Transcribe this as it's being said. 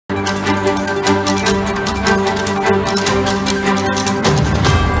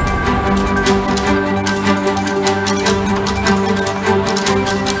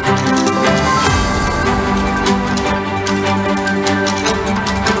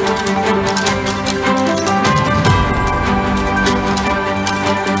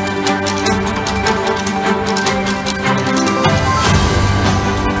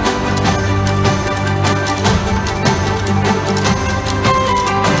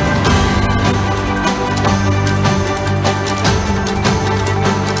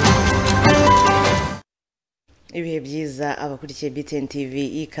Ibihe byiza abakurikiye BTN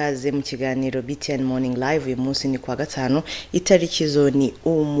TV ikaze mu kiganiro BTN Morning Live. Uyu munsi ni kwa gatanu, itariki zo ni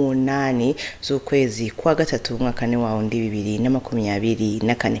 8 z'ukwezi kwa gatatu umwaka wa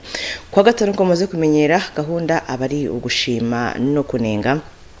 2024. Kwa gatanu ko maze kumenyera gahunda abari ugushima no kunenga.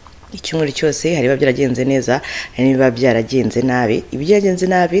 Icyumweru cyose hari byaragenze neza, hari niba byaragenze nabi. Ibyagenze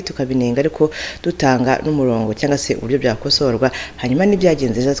nabi tukabinenga ariko dutanga n'umurongo cyangwa se uburyo byakosorwa, hanyuma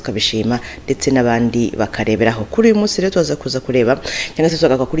n'ibyagenze neza tukabishima ndetse n'abandi bakareberaho. Kuri uyu munsi rero tuza kuza kureba cyangwa se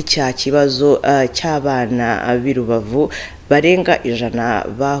tugaka kuri cya kibazo cy'abana b'Irubavu barenga 100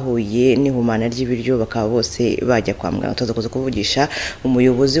 bahuye n'ihumana ry'ibiryo bakaba bose bajya kwa muganga. Tuza kuza kuvugisha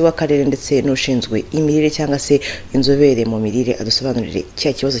umuyobozi w'akarere ndetse n'ushinzwe imirire cyangwa se inzobere mu mirire adusobanurire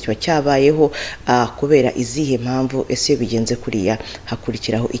cya kibazo kiba cyabayeho kubera izihe mpamvu ese bigenze kuriya,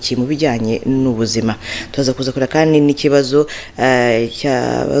 hakurikiraho iki mu bijyanye n'ubuzima. Tuza kuza kora kandi n'ikibazo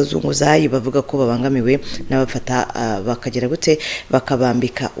cy'abazunguzayi bavuga ko babangamiwe n'abafata bakagera gute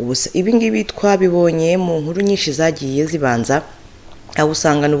bakabambika ubusa. Ibi ngibi twabibonye mu nkuru nyinshi zagiye zibanza, aho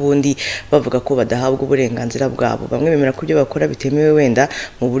usanga n'ubundi bavuga ko badahabwa uburenganzira bwabo. Bamwe bemera ko ibyo bakora bitemewe wenda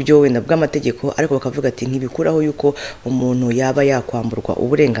mu buryo wenda bw'amategeko, ariko bakavuga ati ntibikuraho yuko umuntu yaba yakwamburwa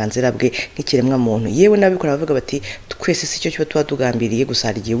uburenganzira bwe nk'ikiremwa muntu. Yewe nabikora bavuga bati twese si cyo tuba tugambiriye, gusa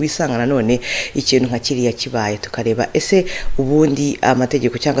hari igihe wisanga nanone ikintu nka kiriya kibaye, tukareba ese ubundi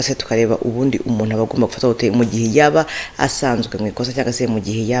amategeko cyangwa se tukareba ubundi umuntu abagomba gufata hote mu gihe yaba asanzwe mu ikosa cyangwa se mu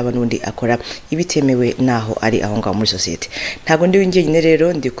gihe yaba n'undi akora ibitemewe naho ari aho ngaho muri societe. Ntago ndi nyine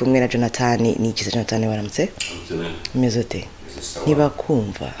rero ndi kumwe na Jonathan. Ni ikiza Jonathan, waramutse? Mezote niba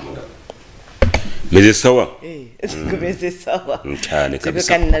kumva meze sawa kumeze sawa cyane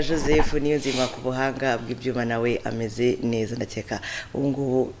kabisa. Kandi na Joseph niyo nzima ku buhanga bw'ibyuma nawe ameze neza, ndakeka ubu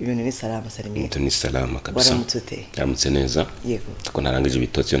ngubu ibintu ni salama salimi. Ni salama kabisa. Waramutse? Yamutse neza. Yego. Ko narangije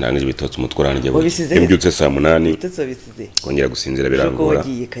ibitotsi umutwe uranjye. Imbyutse saa 8. Ibitotsi bisize. Kongera gusinzira birangora. Uko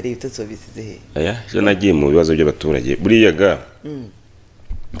wagiye kare ibitotsi bisize he? Aya, je nagiye mu bibazo by'abaturage. Buriya ga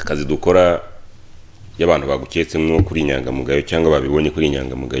akazi dukora y'abantu baguketsemwo kuri inyangamugayo cyangwa babibonye kuri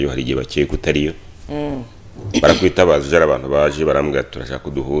inyangamugayo, hari igihe bakeka utariyo. Barakwitabaza ujara abantu baje barambwira turashaka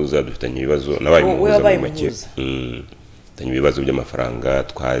kuduhuza, dufitanye ibibazo nabaye mu make. Dufitanye ibibazo by'amafaranga,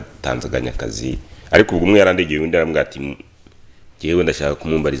 twatanzaganya akazi, ariko ubwo umwe yarandegeye undi arambwira ati jewe ndashaka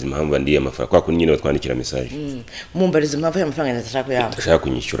kumumbariza impamvu ndi amafaranga kwa kunyi nyine batwandikira message. Mumbariza impamvu y'amafaranga ndashaka yamba. Ndashaka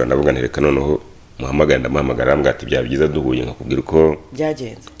kunyishyura, ndavuga ntereka noneho muhamagara arambwira ati bya byiza duhuye nkakubwira uko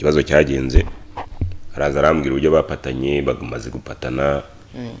byagenze. Ikibazo cyagenze. Araza arambwira uburyo bapatanye, bagumaze gupatana.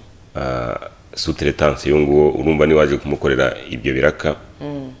 Sous-traitance yo ngo urumva ni waje kumukorera ibyo biraka.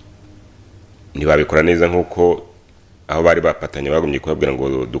 Ntibabikora neza nkuko aho bari bapatanye bagumye kubabwira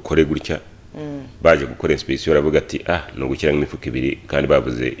ngo dukore gutya. Baje gukora inspection aravuga ati no gukira nk'imifuka 2 kandi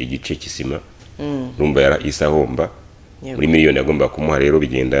bavuze igice kisima. Urumva yara isahomba muri miliyoni yagomba kumuha, rero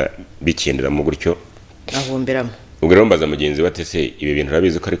bigenda bikendera mu gutyo ahomberamo. Ubwo rero mbaza mugenzi batese ibi bintu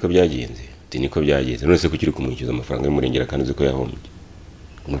rabizi ko ariko byagenze. Ati niko byagenze. None se ko kiri kumwishyuza amafaranga y'umurengera kandi uzi ko yahombye.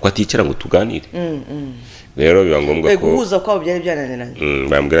 Nuko aticara ngo tuganire. Rero biba ngombwa ko guhuza kwabo byari byananiranye.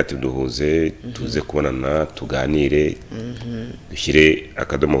 Bambwira ati duhuze tuze kubonana tuganire. Dushyire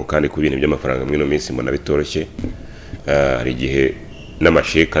akadomo kandi ku bintu by'amafaranga mwino minsi mbona bitoroshye. Hari igihe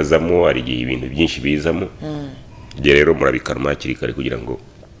n'amasheka azamo, hari igihe ibintu byinshi bizamo. Rero murabikanwa kirikare kugira ngo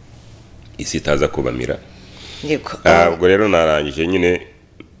isi itaza kubamira. Yego. Ubwo rero narangije nyine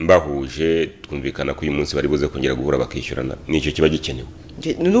mbahuje twumvikana ko uyu munsi bari buze kongera guhura bakishyurana. Nicyo kiba gikenewe.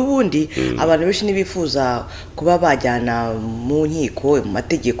 N'ubundi abantu benshi nibifuza kuba bajyana mu nkiko mu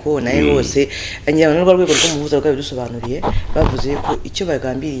mategeko naye hose, anyana n'urwo rwego rw'umuhuza rw'abidusobanuriye bavuze ko icyo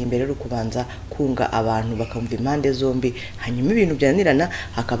bagambiriye imbere ari kubanza kunga abantu bakamva impande zombi, hanyuma ibintu byanirana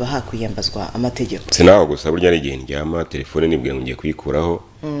hakaba hakwiyambazwa amategeko. Sinaho gusa burya ari igihe ndyama telefone nibwiye ngiye kuyikuraho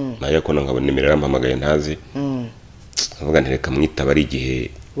nayo ko nkabona nimero yampamagaye ntazi. Avuga ntereka mwitaba ari igihe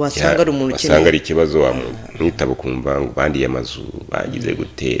wasanga ari umuntu ukene, wasanga ari ikibazo mwitaba kumva ngo bandiye amazu bagize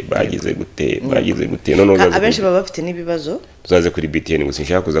gute none abenshi baba bafite nibibazo. Tuzaze kuri BTN gusa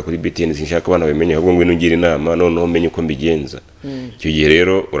sinshaka kuza kuri BTN, sinshaka abana bamenye ahubwo ngo nungira inama none umenye uko mbigenza. Icyo gihe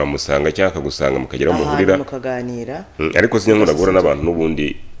rero uramusanga cyangwa akagusanga mukagera muhurira mukaganira. Ariko sinyangura gura n'abantu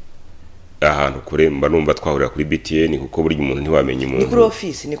n'ubundi ahantu kure mba numva twahurira kuri BTN kuko buri umuntu ntiwamenye umuntu. Ni kuri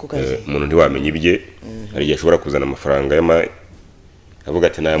office ni ku kazi. Umuntu ntiwamenye ibye. Hari igihe ashobora kuzana amafaranga y'ama avuga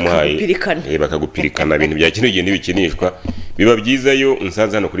ati nayamuhaye bakagupirikana ibintu bya kino gihe ntibikinishwa. Biba byiza yo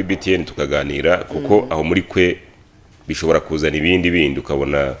unsanze hano kuri BTN tukaganira kuko aho muri kwe bishobora kuzana ibindi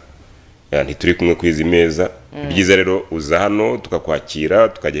ukabona ntituri kumwe kwiza imeza. Byiza rero uza hano tukakwakira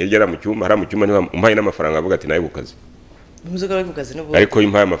tukajya hirya mu cyumba, hari mu cyumba umpaye n'amafaranga avuga ati nayo kukazi. muzoga bari ku kazi no ariko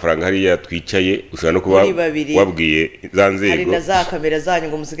impaye amafaranga hariya twicaye ushobora no kuba wabwiye za nzego hari na za kamera zanyu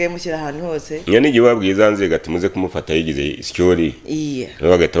ngo musigaye mushyira ahantu hose nyine igihe wabwiye za nzego ati muze kumufata yigize isyori nabo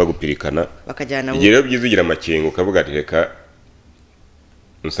bagahita bagupirikana bakajyana igihe rero byiza ugira amakenga ukavuga ati reka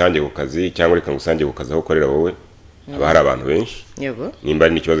musange ku kazi cyangwa reka ngusange ku kazi aho ukorera wowe haba hari abantu benshi nimba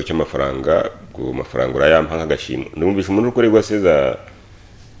ari n'ikibazo cy'amafaranga ngo amafaranga urayampa nk'agashimwe numvisha umuntu ukorerwa seza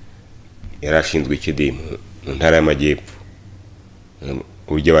yarashinzwe ikidi mu ntara y'amajyepfo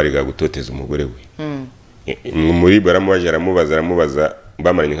urya bariga gutoteza umugore we muri baramubaza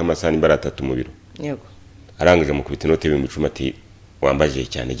bamaranye nk'amasaha nimbara 3 mu biro arangije mu kubita inote y'ibihumbi 10 ati wambaje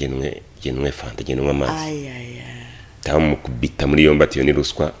cyane genwe fanta genwe amazi tamukubita muri yomba ati yo ni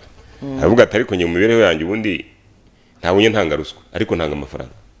ruswa aravuga ati ariko nge mu mibereho yanjye ubundi ntabunye ntanga ruswa ariko ntanga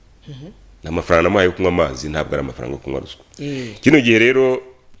amafaranga n'amafaranga namuhaye yo kunywa amazi ntabwo ari amafaranga yo kunywa ruswa kino gihe rero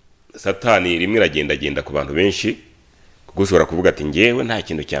satani rimwe iragenda ku bantu benshi kuko ushobora kuvuga ati ngewe nta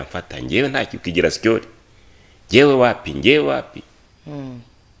kintu cyamfata ngewe nta kigira sikyori ngewe wapi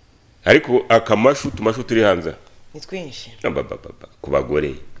ariko tumashu turi hanze ni twinshi ku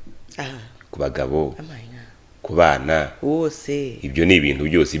bagore ku bagabo ku bana bose ibyo ni ibintu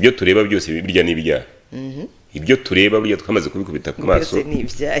byose ibyo tureba byose birya n'ibyaha ibyo tureba burya twamaze kubikubita ku maso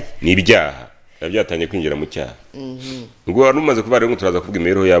ni ibyaha byatangiye kwinjira mu cyaha ubwo wari umaze kuba rero turaza kuvuga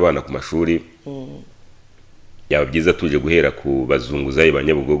imibereho y'abana ku mashuri yaba byiza tuje guhera ku bazunguzayi ba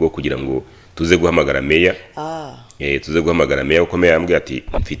Nyabugogo kugira ngo tuze guhamagara meya tuze guhamagara meya uko meya yambwiye ati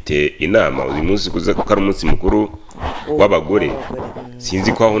mfite inama uyu munsi kuza ko ari umunsi mukuru w'abagore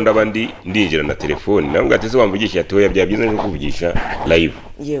sinzi ko aho ndabandi ndinjira na telefone nambwiye ati se wamvugisha ati oya byabyiza no kuvugisha live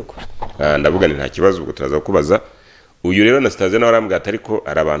yego ndavuga nti nta kibazo ubwo turaza kubaza uyu rero na sitaze nawe arambwiye ati ariko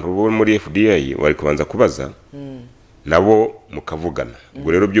ari abantu bo muri FDA wari kubanza kubaza nabo mukavugana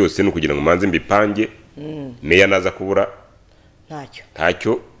ubwo rero byose no kugira ngo manze mbipange meya naza kubura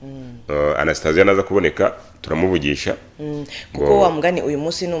ntacyo Anastasia naza kuboneka turamuvugisha kuko wa mugani uyu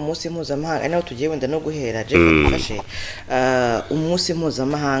munsi ni umunsi mpuzamahanga naho tugiye wenda no guhera Jeff mfashe umunsi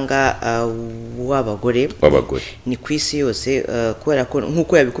mpuzamahanga w'abagore ni ku isi yose kubera ko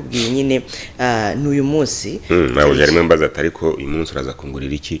nkuko yabikubwiye nyine n'uyu munsi nawe jarimo mbaza ariko uyu munsi uraza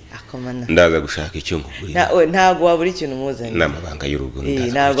kungurira iki ndaza gushaka icyo ngurira ntago wabura ikintu muzanira n'amabanga y'urugo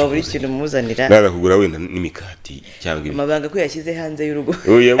ntago wabura ikintu muzanira ndaza kugura wenda n'imikati cyangwa amabanga ko yashyize hanze y'urugo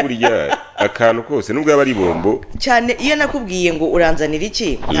oya burya akantu kose nubwo aba ari bombo cyane iyo nakubwiye ngo uranzanira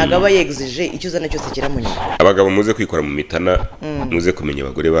iki ntago aba yexige icyo uzana cyose kiramunyura abagabo muze kwikora mu mitana muze kumenya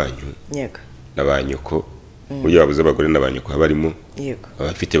abagore banyu yego nabanyoko burya babuze abagore nabanyoko abarimo yego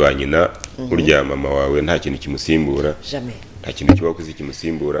abafite ba nyina burya mama wawe nta kintu kimusimbura jamais nta kintu kibaho kuzi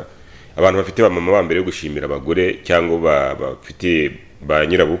kimusimbura abantu bafite ba mama wa mbere yo gushimira abagore cyangwa bafite ba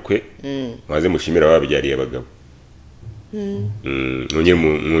nyirabukwe maze mushimira babyariye abagabo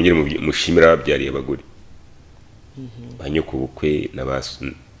mwongere mushimira babyariye abagore banyoko bukwe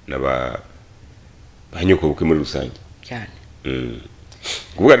banyoko bukwe muri rusange cyane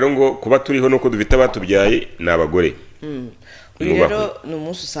kuvuga rero ngo kuba turiho nuko dufite abatubyaye n'abagore uyu rero ni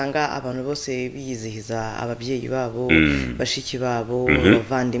umunsi usanga abantu bose biyizihiza ababyeyi babo bashiki babo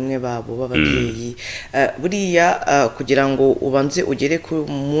abavandimwe babo b'ababyeyi buriya kugira ngo ubanze ugere ku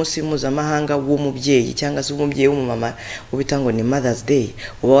munsi mpuzamahanga w'umubyeyi cyangwa se w'umubyeyi w'umumama ubita ngo ni Mother's Day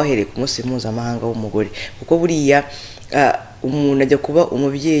uba wahereye ku munsi mpuzamahanga w'umugore kuko buriya umuntu ajya kuba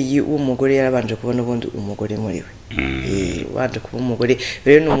umubyeyi w'umugore yarabanje kuba n'ubundi umugore muri we wanje kuba umugore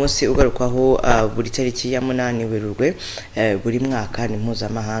rero ni umunsi ugarukwaho buri tariki ya 8 Werurwe buri mwaka ni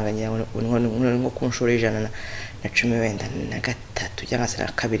mpuzamahanga nko ku nshuro y'ijana na 13 cyangwa se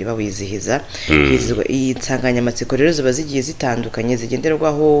na 2 bawizihiza iyi nsanganyamatsiko rero ziba zigiye zitandukanye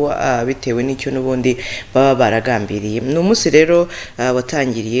zigenderwaho bitewe n'icyo n'ubundi baba baragambiriye ni umunsi rero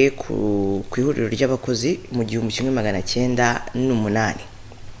watangiriye ku ihuriro ry'abakozi mu 1908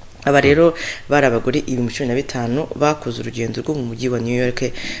 aba rero bari abagore 15 bakoze urugendo rwo mu mujyi wa New York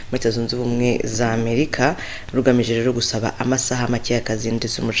muri Leta Zunze Ubumwe za Amerika rugamije rero gusaba amasaha make y'akazi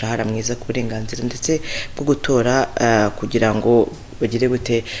ndetse umushahara mwiza ku burenganzira ndetse bwo gutora kugira ngo bagire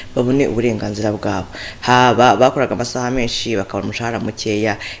gute babone uburenganzira bwabo haba bakoraga amasaha menshi bakabona umushahara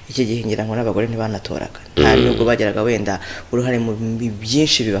mukeya iki gihe ngira ngo n'abagore ntibanatoraga nta nubwo bageraga wenda uruhare mu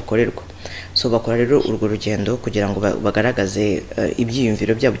byinshi bibakorerwa so bakora rero urwo rugendo kugira ngo bagaragaze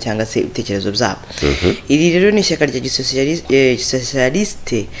ibyiyumviro byabo cyangwa se ibitekerezo byabo iri rero ni ishyaka rya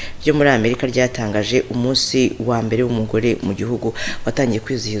gisosialiste ryo muri Amerika ryatangaje umunsi wa mbere w'umugore mu gihugu watangiye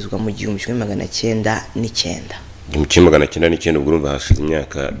kwizihizwa mu 1909 mu 1999 ubwo urumva hashize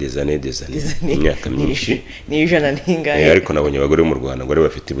imyaka des années imyaka myinshi ni ijana n'ingahe ariko nabonye abagore mu Rwanda ngo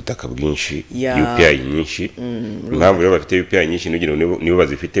bafite ubutaka bwinshi UPI nyinshi impamvu rero bafite UPI nyinshi n'ugira nibo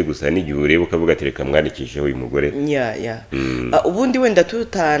bazifite gusa n'igihe ureba ukavuga ati reka mwandikisheho uyu mugore ubundi wenda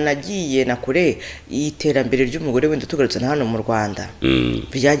tutanagiye na kure iterambere ry'umugore wenda tugarutse na hano mu Rwanda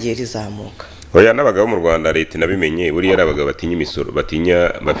byagiye rizamuka oya n'abagabo mu Rwanda leta nabimenye buri yarabagabo batinya imisoro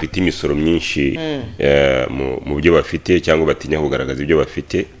bafite imisoro myinshi mu byo bafite cyangwa batinya kugaragaza ibyo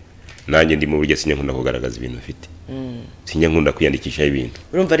bafite nanjye ndi mu buryo sinya nkunda kugaragaza ibintu bafite sinya nkunda kwiyandikisha ibintu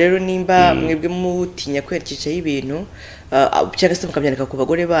urumva rero nimba mwebwe mutinya kwiyandikisha ibintu cyangwa se mukabyandika ku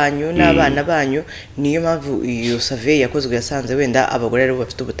bagore banyu n'abana banyu niyo mpamvu iyo survey yakozwe yasanze wenda abagore rero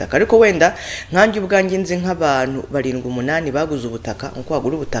bafite ubutaka ariko wenda nkanjye ubwanjye nzi nk'abantu 7-8 baguze ubutaka nko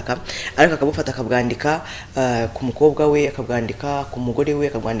bagura ubutaka ariko akabufata akabwandika ku mukobwa we akabwandika ku mugore we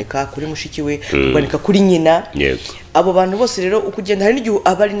akabwandika kuri mushiki we akabwandika kuri nyina abo bantu bose rero ukugenda hari n'igihe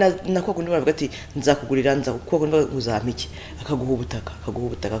abari nako kundi baravuga ati nzakugurira nzakukundi uzampiki akaguha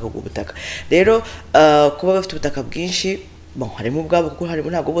ubutaka rero kuba bafite ubutaka bwinshi harimo ubwabo kuko harimo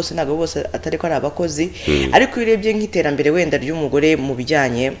ntabwo bose atari ko ari abakozi ariko iyo urebye nk'iterambere wenda ry'umugore mu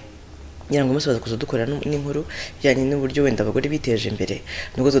bijyanye ngira ngo musoza kuza dukorera n'inkuru bijyanye n'uburyo wenda abagore biteje imbere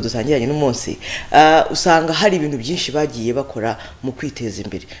nubwo dutangiranye n'umunsi usanga hari ibintu byinshi bagiye bakora mu kwiteza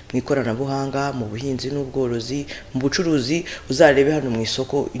imbere mu ikoranabuhanga mu buhinzi n'ubworozi mu bucuruzi uzarebe hano mu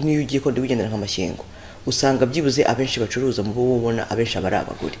isoko niyo ugiye ko ndibugendera nk'amashyengo usanga byibuze abenshi bacuruza mu bo ubona abenshi abari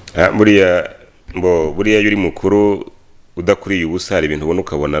abagore buriya yuri mukuru udakuriye ubusa hari ibintu ubona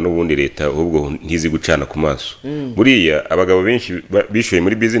ukabona n'ubundi leta ahubwo ntizi gucana ku maso buriya abagabo benshi bishoye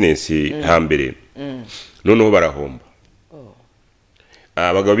muri business hambere noneho barahomba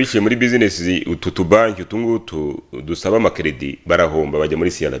abagabo bishoye muri business utu banki utungutu dusaba amakredi barahomba bajya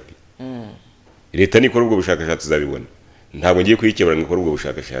muri CRB leta nikora ubwo bushakashatsi zabibona ntabwo ngiye kuyikebura ngo ikora ubwo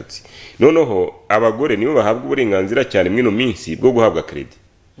bushakashatsi noneho abagore nibo bahabwa uburenganzira cyane mwino minsi bwo guhabwa kredi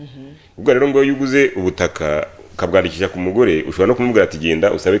ubwo rero ngo yuguze ubutaka kabwandikisha ku mugore ushobora no kumubwira ati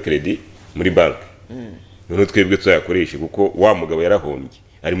genda usabe kredi muri banki none twebwe tuzayakoreshe kuko wa mugabo yarahombye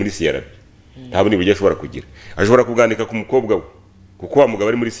ari muri CRB ntabwo nibujye ashobora kugira ashobora kubwandika ku mukobwa we kuko wa mugabo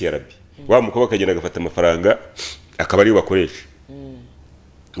ari muri CRB wa mukobwa akagenda agafata amafaranga akaba ari bakoresha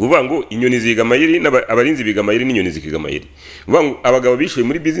uvuga ngo inyoni ziga amayeri n'abarinzi biga amayeri n'inyoni zikiga amayeri uvuga ngo abagabo bishoye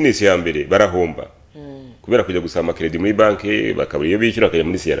muri business ya mbere barahomba kubera kujya gusaba kredi muri banki bakabura iyo bishyura akajya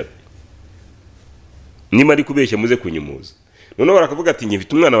muri CRB nima ari kubeshya muze kunyumuza none barakavuga ati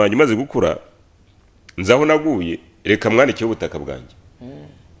ngifite umwana wanjye maze gukura nzaho naguye reka mwandikeho ubutaka bwanjye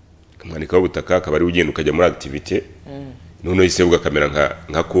kamwandikaho ubutaka akaba ari ugenda ukajya muri activity none yise ugakamera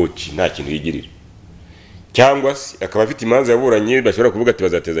nka coach nta kintu yigirira cyangwa se akaba afite imanza yaburanye bashobora kuvuga ati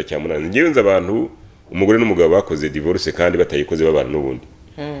bazateza cyamunani ngiye nza abantu umugore n'umugabo bakoze divorce kandi batayikoze babana n'ubundi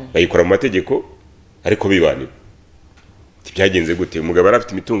bayikora mu mategeko ariko bibanira byagenze gute umugabo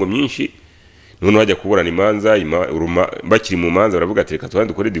arafite imitungo myinshi none wajya kuburana imanza bakiri mu manza baravuga ati reka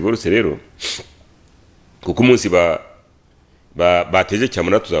twandi dukore divorce rero kuko umunsi bateje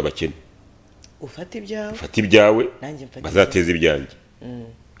cyamunani tuzabakene ufata ibyawe bazateza ibyanjye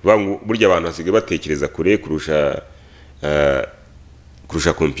burya abantu basigaye batekereza kure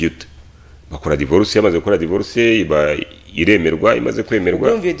kurusha computer bakora divorce yamaze gukora divorce iremerwa imaze kwemerwa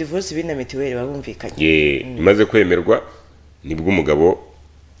urumva divorce bina mitiweli babumvikanye imaze kwemerwa nibwo umugabo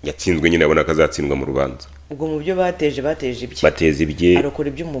yatsinzwe nyine abona kazatsindwa mu rubanza ubwo mu byo bateze ibye arokora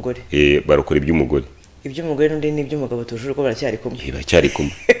iby'umugore barokora iby'umugore iby'umugore n'undi n'iby'umugabo tujuru ko baracyari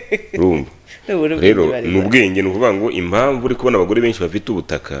kumwe urumva rero n'ubwenge nuvuga ngo impamvu uri kubona abagore benshi bafite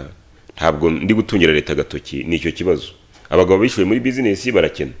ubutaka ntabwo ndi gutungira leta gatoki nicyo kibazo abagabo bishoye muri business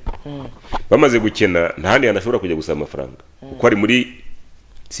barakena bamaze gukena ntahandi yanashobora kujya gusaba amafaranga kuko ari muri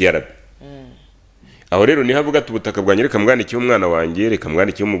CRB aho rero ni havuga ati ubutaka bwanjye reka mwandikeho umwana wanjye reka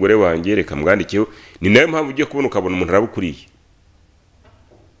mwandikeho umugore wanjye reka mwandikeho ni nayo mpamvu ugiye kubona ukabona umuntu arabukuriye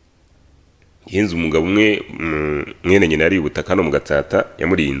yenze umugabo umwe mwene nyina yari ubutaka no mu Gatsata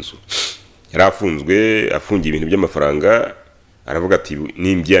yamuri inzu yarafunzwe afungiye ibintu by'amafaranga aravuga ati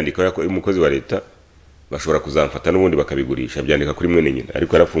nimbyandika umukozi wa leta bashobora kuzamfata n'ubundi bakabigurisha byandika kuri mwene nyina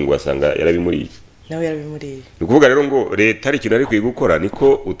ariko yarafungwa asanga yarabimuriye nawe yarabimuriye ni ukuvuga rero ngo leta ari ikintu ari kuyigukora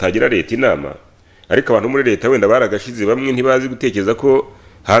niko utagira leta inama ariko abantu muri leta wenda baragashize bamwe ntibazi gutekereza ko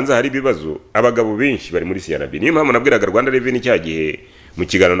hanze hari ibibazo abagabo benshi bari muri CRB niyo mpamvu nabwiraga Rwanda Revenue cyagihe mu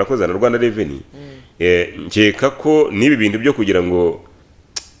kiganiro nakoze na Rwanda Revenue nkeka ko nibi bintu byo kugira ngo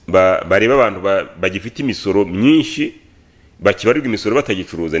bareba abantu bagifite imisoro myinshi bakibarirwa imisoro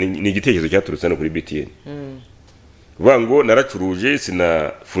batagicuruza ni igitekerezo cyaturutse no kuri BTN vuga ngo naracuruje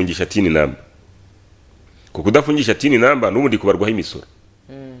sinafungisha tini namba kuko kudafungisha tini namba n'ubundi kubarwaho imisoro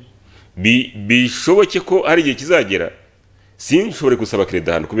bishoboke ko hari igihe kizagera sinshobore gusaba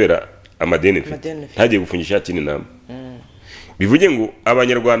credit hano kubera amadeni mfite ntagiye gufungisha tini namba bivuge ngo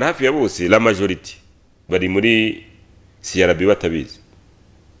abanyarwanda hafi ya bose la majority bari muri CRB batabizi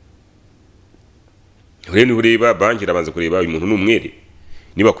urene ureba banki rabanza kureba uyu muntu n'umwere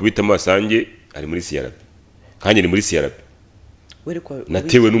niba kubitamo asange ari muri CRB kandi ni muri CRB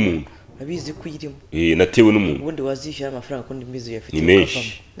natewe n'umuntu abizi kuyirimo natewe n'umuntu ubundi wazishyura amafaranga kundi mbizi yafite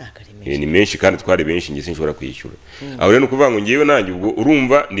ni menshi kandi twari benshi ngiye sinshobora kwishyura aho rero kuvuga ngo ngiyewe nanjye ubwo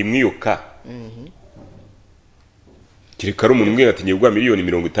urumva ndi mwiyoka kireka ari umuntu ati ngiye gwa miliyoni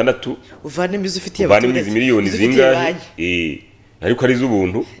 60 uvane imizi ufitiye abaturage uvane miliyoni zingahe ariko ari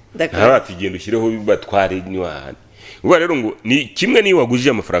z'ubuntu ntabati genda ushyireho batware niwahane ubwo rero ngo ni kimwe ni wagujije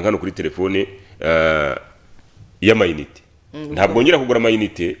amafaranga hano kuri telefone y'amayinite ntabwo ngira kugura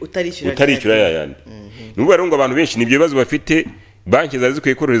amayinite utarishyura yayandi nubwo rero ngo abantu benshi nibyo bibazo bafite banki zazi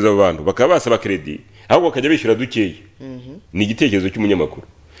zikwiye korohereza abantu bakaba basaba credit ahubwo bakajya bishyura dukeye ni igitekerezo cy'umunyamakuru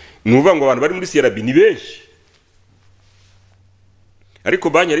nuvuga ngo abantu bari muri CRB ni benshi ariko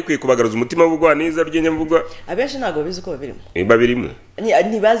banki ariko kubagaruza umutima w'ubugwaneza rugenya mvuga abenshi ntago bizi ko babirimo babirimo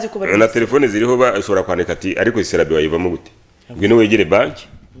ntibazi ko babirimo na telefone ziriho bashobora kwandika ati ariko CRB wayivamo gute ngwino wegere banki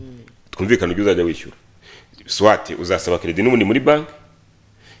twumvikana ujye uzajya wishyura swate uzasaba credit n'ubundi muri banki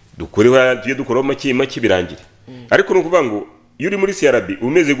dukoreho tuye dukora make birangire ariko no kuvuga ngo iyo uri muri CRB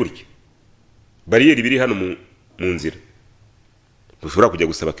umeze gutya bariyeri biri hano mu nzira ntushobora kujya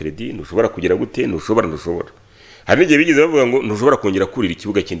gusaba credit ntushobora kugira gute ntushobora hari n'igihe bigize bavuga ngo ntushobora kongera kurira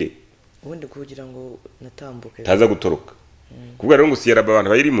ikibuga cy'indege ubundi kugira ngo natambuke taza gutoroka kuvuga rero ngo CRB abantu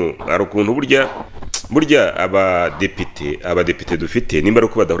bayirimo ari ukuntu burya abadepite dufite nimba ari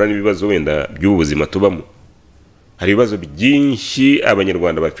uko badahura n'ibibazo wenda by'ubuzima tubamo hari ibibazo byinshi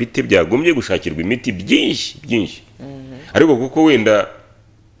abanyarwanda bafite byagombye gushakirwa imiti byinshi ariko kuko wenda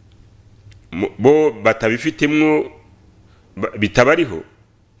bo batabifitemo bitabariho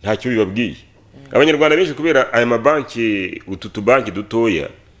ntacyo bibabwiye abanyarwanda benshi kubera aya mabanki utubanki dutoya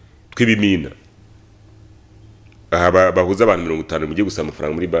tw'ibimina aha bahuza abantu 50 mugiye gusaba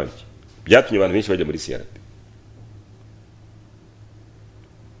amafaranga muri banki byatumye abantu benshi bajya muri CRB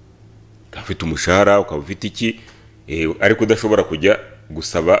kafite umushahara ukaba ufite iki ariko udashobora kujya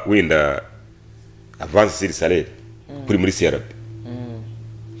gusaba wenda avance sur salaire kuri muri CRB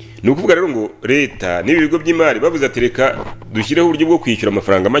nukuvuga rero ngo leta n'ibigo by'imari bavuze atereka dushyireho uburyo bwo kwishyura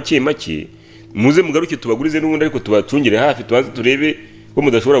amafaranga make muze mugaruke tubagurize n'ubundi ariko tubacungire hafi tubanze turebe ko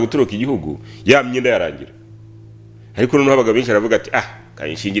mudashobora gutoroka igihugu ya myenda yarangira ariko noneho abaga benshi aravuga ati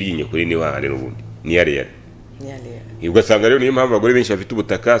kanyishingira inyekuri ni wahane n'ubundi ni yare ugasanga rero niyo mpamvu abagore benshi bafite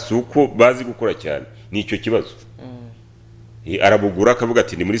ubutaka suko bazi gukora cyane nicyo kibazo arabugura akavuga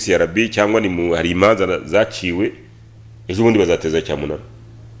ati ni muri CRB cyangwa ni hari imanza zaciwe ejo bundi bazateza cyamunara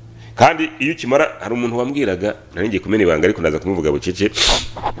kandi iyo ukimara hari umuntu wambwiraga naringiye kumena ibanga ariko ndaza kumuvuga bucece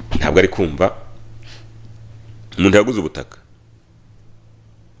ntabwo ari kumva umuntu yaguze ubutaka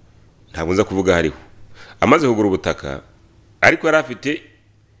ntabwo nza kuvuga hariho amaze kugura ubutaka ariko yari afite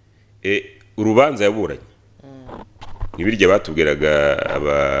urubanza yaburanye nibirya batubwiraga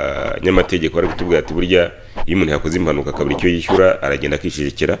abanyamategeko bari kutubwira ati burya iyo umuntu yakoze impanuka akabura icyo yishyura aragenda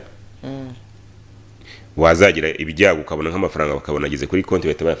akishirikira wazagira ibijyago ukabona nk'amafaranga bakabona ageze kuri konti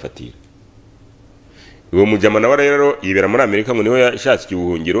bahita bayafatira uwo mujama nawe rero yibera muri Amerika ngo niho yashatse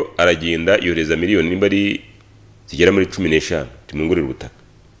ibuhungiro aragenda yoreza miliyoni nimba ari zigera muri 15 timungurira ubutaka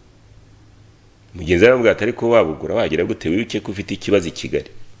mugenzi aramubwira ati ariko wabugura wagira gute wibuke ko ufite ikibazo i Kigali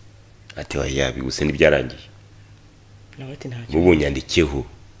ati wayabi guse n'ibyarangiye mubunyandikeho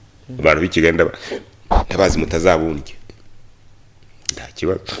abantu b'i Kigali ndabazi mutazabundye nta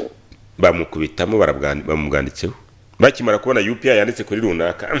kibazo bamukubitamo bamuganditseho bakimara kubona UPI yanditse kuri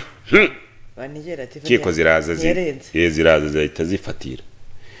runaka banigera ati kiko ziraza zihita zifatira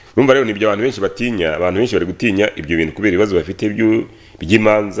urumva rero nibyo abantu benshi batinya abantu benshi bari gutinya ibyo bintu kubera ibibazo bafite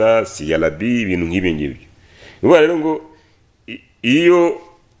by'imanza CRB ibintu nk'ibi ngibyo urumva rero ngo iyo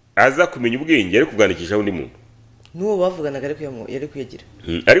aza kumenya ubwenge ari kuganikisha undi muntu nuwo bavuganaga ariko yari kuyagira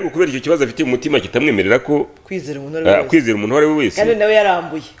ariko kubera icyo kibazo afite mu mutima kitamwemerera ko kwizera umuntu wari wese kandi nawe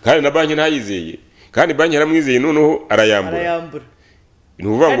yarambuye kandi na banki ntayizeye kandi banki yaramwizeye noneho arayambura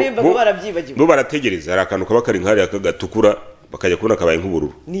bo barategereza hari akantu kaba kari nk'ahari gatukura bakajya kubona kabaye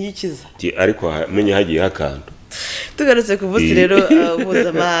nk'ubururu niyikiza ariko menye hagiye hakanda tugarutse ku munsi rero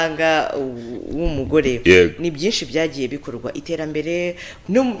mpuzamahanga w'umugore ni byinshi byagiye bikorwa iterambere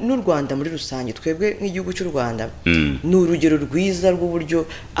n'u Rwanda muri rusange twebwe nk'igihugu cy'u Rwanda ni urugero rwiza rw'uburyo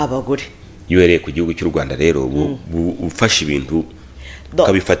abagore yuhereye ku gihugu cy'u Rwanda rero ufasha ibintu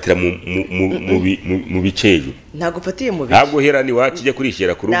ukabifatira mu bicejo ntago ufatiye mu bice ntabwo hera ni wacu ijya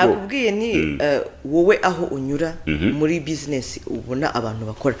kurishera ku rugo nakubwiye ni wowe aho unyura muri business ubona abantu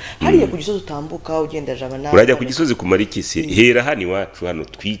bakora hariya ku gisozi utambuka ugenda jabana urajya ku gisozi kumara ikisi hera hano iwacu hano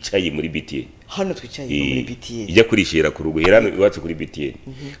twicaye muri BTN hano twicaye muri BTN ijya kurishera ku rugo hera hano iwacu kuri BTN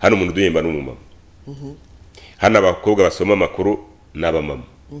hano umuntu duhemba n'umumama hano abakobwa basoma amakuru n'abamama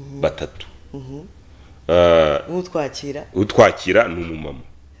batatu utwakira ni umumama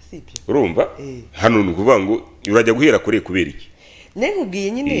urumva hano ni ukuvuga ngo urajya guhera kure kubera iki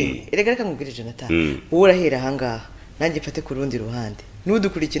nkubwiye nyine erega reka nkubwire Jonathan wowe urahera ahangaha nanjye mfate ku rundi ruhande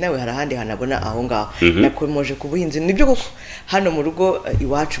n'udukurikiye nawe hari ahandi hanabona aho ngaho nakomoje ku buhinzi nibyo koko hano mu rugo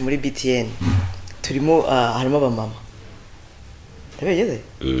iwacu muri BTN turimo harimo abamama ndabegeze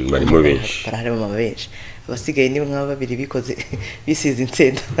barimo benshi harimo abamama benshi abasigaye nibo nk'aba babiri bikoze bisize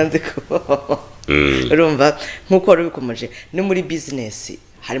insenda hanze ko urumva nk'uko wari ubikomeje no muri business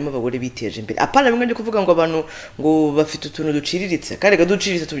harimo abagore biteje imbere apana bimwe byo kuvuga ngo abantu ngo bafite utuntu duciriritse kandi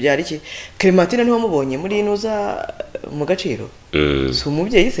gaduciriritse tubyara iki Clementine niho mubonye muri inuza mu gaciro si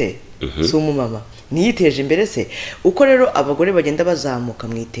umubyeyi se si umumama niyiteje imbere se uko rero abagore bagenda bazamuka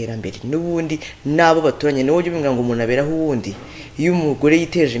mu iterambere n'ubundi nabo baturanye niwo byo ngo umuntu aberaho uwundi iyo umugore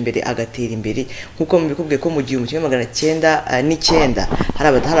yiteje imbere agatera imbere nkuko mubikubwiye ko mu 1909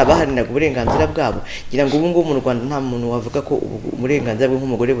 hari abaharaniraga uburenganzira bwabo ngira ngo ubu ngubu mu Rwanda nta muntu wavuga ko uburenganzira bwe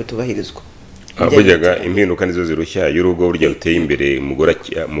nk'umugore butubahirizwa buryaga impinduka nizo zirushya y'urugo burya ruteye imbere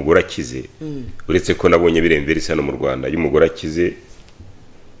umugore akize uretse ko nabonye biremvera isa no mu Rwanda y'umugore akize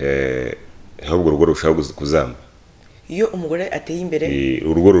ahubwo urugo rushaho kuzamba iyo umugore ateye imbere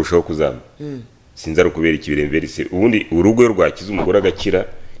urugo rushaho kuzamba sinza rukubera ikibiremvera ise ubundi urugo rwakize umugore agakira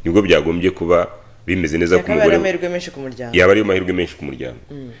nibwo byagombye kuba bimeze neza ku mugore yaba ari amahirwe menshi ku muryango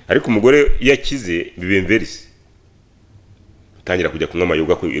ariko umugore yakize bibemvera ise utangira kujya kunywa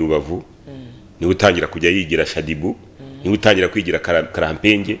amayoga ku Rubavu niwe utangira kujya yigira shadibu niwe utangira kwigira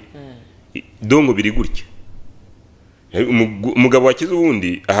karampenge dongo biri gutya umugabo wakize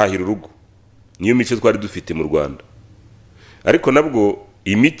ubundi ahahira urugo niyo mico twari dufite mu Rwanda ariko nabwo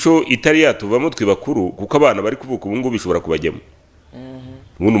imico itari yatuvamo twibakuru kuko abana bari kuvuka ubu ngubu bishobora kubajyamo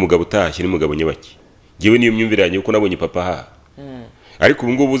ubundi umugabo utashye ni umugabo nyabaki ngewe niyo myumvire yanjye kuko nabonye papa aha ariko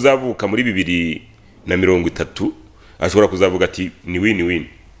ubu ngubu uzavuka muri 2030 ashobora kuzavuga ati ni win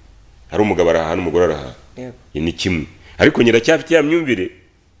hari umugabo araha n'umugore araha ni kimwe ariko nyiracyafite ya myumvire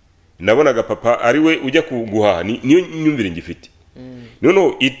nabonaga papa ari we ujya kuguhaha niyo myumvire ngifite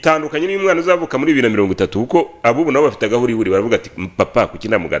none itandukanye n'umwana uzavuka muri 2030 kuko abubu nabo bafite agahuri baravuga ati papa kuki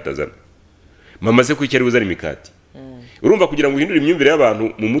namugatazana mama se kuki ari buzari mikati urumva kugira ngo uhindure imyumvire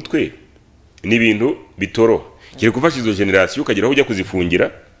y'abantu mu mutwe ni ibintu bitoro kire kufasha izo generation ukagira aho ujya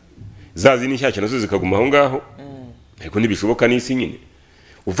kuzifungira zazi n'ishyashya nazo zikaguma aho ngaho ariko ntibishoboka n'isi nyine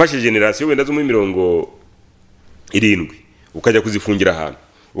ufashe generation wenda zo muri 70 ukajya kuzifungira ahantu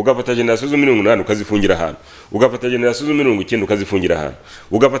ugafata generation zo 80 ukazifungira ahantu ugafata generation zo 90 ukazifungira ahantu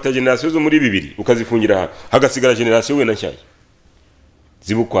ugafata generation zo muri 2 ukazifungira ahantu hagasigara generation wenda nshyashya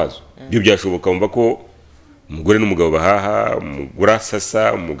zibukwazo byo byashoboka umva ko umugore n'umugabo bahaha umugore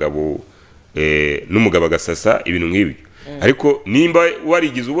asasa umugabo n'umugabo agasasa ibintu nk'ibi ariko nimba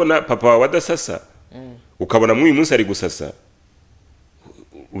warigize ubona papa wawe adasasa ukabona mu uyu munsi ari gusasa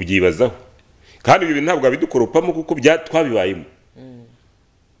ubyibazaho kandi ibi ntabwo abidukoropamo kuko twabibayemo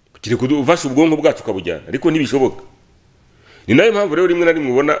kiri kudufasha ubwonko bwacu kabujyana ariko ntibishoboka ni nayo mpamvu rero rimwe na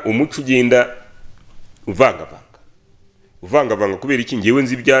rimwe ubona umuco ugenda uvangavanga kubera iki ngewe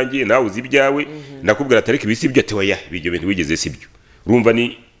nzi ibyanjye nawe uzi ibyawe nakubwira ati ariko ibisi byo ati oya ibyo bintu wigeze sibyo urumva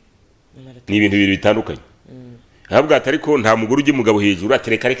ni ibintu bibiri bitandukanye ntabwo ariko nta mugore ujye mugabo hejuru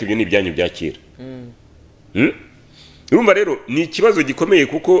atereka ariko ibyo ni ibyanyu bya kera urumva rero ni ikibazo gikomeye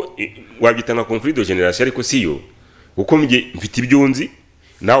kuko wabyita nka conflit de generation ariko siyo kuko mfite ibyo nzi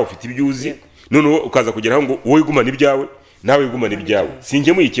nawe ufite ibyo uzi noneho ukaza kugeraho ngo wowe gumana ibyawe nawe gumana ibyawe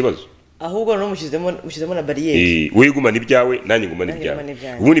sinjye ikibazo ahubwo no mushyizemo na barriere wowe gumana ibyawe nanjye gumana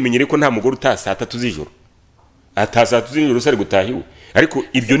ibyawe ubundi menyere ko nta mugore utasa 3 z'ijoro atasa 3 z'ijoro sari gutahiwe ariko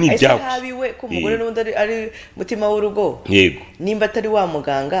ibyo ni ibyawe habiwe ko umugore n'undi ari mutima w'urugo yego nimba atari wa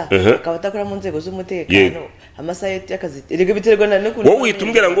muganga akaba atakora mu nzego z'umutekano amasaha y'akazi rege biterwa no wowe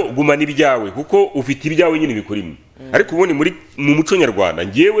uhitumbwira ngo gumana ibyawe kuko ufite ibyawe nyine bikurimo ariko ubundi mu muco nyarwanda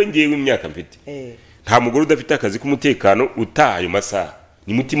ngewe imyaka mfite nta mugore udafite akazi k'umutekano utaha ayo masaha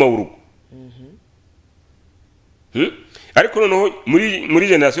ni mutima w'urugo ariko noneho muri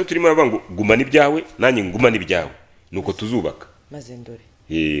generation turimo baravuga ngo gumana ibyawe nanjye ngumana ibyawe nuko tuzubaka maze ndore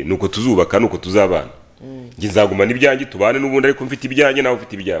nuko tuzubaka nuko tuzabana nge nzagumana ibyanjye tubane n'ubundi ariko mfite ibyanjye nawe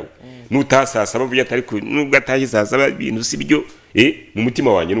ufite ibyawe nutasasa bavuye atari nubwo atahisasa ibintu si byo mu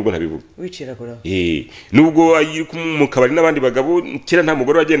mutima wanjye nubwo ntabivuga wiciragura nubwo ari mu kabari n'abandi bagabo kera nta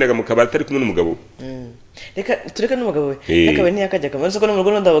mugore wagendaga mu kabari atari kumwe n'umugabo reka tureka n'umugabo we n'akabari ntiyakajyaga muri soko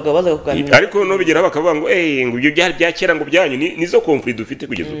n'umugore n'undi abagabo bazaga kuganira ariko no bigeraho bakavuga ngo ngo ibyo byari bya kera ngo byanyu nizo conflict dufite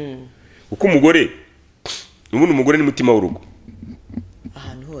kugeza uko umugore ubundi umugore ni mutima w'urugo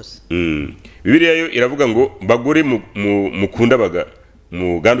ahantu hose Bibiliya yo iravuga ngo bagore mukunda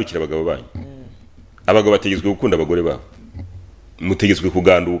mugandukira abagabo banyu abagabo bategetswe gukunda abagore babo mutegetswe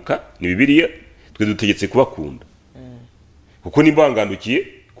kuganduka ni Bibiliya twe dutegetse kubakunda kuko nimba wangandukiye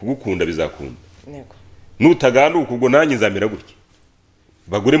kugukunda bizakunda nutaganduka ubwo nanjye nzamera gutya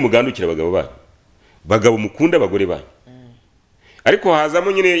bagore mugandukira abagabo banyu bagabo mukunda abagore banyu ariko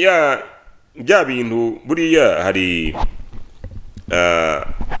hazamo nyine bya bintu buriya hari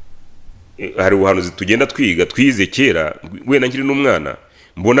ubuhanuzi tugenda twize kera wenda nkiri n'umwana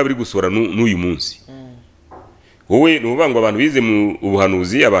mbona biri gusohora n'uyu munsi wowe nuvuga ngo abantu bize mu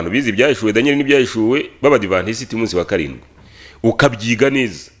ubuhanuzi abantu bize ibyaheshuwe Daniel n'ibyahishuwe b'abadivantisiti umunsi wa karindwi ukabyiga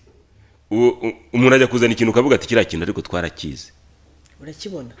neza umuntu ajya kuzana ikintu ukavuga ati kiriya kintu ariko twarakize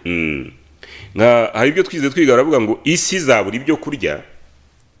urakibona hari ibyo twiga baravuga ngo isi zabura ibyo kurya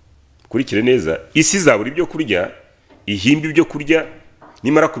kurikire neza isi zabura ibyo kurya ihimba ibyo kurya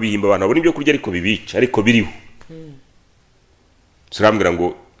nimara kubihimba abantu babona ibyo kurya ariko bibica ariko biriho turambwira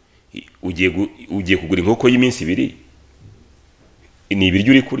ngo ugiye kugura inkoko y'iminsi 2 ni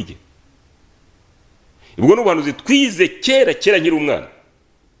ibiryo uri kurya ubwo n'ubuhanuzi twize kera nkiri umwana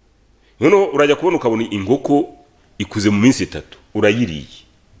noneho urajya kubona ukabona inkoko ikuze mu minsi 3 urayiriye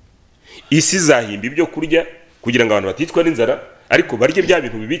isi zahimba ibyo kurya kugira ngo abantu batitwa n'inzara ariko barye bya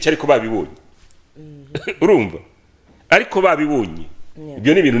bintu bibica ariko babibonye urumva ariko babibonye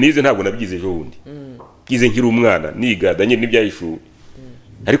ibyo ni ibintu nize ntabwo nabyize ejo bundi byize nkiri umwana niga Daniel n'ibyahishuwe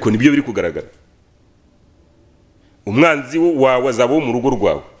ariko nibyo biri kugaragara umwanzi wawe azaba wo mu rugo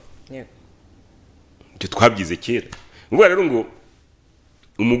rwawe ibyo twabyize kera ubwo rero ngo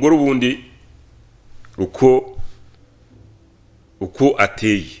umugore ubundi uko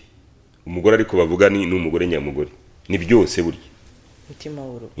ateye umugore ariko bavuga ni umugore nyamugore ni byose burya mutima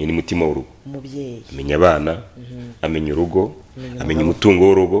w'urugo ni mutima w'urugo umubyeyi amenya abana amenya urugo amenya umutungo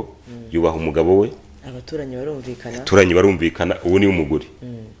w'urugo yubaha umugabo we abaturanyi barumvikana uwo ni umugore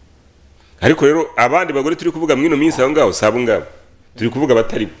ariko rero abandi bagore turi kuvuga mwino minsi aho ngaho sabo ngabo turi kuvuga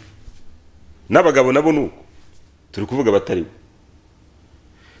batari n'abagabo nabo nuko turi kuvuga batari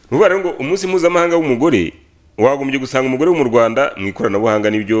nuvuga rero ngo umunsi mpuzamahanga w'umugore wagombye gusanga umugore wo mu Rwanda mu ikoranabuhanga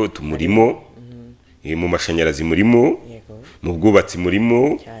n'ibyo tumurimo mu mashanyarazi murimo mu bwubatsi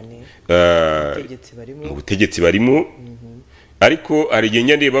murimo mu butegetsi barimo ariko hari igihe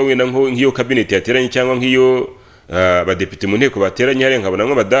njya ndeba wenda nk'iyo kabineti yateranye cyangwa nk'iyo abadepite mu nteko bateranye hariya nkabona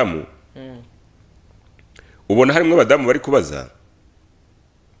nk'abadamu ubona harimo abadamu bari kubaza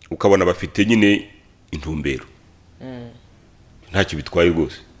ukabona bafite nyine intumbero ntacyo bitwaye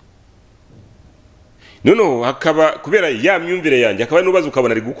rwose noneho hakaba kubera ya myumvire yanjye hakaba n'ubaza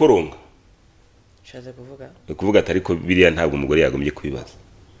ukabona ari gukoronga shaza kuvuga ati ariko biriya ntabwo umugore yagombye kubibaza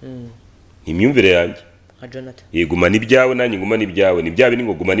ni imyumvire yanjye yeguma n'ibyawe nanjye nguma n'ibyawe n'ibyawe ni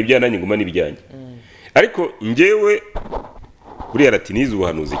ngo guma n'ibyawe nanjye nguma n'ibyanjye ariko njyewe buriya ati nize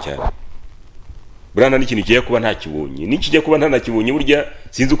ubuhanuzi cyane buriya nta n'ikintu kijya kuba ntakibonye n'ikijya kuba ntanakibonye burya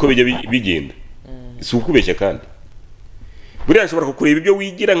sinzi uko bijya bigenda si ukubeshya kandi buriya nshobora kukureba ibyo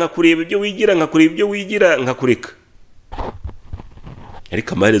wigira nkakureba ibyo wigira nkakureba ibyo wigira nkakureka ariko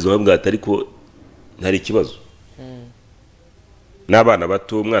amaherezo wabwa ariko ntari ikibazo n'abana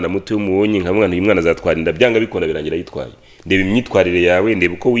bato umwana muto y'umubonye nka mwana uyu mwana azatwarinda byanga bikunda birangira yitwaye ndeba imyitwarire yawe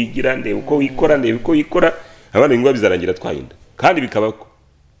ndeba uko wigira ndeba uko wikora abana ingwa bizarangira twayinda kandi bikabako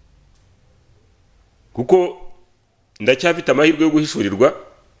kuko ndacyafite amahirwe yo guhishurirwa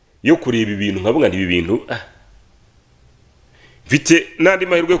yo kureba ibintu nkavuga nti ibi bintu mfite n'andi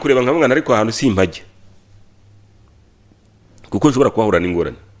mahirwe yo kureba nkavuga ariko ahantu simpajya kuko nshobora kuhahura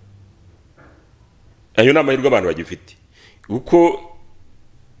n'ingorane ayo ni amahirwe abantu bagifite uko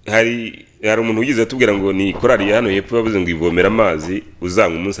hari umuntu ugize atubwira ngo ni korari ya hano hepfo bavuze ngo ivomera amazi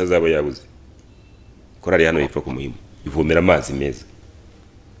uzanga umunsi azaba yabuze korari ya hano hepfo ku Muhima ivomera amazi meza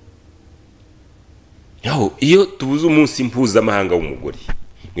iyo tubuze umunsi mpuzamahanga w'umugore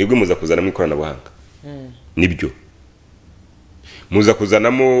mwebwe muza kuzanamo ikoranabuhanga nibyo muza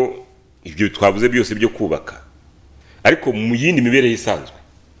kuzanamo ibyo twavuze byose byo kubaka ariko mu yindi mibereho isanzwe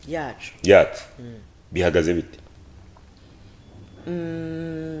yacu bihagaze bite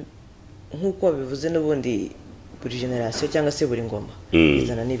nk'uko bivuze n'ubundi buri generasiyo cyangwa se buri ngoma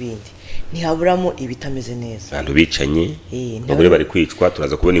izana n'ibindi ntihaburamo ibitameze neza abantu bicanye abagore bari kwicwa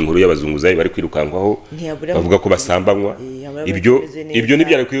turaza kubona inkuru y'abazunguzayi bari kwirukankwaho bavuga ko basambanywa ibyo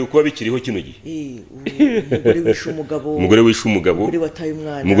ntibyari kuba bikiriho kino gihe umugore wishe umugabo umugore wataye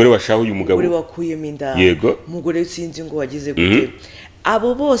umwana umugore washahuye umugabo umugore wakuyemo inda yego umugore sinzi ngo wagize gute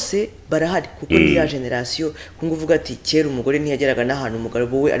abo bose barahari kuko ni ya generation kungu uvuga ati kera umugore ntiyageraga n'ahantu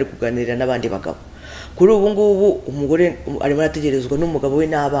umugabo we ari kuganirira n'abandi bagabo kuri ubu ngubu umugore arimo arategerezwa n'umugabo we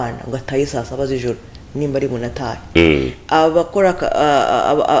n'abana ngo ataye saa 7 z'ijoro nimba ari munataye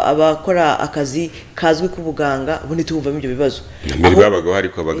abakora akazi kazwi k'ubuganga ubundi tubumvamo ibyo bibazo mbere babagaho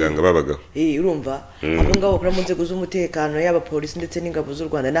ariko abaganga babagaho urumva abo ngabo bakora mu nzego z'umutekano y'aba polisi ndetse n'ingabo z'u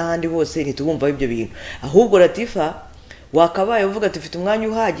Rwanda n'ahandi hose ntitubumva ibyo bintu ahubwo Latifa wakabaye uvuga ati ufite umwanya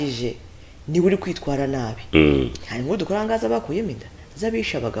uhagije niba uri kwitwara nabi hari ngo dukora ngaza bakuyemo inda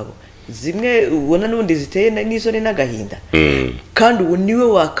z'abisha abagabo zimwe ubona n'ubundi ziteye n'isoni n'agahinda kandi ubu niwe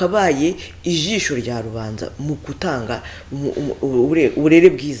wakabaye ijisho rya rubanza mu gutanga uburere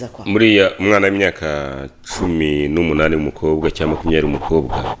bwiza kwa muri umwana w'imyaka 18 w'umukobwa cyangwa 20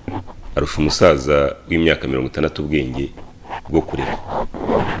 w'umukobwa arusha umusaza w'imyaka 60 ubwenge bwo kurera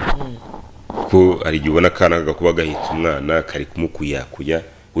ko ari gihe ubona kana gakuba gahitse umwana kari kumukuyakuya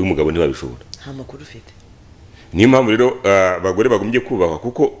uyu mugabo ntibabishobora nta makuru ufite niyo mpamvu rero abagore bagombye kubahwa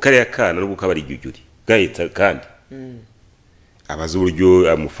kuko kariya kana nubwo kaba ari igihe gahitsa kandi abazi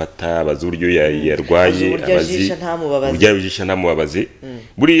uburyo amufata abazi uburyo yarwaye abazi uburyo yabijisha ntamubabaze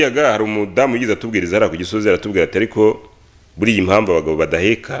buriya ga hari umudamu yigize atubwiriza hara ku gisozi aratubwira ati ariko buriya impamvu abagabo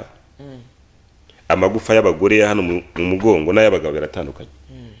badaheka amagufa y'abagore hano mu mugongo n'ay'abagabo biratandukanye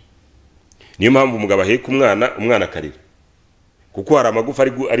niyo mpamvu umugabo aheka umwana akarira kuko hari amagufa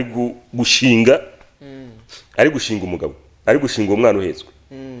ari gushinga umugabo ari gushinga umwana uhetswe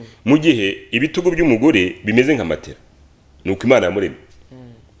mu gihe ibitugu by'umugore bimeze nka matera nuko Imana yamuremye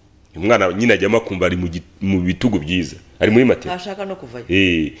umwana nyine ajyamo akumva ari mu bitugu byiza ari muri matera ashaka no kuvayo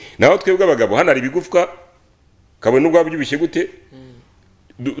naho twebwe abagabo hano ari bigufwa kabone n'ubwo byubishye gute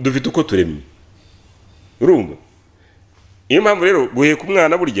dufite uko turemye urumva iyo mpamvu rero guheka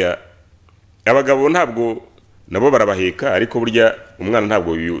umwana burya abagabo ntabwo nabo barabaheka ariko burya umwana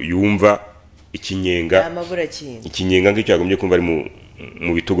ntabwo yumva ikinyenga nk'icyo yagombye kumva ari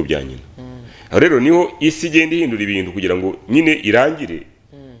mu bitugu bya nyina aho rero niho isi igenda ihindura ibintu kugira ngo nyine irangire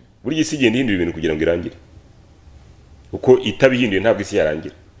burya isi igenda ihindura ibintu kugira ngo irangire uko itabihinduye ntabwo isi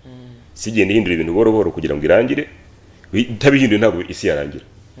yarangira isi igenda ihindura ibintu buhoro buhoro kugira ngo irangire itabihinduye ntabwo isi yarangira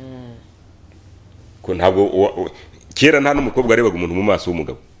ko ntabwo kera nta n'umukobwa arebaga umuntu mu maso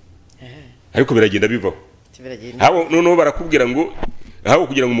w'umugabo ariko biragenda bivaho noneho barakubwira ngo aho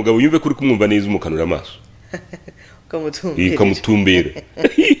kugira ngo umugabo yumve kuri kumwumva neza umukanura amaso ukamutumbera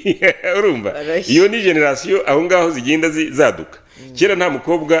urumva iyo ni generation aho ngaho zigenda zaduka kera nta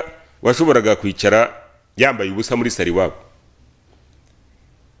mukobwa washoboraga kwicara yambaye ubusa muri sari wabo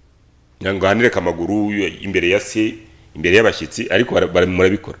ngo hanireka amaguru imbere ya se imbere y'abashyitsi ariko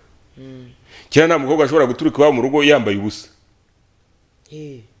murabikora kera nta mukobwa ashobora guturuka iwabo mu rugo yambaye ubusa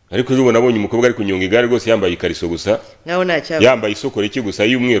ariko ejo nabonye umukobwa ari kunyonga igare rwose yambaye ikariso gusa yambaye isoko riki gusa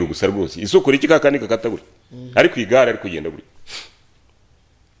y'umweru gusa rwose isoko riki kakandi kakatagura ariko igare ari kugenda buri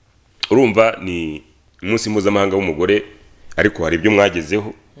urumva ni umunsi mpuzamahanga w'umugore ariko hari ibyo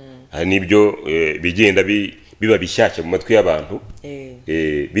mwagezeho hari n'ibyo bigenda biba bishyashya mu matwi y'abantu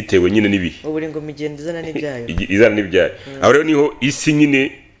bitewe nyine n'ibihe uburi ngo migenda izana n'ibyayo aho rero niho isi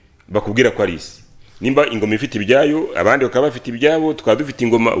nyine bakubwira ko ari isi nimba ingoma ifite ibyayo abandi bakaba bafite ibyabo tukaba dufite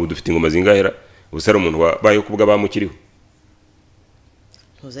ingoma ubu dufite ingoma zingahera ubusara umuntu wabayeho kubwa bamukiriho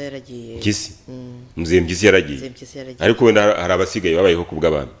ntuza yaragiye kisi Mpyisi yaragiye ariko wenda hari abasigaye babayeho kubwa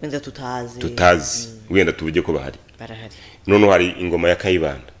abantu wenda tutazi wenda tuvuge ko barahari none hari ingoma ya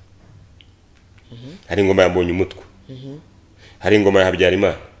Kayibanda hari ingoma ya Mbonyumutwa hari ingoma ya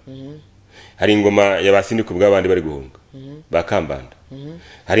Habyarimana hari ingoma ya Basindiko bw'abandi bari guhunga bakambanda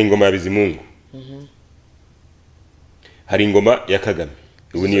hari ingoma ya Bizimungu hari ingoma ya Kagame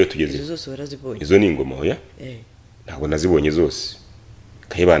ubu niyo tugeze izo ni ingoma hoya ntabwo nazibonye zose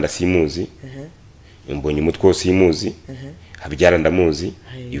Kayibanda simuzi Mbonyumutwa simuzi Habyara ndamuzi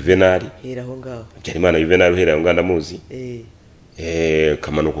Juvenal heraho ngaho Habyarimana Juvenal heraho ngaho ndamuzi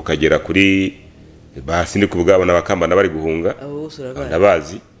kamanuko kagera kuri Basindiko bwabo n'abakambana bari guhunga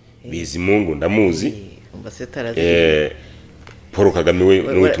ndabazi Bizimungu ndamuzi Paul Kagame we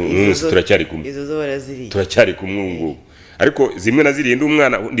n'umunsi turacyari kumwe ariko zimwe na zirindi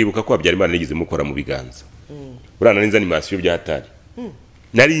umwana ndibuka ko Habyarimana nigize mukora mu biganza urana n'inza animation byatari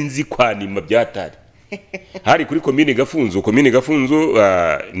nari nzi kwanima byatari hari kuri komine Gafunzo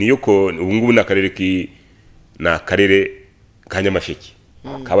niyo ko ubu ngubu n'akarere ka Nyamasheke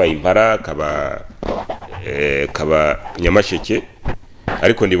kaba Impara kaba Nyamasheke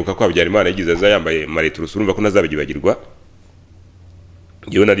ariko ndibuka ko Habyarimana yigize aza yambaye mareturusu urumva ko ntazabigibagirwa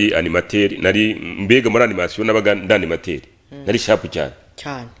Ngewe nari animateur, nari mbega muri animation nabaga ndanimateur. Nari sharp cyane.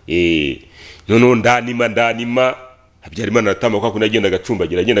 Noneho ndanima Habyarimana aratamba kwa kunagenda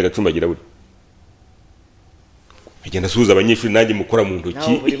agacumbagira buri. Agenda suza abanyeshuri nanjye mukora mu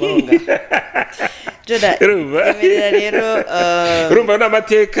ntoki. Joda rero urumva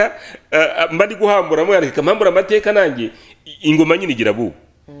n'amateka mbandi guhamburamo yareka mpambura amateka nanjye ingoma nyine igira bu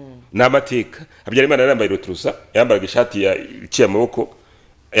n'amateka. Habyarimana yarambaye rotrusa, yambaraga ishati ya iciye amaboko,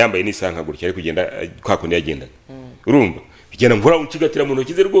 yambaye n'isanka gutya ari kugenda kwa kundi yagendaga. Urumva bigenda nkora uncigatira mu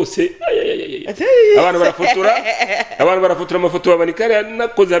ntoki ze rwose. Abantu barafotora amafoto babanikare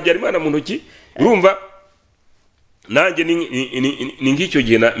nakoze Habyarimana mu ntoki. Urumva nanjye ni ngicyo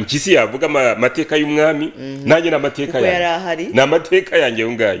gihe na mpyisi yavuga amateka y'umwami nanjye n'amateka yanjye n'amateka yanjye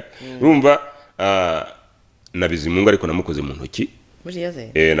ngayo. Urumva na Bizimungu ariko namukoze mu ntoki.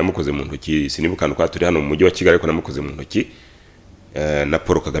 Namukoze mu ntoki sinibukana kwa turi hano mu mujyi wa Kigali ariko namukoze mu ntoki. Na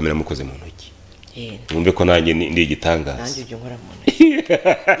Paul Kagame namukoze mu ntoki. Numve ko nanjye ndi igitangaza. Nanjye ibyo nkora mu ntoki.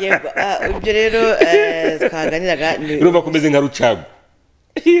 Yego ibyo rero twaganiraga urumva kumeze nka Rucago.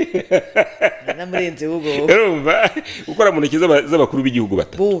 Namurenze ubwo. Urumva ukora mu ntoki z'abakuru b'igihugu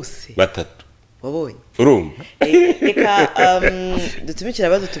batatu. Wabonye. Urumva. Reka dutumikira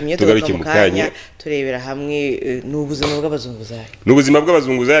abadutumye tukanya turebera hamwe n'ubuzima bw'abazunguzayi. N'ubuzima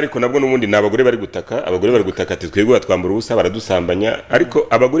bw'abazunguzayi ariko nabwo n'ubundi nabagore bari gutaka, ati twebwe batwambura ubusa baradusambanya, ariko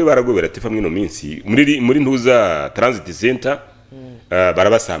abagore baragobera ati famwe no minsi muri ntuza transit center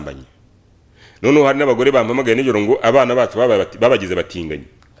barabasambanya. Noneho hari n'abagore bampamagaye nijoro ngo abana bacu babagize batinganye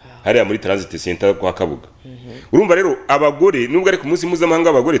hariya muri transit center kwa Kabuga. Urumva rero abagore nubwo ari ku munsi mpuzamahanga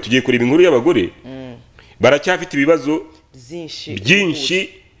w'abagore tugiye kureba inkuru y'abagore baracyafite ibibazo byinshi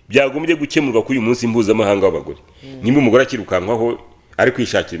byagombye gukemurwa kuri uyu munsi mpuzamahanga w'abagore. Nimba umugore akirukankwaho ari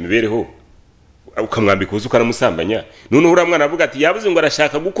kwishakira imibereho ukamwambika ubusa ukanamusambanya, noneho uriya mwana avuga ati yabuze ngo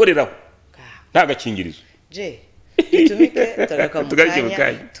arashaka gukoreraho nta gakingirizo. Tumike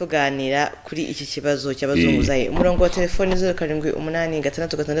tugakamukanya tuganira kuri iki kibazo cy'abazunguzayi. Umurongo wa telefoni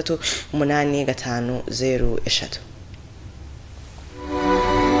 0786685003.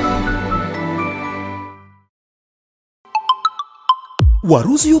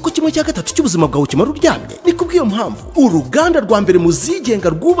 Waruzi yuko kimwe cya gatatu cy'ubuzima bwawe kimara uryamye? Ni kubw'iyo mpamvu uruganda rwa mbere mu zigenga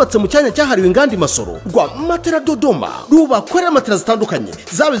rwubatse mu cyanya cyahariwe inganda Masoro rwa Matera Dodoma rubakorera matera zitandukanye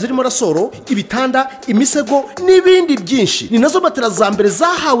zabe zirimo rasoro, ibitanda, imisego n'ibindi byinshi. Ni nazo matera za mbere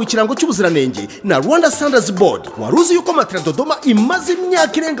zahawe ikirango cy'ubuziranenge na Rwanda Standards Board. Waruzi yuko Matera Dodoma imaze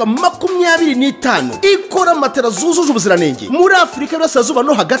imyaka irenga 25 ikora matera zujuje ubuziranenge muri Afurika y'Iburasirazuba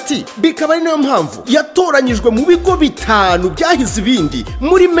no hagati, bikaba ari nayo mpamvu yatoranyijwe mu bigo 5 byahize ibindi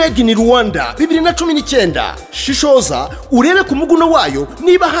muri Made in Rwanda 2019. Shishoza urebe ku muguno wayo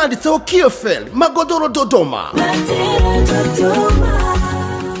niba handitseho KFL Magodoro Dodoma.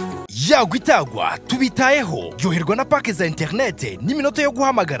 Yagwitagwa tubitayeho yoherwa na pake za internet n'iminota yo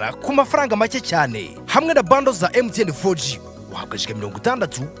guhamagara ku mafaranga make cyane hamwe na bando za MTN 4G uhabwa jiga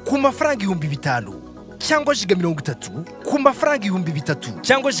 60 ku mafaranga 5,000 cyangwa jiga 30 ku mafaranga 3,000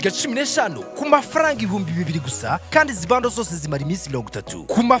 cyangwa jiga 15 ku mafaranga 2,000 gusa, kandi zibando zose zimara iminsi 30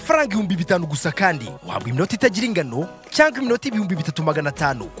 ku mafaranga 5,000 gusa, kandi uhabwa iminota itagira ingano cyangwa iminota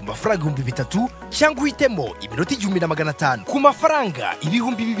 3,500 ku mafaranga 3,000 cyangwa uhitemo iminota 1,500 ku mafaranga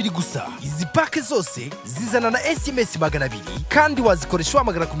 2,000 gusa. Izi pake zose zizana na SMS 200 kandi wazikoresha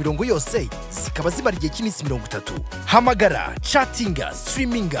uhamagara ku mirongo yose zikaba zimara igihe cy'iminsi 30. Hamagara, chattinga,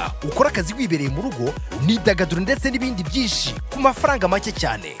 streaminga, ukora akazi wibereye mu rugo, nidagaduro ndetse n'ibindi byinshi ku mafaranga make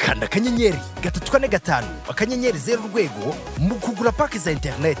cyane. Kanda akanyenyeri 345 akanyenyeri 0 urwego mu kugura pake za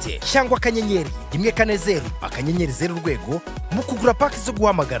internet, cyangwa akanyenyeri 140 akanyenyeri 0 urwego mu kugura pake zo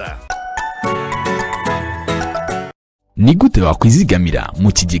guhamagara. Ni gute wakwizigamira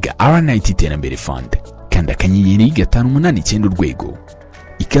mu kigega R&IT Iterambere Fund? Kanda akanyenyeri 589 urwego.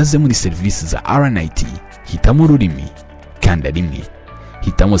 Ikaze muri serivisi za R&IT, hitamo ururimi, kanda rimwe.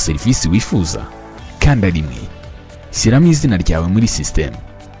 Hitamo serivisi wifuza, kanda rimwe. Shyiramo izina ryawe muri system.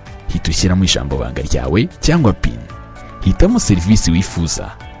 Hita ushyiramo ijambo banga ryawe cyangwa PIN. Hitamo serivisi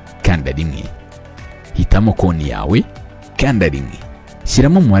wifuza, kanda rimwe. Hitamo konti yawe, kanda rimwe.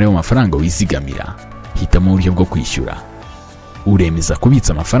 Shyiramo umubare w'amafaranga wizigamira. Hitamo uburyo bwo kwishyura. Uremeza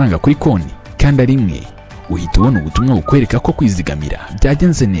kubitsa amafaranga kuri konti, kanda rimwe. Uhita ubona ubutumwa bukwereka ko kwizigamira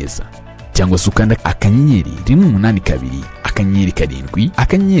byagenze neza. Cyangwa se ukanda akanyenyeri 182 akanyenyeri 7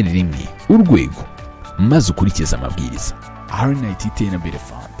 akanyenyeri 1 urwego, maze ukurikiza amabwiriza. R&IT Iterambere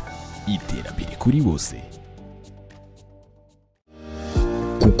Fund, iterambere kuri bose.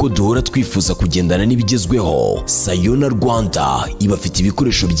 kuko duhora twifuza kugendana n'ibigezweho. Sayona Rwanda ibafite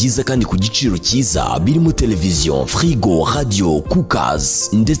ibikoresho byiza kandi ku giciro cyiza birimo televiziyo, frigo, radio,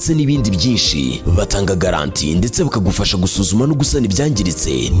 cookers ndetse n'ibindi byinshi. Batanga garanti ndetse bakagufasha gusuzuma no gusana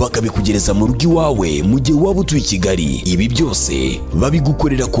ibyangiritse, bakabikugereza mu rugo iwawe mu gihe waba utuye i Kigali. Ibi byose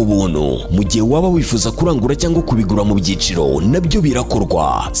babigukorera ku buntu. Mu gihe waba wifuza kurangura cyangwa kubigura mu byiciro, nabyo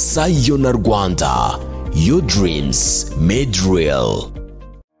birakorwa. Sayona Rwanda, your dreams made real.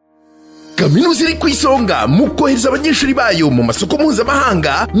 Kaminuza iri ku isonga mu kohereza abanyeshuri bayo mu masoko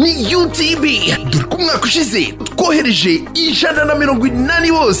mpuzamahanga ni UTB. Dore ko umwaka ushize twohereje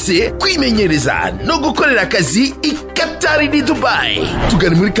 180 bose kwimenyereza no gukorera akazi i Qatar ni Dubai.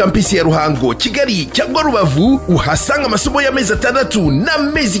 Tugane muri campus ya Ruhango, Kigali cyangwa Rubavu, uhasanga amasomo y'amezi 6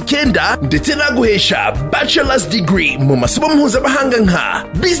 n'amezi 9 ndetse naguhesha bachelor's degree mu masomo mpuzamahanga nka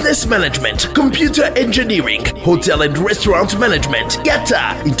business management, computer engineering, hotel and restaurant management,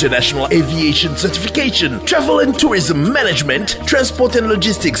 IATA, international aviation certification, travel and tourism management, transport and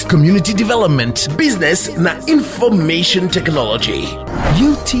logistics, community development, business na information technology.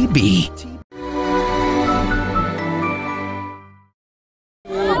 UTB.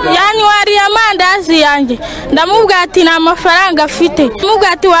 Yanywari amandazi yanjye ndamubwira ati nta mafaranga afite.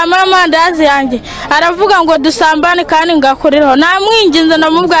 Ndamubwira ati wampa amandazi yanjye, aravuga ngo dusambane kandi ngakoreraho. Namwinginze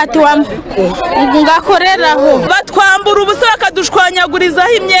ndamubwira ati wampa ngakoreraho. Batwambura ubusa bakadushwanyagurizaho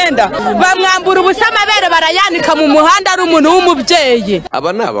imyenda, bamwambura ubusa amabere barayanika mu muhanda ari umuntu w'umubyeyi.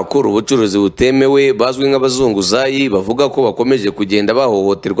 Aba ni abakora ubucuruzi butemewe bazwi nk'abazunguzayi, bavuga ko bakomeje kugenda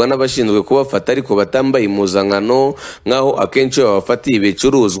bahohoterwa n'abashinzwe kubafata ariko batambaye impuzankano, nk'aho akenshi babafatiye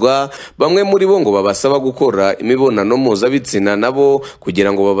ibicuruzwa. Bamwe muri bo ngo babasaba gukora imibonano mpuzabitsina nabo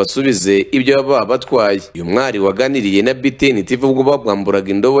kugira ngo babasubize ibyo baba batwaye. Uyu mwari waganiriye na BTN TV ubwo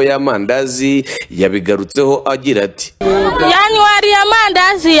babwamburaga indobo y'amandazi yabigarutseho agira ati: Yanywari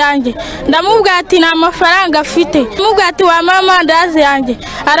amandazi yanjye ndamubwira ati nta mafaranga afite. Ndamubwira ati wampa amandazi yanjye,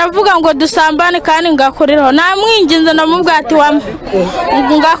 aravuga ngo dusambane kandi ngakoreraho. Namwinginze ndamubwira ati wampa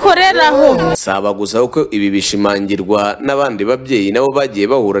ngakoreraho. Saba gusa uko ibi bishimangirwa n'abandi babyeyi nabo bagiye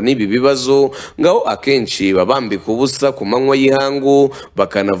bahura n'ibi bibazo, ngaho akenshi babambika ubusa ku manywa y'ihangu,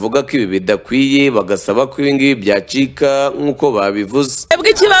 bakanavuga ko ibi bidakwiye, bagasaba ko ibi ngibi byacika nk'uko babivuze.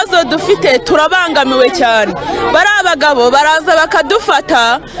 Ikibazo dufite turabangamiwe cyane. Bari abagabo baraza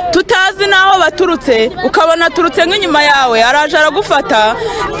bakadufata tutazi naho baturutse, ukabona turutse nk'inyuma yawe araje aragufata,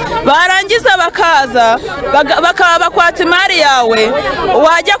 barangiza bakaza bakaba bakwatsa imari yawe.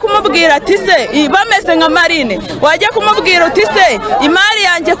 Wajya kumubwira ati se bameze nka Marine, wajya kumubwira uti se imari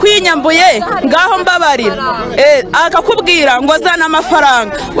yanjye kuyinyambuye ngaho mbabarira, akakubwira ngo zana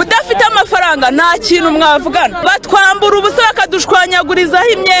amafaranga. Udafite amafaranga nta kintu mwavugana. Batwambura ubusa bakadushwanyagurizaho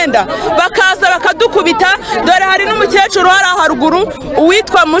imyenda, bakaza bakadukubita. Dore hari n'umukecuru hari haruguru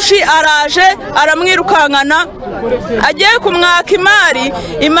uwitwa Mushi araje aramwirukankana, agiye kumwaka imari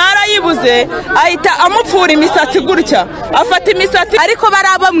ayibuze, ahita amupfura imisatsi gutya, afata imisatsi. Ariko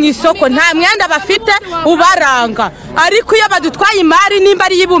baraba mu isoko nta mwenda bafite ubaranga, ariko iyo badutwaye imari nimba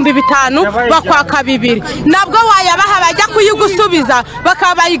ari 5,000 bakwaka 2, nabwo wayabaha bajya kuyigusubiza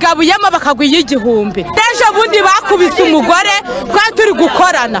bakabayigabuyemo bakagwiye 1,000. Ejo bundi bakubise umugore kwa turi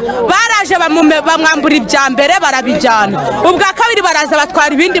gukorana, baraje bamwambura ibya mbere barabijyana, ubwa kabiri baraza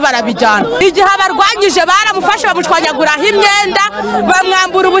batwara ibindi barabijyana. Igihe abarwanyije baramufashe bamushwanyaguraho imyenda,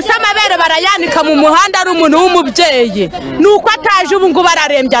 bamwambura ubusa amabere barayanika mu muhanda ari umuntu w'umubyeyi. Nuko ataje ubu ngo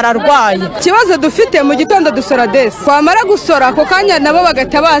bararembye ararwaye. Ikibazo dufite mu gitondo dusora desi, twamara gusora ako kanya nabo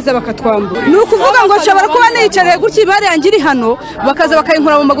bagatabaza bakatwambura. Ni ukuvuga ngo nshobora kuba niyicareye gutya imari yanjye iri hano, bakaza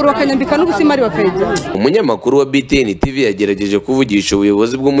bakayinkura mu maguru bakanyambika n'ubusa imari bakayijyana. Umunyamakuru wa BTN TV yagerageje kuvugisha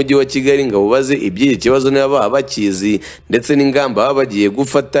ubuyobozi bw'umujyi wa Kigali ngo bubaze iby'iki kibazo niba baba bakizi ndetse n'ingamba baba bagiye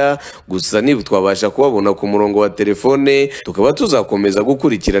gufata, gusa niba twabasha kubabona ku murongo wa telefone tukaba tuzakomeza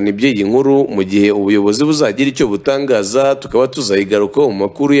gukurikirana iby'iyi nkuru mu gihe ubuyobozi buzagira icyo butangaza, tukaba tuzayigaruka mu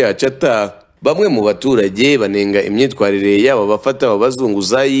makuru yacu ataha. Bamwe mu baturage banenga imyitwarire yabo bafata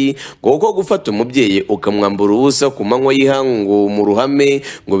abazunguzayi ngo uko gufata umubyeyi ukamwambura ubusa ku manywa y'ihangu mu ruhame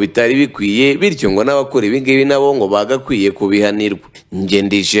ngo bitari bikwiye, bityo ngo n'abakora ibingibi nabo ngo bagakwiye kubihanirwa.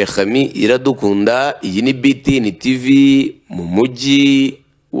 Ngendeshe Khami Iradukunda, iyi ni BTN TV mu mujyi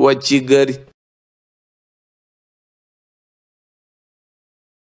wa Kigali.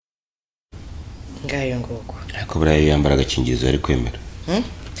 Ngayo ngoko ariko buriya yambara agakingirizo ari kwemera.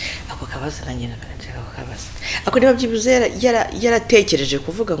 Ako kabaza nanyina kabaza. Ako niba byibuze yaratekereje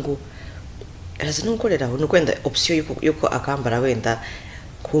kuvuga ngo araza no gukoreraho no kwenda option yuko akambara wenda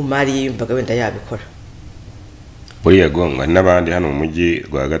ku mari yumvaga wenda yabikora. Buriya gonga n'abandi hano mu mujyi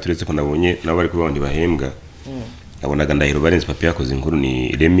rwagati uretse ko nabonye nabo bari kubandi bahembwa. nabonaga Ndahiro Valens Papi yakoze inkuru ni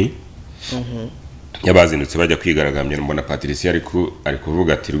Remy yabazindutse bajya kwigaragambya mbona Patricia ari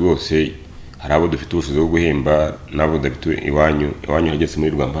kuvuga ati rwose hari abo dufite ubushobozi bwo guhemba nabo dafite iwanyu hageze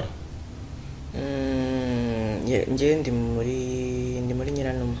muri Rwanda. nge ndi muri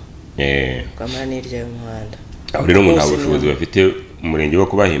Nyiranuma kamara n'irya y'umuhanda aho rero ngo nta bushobozi bafite umurenge wo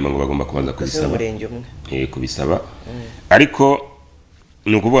kubahemba ngo bagomba kubanza kubisaba kubisaba ariko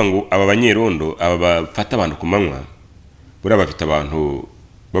ni ukuvuga ngo aba banyerondo aba bafata abantu ku manywa buriya bafite abantu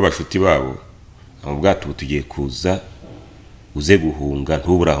b'abashuti babo abo bwato tugiye kuza uze guhunga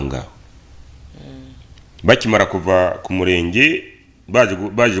ntubura aho ngaho bakimara kuva ku murenge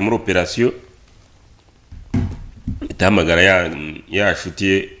baje muri operasiyo itamagara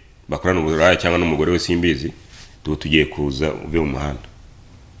yashutiye bakorana uburaya cyangwa n'umugore we simbizi tugiye kuza uve mu muhanda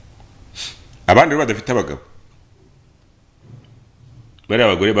abandi badafite abagabo bari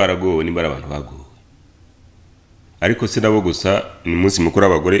abagore baragowe nimba abantu bagowe ariko se nabo gusa ni munsi mukuru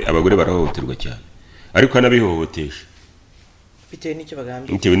abagore barahohoterwa cyane ariko hanabihohotesha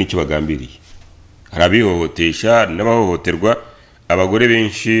bitewe n'icyo bagambiriye hari abihohotesha n'abahohoterwa abagore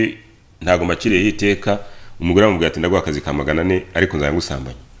benshi ntago mbakiriye iteka umugore amubwira ati ndaguha akazi ka 400 ariko nzaya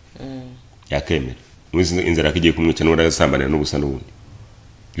ngusambanya yakemera inzara akigiye kumwica n'ura yasambanira n'ubusa n'ubundi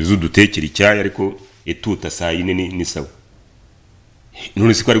yuzu dutekera icyayi ariko etuta saa 4 ni sawa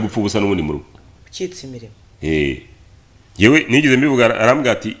none siko ari gupfa ubusa n'ubundi mu rugo ukitse imirimo yewe nigeze mbivuga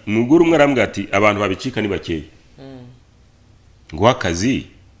arambwira ati umugore umwe arambwira ati abantu babicika ni bakeye ngo akazi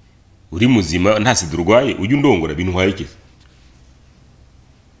uri muzima nta sida urwaye ujye undongora bintu wayikiza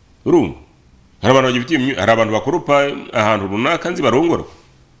urumva hari abantu bagifitiye hari abantu bakoropa ahantu runaka nzi barongora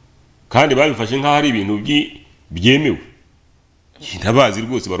kandi babifashe nk'aho ari ibintu byemewe ndabazi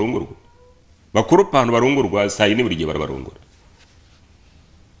rwose barongorwa bakoropa ahantu barongorwa saa 4 buri gihe barabarongora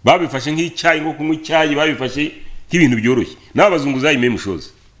babifashe nk'icyayi ngo kunywa icyayi babifashe nk'ibintu byoroshye n'abazunguzayi memushoza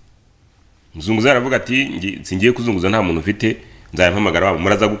muzunguzayi aravuga ati singiye kuzunguza nta muntu ufite nzayampamagara babo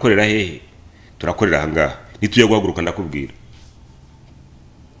muraza gukorera hehe turakorera ahangaha nitujya guhaguruka ndakubwira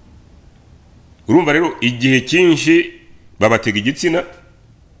urumva rero igihe cyinshi babatega igitsina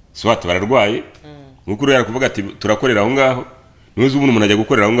swati bararwaye nkuko rero kuvuga ati turakorera aho ngaho nuzi umuntu ajya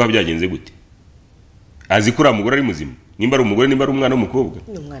gukorera aho ngaho byagenze gute azi kuri amugore ari muzima nimba ari umugore nimba ari umwana w'umukobwa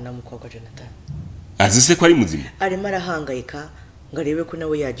ni umwana w'umukobwa Jonathan azi se ko ari muzima arimo arahangayika ngo arebe ko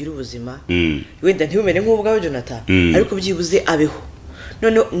nawe yagira ubuzima wenda ntibumere nk'ubwawe Jonathan ariko byibuze abeho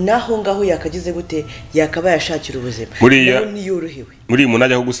none naho ngaho yakagize gute yakaba yashakira ubuzima nawe niyorohewe muri umuntu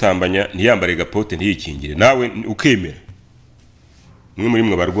ajya gusambanya ntiyambare gapote ntiyikingire nawe ukemera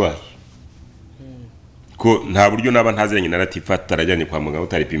mwe barwaye ko nta buryo naba ntaziranye na Latifa tarajyanye kwa muganga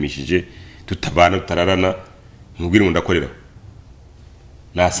utaripimishije tutabana tutararana mubwire ngo ndakorera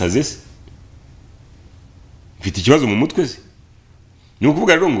nasaze se mfite ikibazo mu mutwe se ni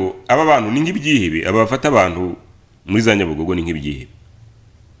ukuvuga rero ngo aba bantu ni nk'ibyihebe aba bafata abantu muri za Nyabugogo ni nk'ibyihebe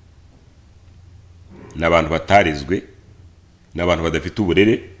n'abantu batarezwe n'abantu badafite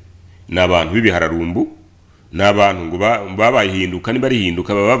uburere n'abantu b'ibihararumbu n'abantu ngo babahinduka niba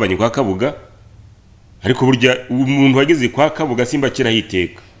rihinduka babavanye kwa Kabuga ariko burya umuntu wageze kwa Kabuga simba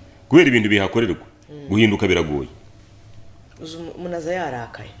kirahiteka kubera ibintu bihakorerwa guhinduka biragoye munaza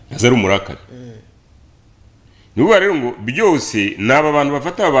yarakaye azari umurakari nuba rero ngo byose naba bantu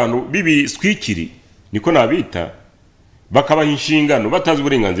bafata abantu bibiswikiri niko nabita bakabaha inshingano batazi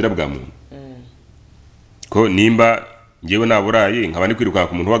uburenganzira bwa muntu ko nimba ngewe naburaye nkaba ndi kwiruka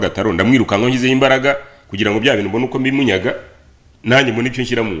ku muntu w'agataro ndamwiruka ngo ngize imbaraga kugira ngo bya bintu mbone uko mbimunyaga nanjye mbone icyo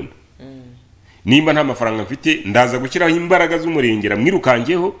nshyira mu nda nimba nta mafaranga mfite ndaza gushyiraho imbaraga z'umurengera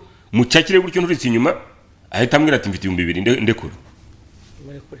mwirukangeho mucakire gutyo nturitse inyuma ahita ambwira ati mfite 2,000 ndekura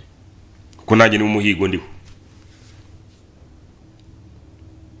kuko nanjye ni umuhigo ndiho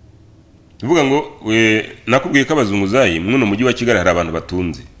uvuga ngo nakubwiye ko abazunguzayi muno mujyi wa Kigali hari abantu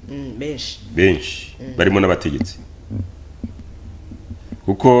batunze benshi barimo n'abategetsi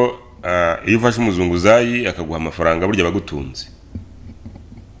kuko iyo ufashe umuzunguzayi akaguha amafaranga burya bagutunze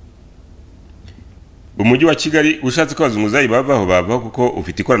umujyi wa Kigali ushatse ko abazunguzayi bavaho kuko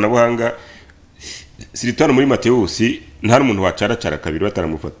ufite ikoranabuhanga siritano muri Mateus nta n'umuntu wacaracara kabiri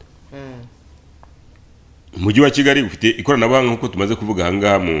bataramufata umujyi wa Kigali ufite ikoranabuhanga nkuko tumaze kuvuga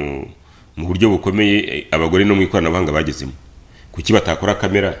ahangaha mu buryo bukomeye abagore no mu ikoranabuhanga bagezemo kuki batakora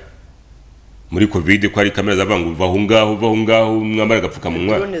kamera muri covid ko ari kamera zavangu vaho ngaho mwambara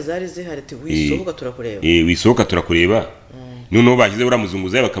agapfukamunwa drone zari zihari wisohoka turakureba wisohoka turakureba noneho bashyize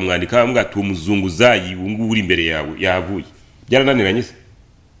uramuzunguzayi bakamwandika bambwa ati umuzunguzayi ubungu uri imbere yawe yavuye byarananiranye se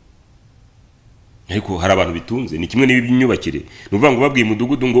ariko hari abantu bitunze ni kimwe n'iby'inyubakire nuvuga ngo babwiye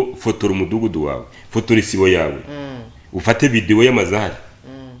umudugudu ngo fotora umudugudu wawe fotora isibo yawe ufate video y'amazahari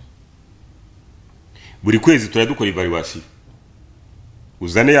buri kwezi turadukora evaluation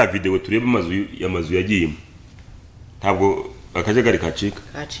uzane ya video turebe amazu yagiyemo ntabwo akajagari kacika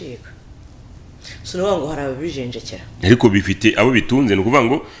sunuvuga ngo hari ababijenjekera ariko bifite abo bitunze no kuvuga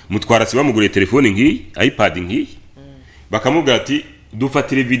ngo mutwara si bamuguriye telefone ngiyi iPad ngiyi bakamubwira ati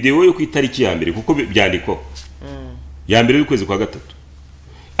dufatire video yo ku itariki ya mbere kuko byandiko ya mbere y'ukwezi kwa gatatu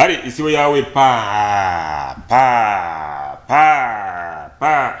ari isibo yawe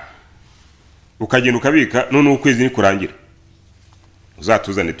ukagenda ukabika none ukwezi ni kurangira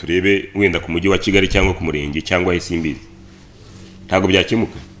uzatuzane turebe wenda ku mujyi wa Kigali cyangwa ku murenge cyangwa Isimbizi ntago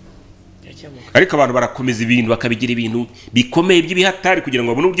byakemuka ariko abantu barakomeza ibintu bakabigira ibintu bikomeye by'ibihatari kugira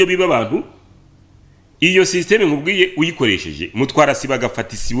ngo babone uburyo biba abantu iyo system nkubwiye uyikoresheje mutwara siba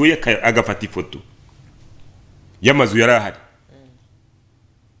agafata isibo agafata ifoto y'amazu yarahari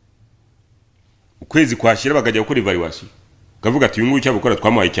ukwezi kwashira bakajya gukora evaluation kavuga ati uyu nguyu cyabukora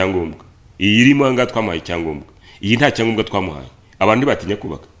twamuhaye icyangombwa iyi irimo anga twamuhaye icyangombwa iyi nta cyangombwa twamuhaye abantu batinya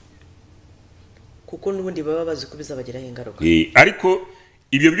kubaka kuko nubundi baba bazi kubizabagiraho ingaruka ariko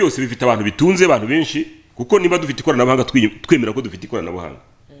ibyo byose bifite abantu bitunze abantu benshi kuko niba dufite ikoranabuhanga twemera ko dufite ikoranabuhanga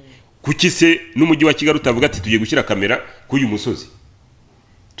kuki se n'umujyi wa Kigali utavuga ati tugiye gushyira kamera k'uyu musozi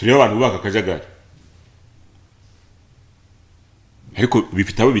tureba abantu bubaka akajagari ariko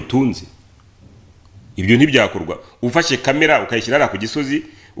bifite abo bitunze ibyo ntibyakorwa ufashe kamera ukayishyira ara ku gisozi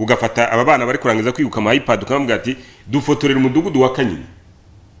ugafata aba bana bari kurangiza kwiguka ama iPad ukamubwira ati dufotorera umudugudu wa Kanyinya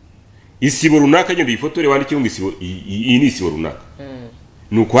isibo runaka genda uyifotore wandike ngo isibo iyi ni isibo runaka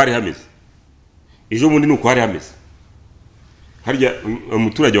nuko hari hameze ejo bundi nuko hari hameze harya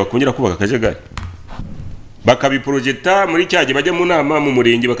umuturage wakongera kubaka akajagari bakabiprojecta muri cyaje bajya mu nama mu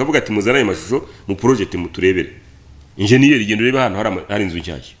murenge bakavuga ati muzana ayo mashusho mu project muturebere engineer igendo reba hano hari inzu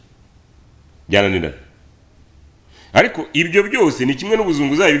nshyashya byananirana ariko ibyo byose ni kimwe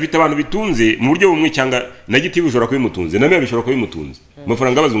n'ubuzunguzayi bifite abantu bitunze mu buryo bumwe cyangwa na giti bishobora kubimutunze na mwe bishobora kubimutunze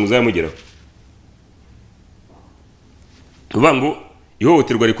amafaranga abazunguzayi amugeraho ubango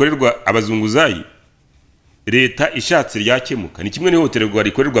ihohoterwa rikorerwa abazunguzayi leta ishatse ryakemuka ni kimwe n'ihohoterwa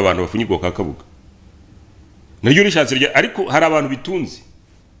rikorerwa abantu bafunyirwa kwa Kabuga naryo rishatse rya ariko hari abantu bitunze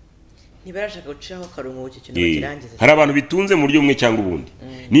ntibarashaka gucaho karongo cyo kintu bakirangiza hari abantu bitunze mu buryo bumwe cyangwa ubundi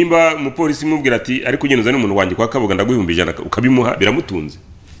nimba umupolisi mubwira ati ariko ugenda uzane umuntu wanjye kwa Kabuga ndaguhumbi ijana ukabimuha biramutunze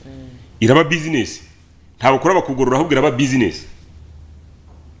iraba business ntabwo ukora bakugorora ahubwo iraba business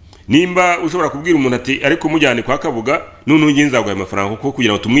nimba ushobora kubwira umuntu ati ariko mujyane kwa Kabuga none ungiye nzaguha amafaranga kuko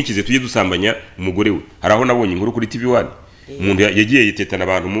kugira ngo tumwikize tujye dusambanya umugore we haraho nabonye inkuru kuri TV1 umuntu yagiye yitetana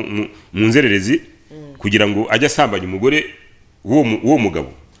abantu mu nzererezi kugira ngo ajye asambanya umugore uwo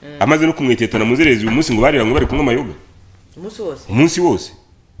mugabo amaze no kumwitetana mu nzererezi uyu munsi ngo barira ngo bari kumwe amayoga umunsi wose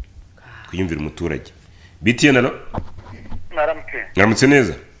kwiyumvira umuturage BTN no naramutse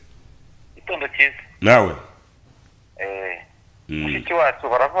neza itondo cyiza nawe mushiki wacu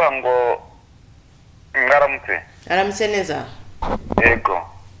baravuga ngo aramutse neza yego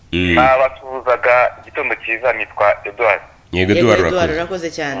nabatuzaga igitondo cyiza nitwa Edouard yego Edouard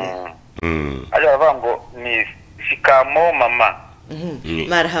urakoze cyane aje baravuga ngo ni shikamo mama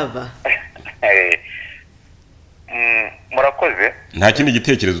marhaba murakoze nta kindi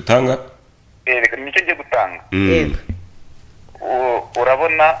gitekerezo utanga nicyo ngiye gutanga yego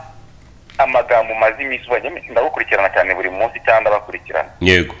urabona amagambo mazi iminsi ndagukurikirana cyane buri munsi cyangwa ndabakurikirana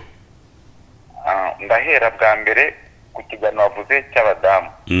yego ndahera bwa mbere ku kiganiro wavuze cy'abadamu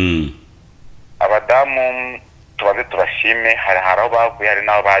abadamu tubaze turashime hari aho bavuye hari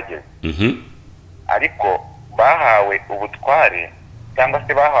n'aho bageze ariko bahawe ubutware cyangwa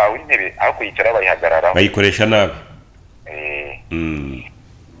se bahawe intebe aho kuyicara bayihagararaho bayikoresha nabi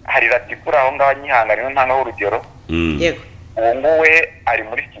hari ratifura aho ngaho nyihanganira ntangaho urugero yego uwo nguwe ari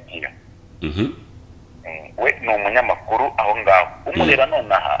muri studio we ni umunyamakuru aho ngaho umureba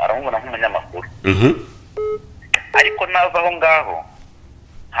nonaha aramubona nk'umunyamakuru ariko nava aho ngaho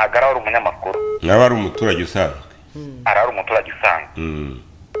ntabwo ari umunyamakuru naba ari umuturage usanzwe ari umuturage usanzwe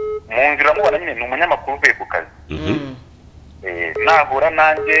mu nzira amubona nyine ni umunyamakuru uvuye ku kazi nahura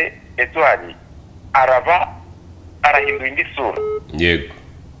nanjye Edouard arahindura indi sura yego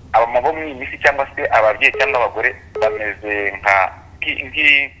abamama bo mu isi cyangwa se ababyeyi cyangwa abagore bameze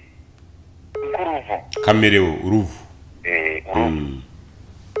nk'uruvu kamerewo uruvu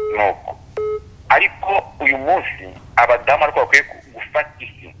nuko ariko uyu munsi abadamu ariko bakwiye gufata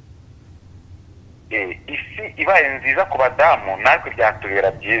isi ibaye nziza ku badamu natwe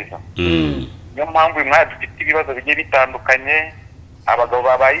byatubera byiza niyo mpamvu uyu mwanya dufite ibibazo bigiye bitandukanye abagabo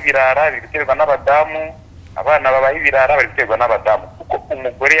babaye ibirara biri guterwa n'abadamu, abana babaye ibirara bari guterwa n'abadamu, kuko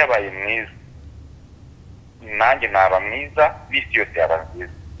umugore yabaye mwiza nanjye naba mwiza, isi yose yaba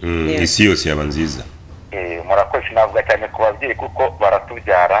nziza. Isi yose yaba nziza. Murakoze, navuga cyane ku babyeyi kuko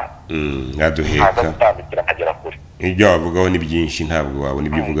baratubyara, nkaduheka, gutambikira nkagera kure. Ibyo wavugaho ni byinshi, ntabwo wabona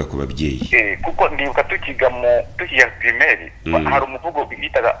ibyo uvuga ku babyeyi. Kuko ndibuka tukiga primaire, hari umuvugo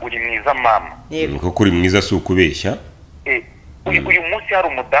bitaga uri mwiza mama. Kuko uri mwiza si ukubeshya. Uyu munsi hari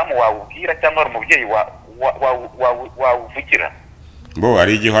umudamu wawubwira cyangwa hari umubyeyi wawuvugira. Bo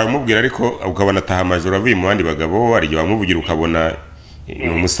hari igihe wamubwira ariko ukabona ataha amajoro avuye mu bandi bagabo, hari igihe wamuvugira ukabona ni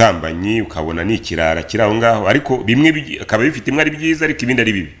umusambanyi, ukabona ni ikirara kiri aho ngaho, ariko bimwe akaba bifite imwe ari byiza ariko ibindi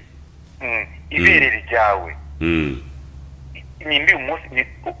ari bibi. Ibere ryawe nimbi umunsi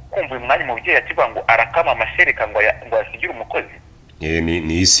kumva uyu mwanya umubyeyi akivuga ngo arakama amashereka ngo asigire umukozi.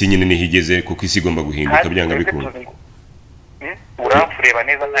 Ni isi nyine nihigeze, kuko isi igomba guhinduka byanga bikunda. Urafureba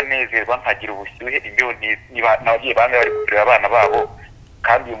neza nkanezerwa nkagira ubushyuhe, ibyo n'ababyeyi bamwe bari kureba abana babo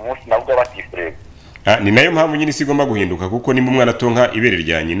kandi uyu munsi nabwo batifureba. Ni nayo mpamvu nyine isi igomba guhinduka, kuko nimba umwana atonka ibere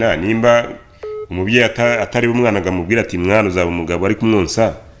rya nyina, nimba umubyeyi atari umwana agamubwira ati mwana uzaba umugabo ari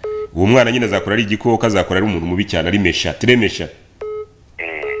kumwonsa, uwo mwana nyine azakora ari igikoko, azakora ari umuntu mubi cyane, ari mesha, tiremesha.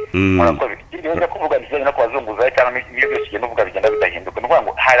 Murakoze. Ibyo nza kuvuga bijyanye no kubazunguza cyangwa n'ibyo byose ugenda uvuga bigenda bidahinduka. Ni ukuvuga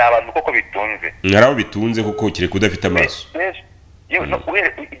ngo hari abantu koko bitunze. Hari abo bitunze kuko kireka udafite amaso.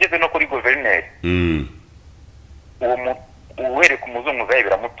 Ugeze no kuri guverineri, uwereka umuzunguzayi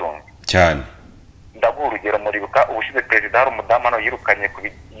biramutunga cyane. Ndaguha urugero, muribuka ubushize perezida hari umudamu hano yirukanye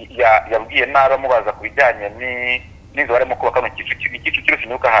yabwiye nabi amubaza ku bijyanye n'inzu barimo kubaka mu Kicukiro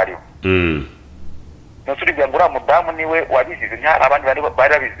sinibuka hariho. Nusubira ngo uriya mudamu niwe wabizize, ntihari abandi bari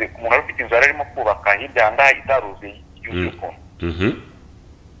babizize. Umuntu wari ufite inzu yari arimo kubaka hirya aha ngaha itaruzuye yuzuye ukuntu.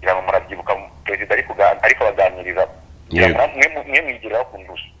 Ngira ngo murabyibuka perezida ariko abaganiriza, mwe mwigiraho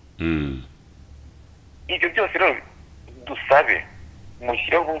kundusha. Ibyo byose rero dusabe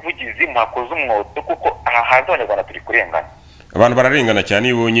mushyireho ubuvugizi, muhakoze umwoto, kuko aha hanze abanyarwanda turi kurengana. Abantu bararengana cyane,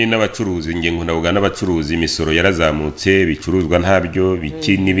 iyo ubonye n'abacuruzi, ngengo ndavuga n'abacuruzi, imisoro yarazamutse, bicuruzwa ntabyo,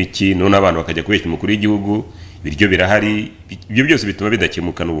 biki n'ibiki, none abantu bakajya kubeshya umukuru w'igihugu, ibiryo birahari, ibyo byose bituma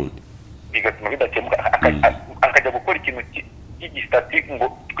bidakemuka n'ubundi. Bigatuma bidakemuka, akajya gukora ikintu cy'igistati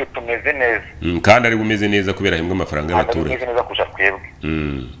ngo twe tumeze neza. Kandi ari bumeze neza kubera hembwa amafaranga y'abaturage. Tumeze neza kurusha twebwe.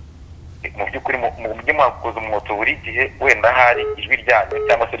 Mu by'ukuri mujye mwakoze umwoto buri gihe, wenda hari ijwi ryanyu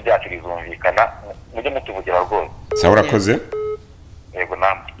cyangwa se ryacu rizumvikana, mujye mutuvugira rwose. Sawa, urakoze. Yego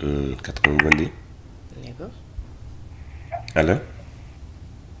namwe. Katwumva ndi. Yego. Allo.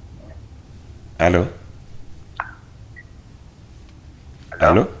 Allo.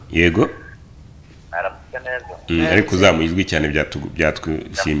 Allo. Yego. Aramutse neza. Ariko uzamuye ijwi cyane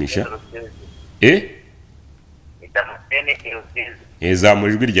byatwishimisha. Damascene Irusezi.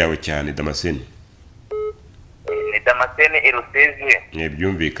 Zamura ijwi ryawe cyane Damascene. Ni Damascene Irusezi.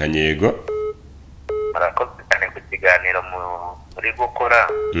 Byumvikanye. Yego. Murakoze cyane ku kiganiro muri gukora.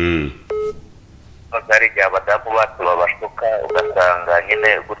 Hari igihe abadamu bacu babashuka, ugasanga nyine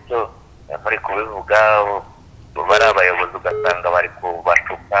gutyo muri kubivuga bari abayobozi, ugasanga bari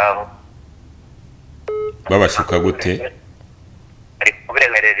kubashuka. Babashuka gute? Bari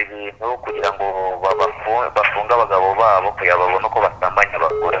kubemerera ibintu kugira ngo bafunge abagabo babo, kugira babone uko basambanya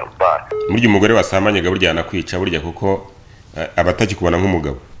abagore bacu. Burya umugore wasambanye burya yanakwica, burya kuko abatakikubona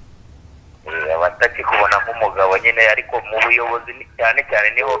nk'umugabo. Abatakikubona nk'umugabo nyine, ariko mu buyobozi cyane cyane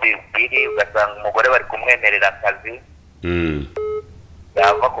niho biri, ugasanga umugore bari kumwemerera akazi,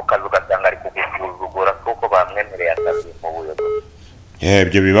 yava ku kazi ugasanga ari kugusuzugura kuko bamwemereye akazi mu buyobozi.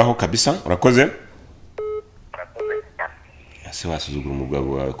 Ibyo bibaho kabisa. Urakoze. Ese wasuzugura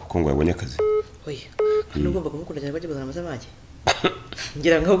umugabo wawe kuko ngo yabonye akazi? Oya, kandi ugomba kumukunda cyane, bajya kuzana amasamake.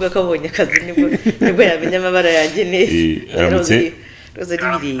 Ngira ngo ahubwo akabonye akazi nibwo yamenya amabara yanjye neza. Aramutse. Roza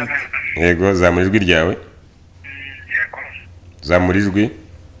n'ibirenge. Yego, zamura ijwi ryawe. Zamura ijwi.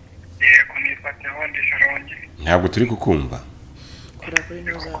 Yego, nifatiyeho ndi Sharongi. Ntabwo turi kukumva. Kuri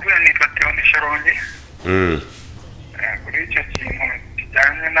ntuza. Kubera nifatiyeho ndi Sharongi. Kuri icyo kintu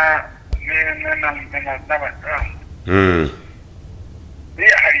kijyanye n'abadamu.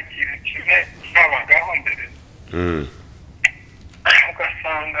 Buriya hari ikintu kimwe cyabagaho mbere.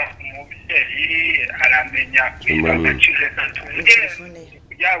 Ugasanga umubyeyi aramenya agaciro gatuye,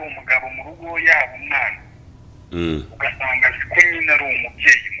 yaba umugabo mu rugo yaba umwana. Ugasanga azi ko nyine ari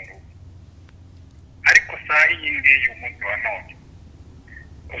umubyeyi mu rugo, ariko saa iyi ngiyi umunsi wa none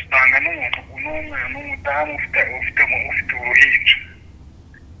usanga n'umwana n'umudamu ufite uruhinja,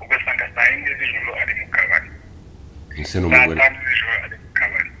 ugasanga saa yindi z'ijoro ari mu kabari, ese n'umugore saa tanu z'ijoro ari mu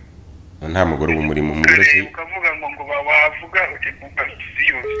kabari. nta mugore w'umurimo umugore si ukavuga ngo wavuga uti kumva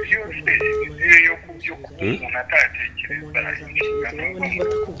viziyo yo umuntu atatekereza umuntu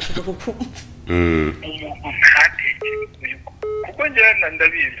ntatekereza kuko njyewe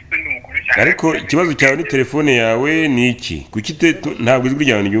ndabizi ni umukuru cyane ariko ikibazo cyawe ni telefone yawe ni iki kuki ntabwo ijwi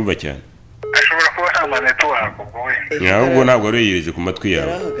ryawe ntiryumva cyane ashobora kuba nta maneti wako ubwo wenda ahubwo ntabwo wari yiyereje ku matwi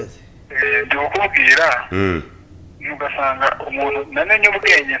yawe ndi kukubwira ugasanga umuntu namenye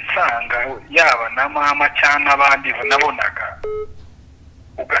ubwenge nsanga yaba na mama cyangwa abandi nabonaga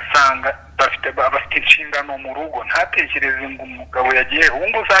ugasanga bafite inshingano mu rugo ntatekereze ngo umugabo yagiye ubu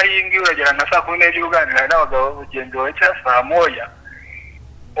ngubu saa yingi uragera nka saa 12 uganira n'abagabo bagenzi bawe cyangwa saa moya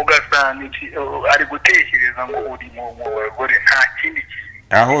ugasanga ari gutekereza ngo uri mu bagore nta kindi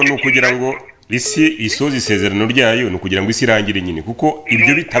aho ni ukugira ngo isi isoza isezerano ryayo ni ukugira ngo isi irangire nyine kuko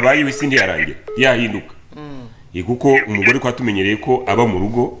ibyo bitabaye isi ntiyarangira yahinduka kuko umugore kwa tumenyereye ko aba mu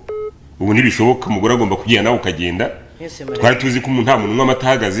rugo ubu ntibishoboka umugore agomba kugenda nawe ukagenda twari tuzi ko umuntu nta muntu unywa amata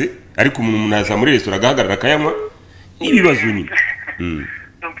ahagaze ariko umuntu aza muri resitora agahagarara akayanywa n'ibibazo nyine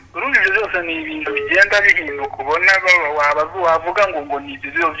urumva ibyo byose ni ibintu bigenda bihinduka ubona wavuga ngo ni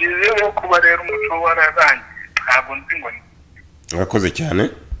ibyo byiza yo kuba rero umuco warazanye ntabwo nzi ngo ni urakoze cyane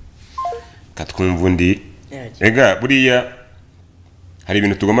katwumva undi ega buriya hari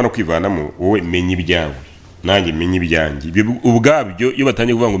ibintu tugomba no kwivanamo wowe menya ibyawe nanjye menya ibyanjye ubwabyo iyo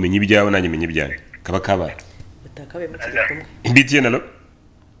batangiye kuvuga ngo menya ibyawe nanjye menya ibyanjye kaba kabaye BTN no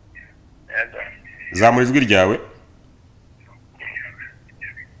zamura ijwi ryawe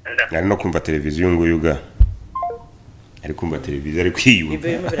ari no kumva televiziyo nguyu ga ari kumva televiziyo ari kwiyumva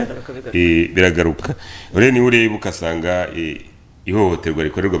biragaruka ure ni ureba ukasanga ihohoterwa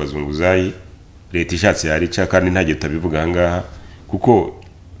rikorerwa abazunguzayi leta ishatse yarica kandi ntagiye tutabivuga ahangaha kuko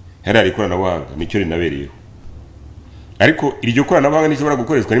hari ikoranabuhanga nicyo rinabereyeho ariko iryo koranabuhanga nishobora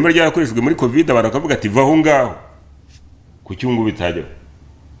gukoreshwa nimba ryarakoreshejwe muri covid abantu bakavuga ati vaho ngaho ku cyungu bitajya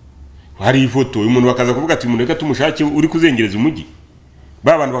hari ifoto umuntu bakaza kuvuga ati umuntu reka tumushake uri kuzengereza umujyi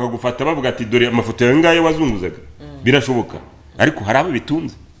abantu bakagufata bavuga ati dore amafoto yawe ngayo wazunguzaga birashoboka ariko hari abo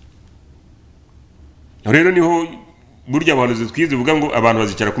bitunze rero niho burya abantu zitwize uvuga ngo abantu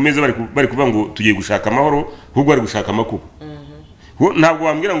bazicara ku meza bari kuvuga ngo tugiye gushaka amahoro ahubwo bari gushaka amakuba ntabwo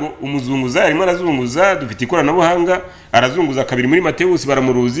wambwira ngo umuzunguza arimo arazunguza dufite ikoranabuhanga arazunguza kabiri muri Mateus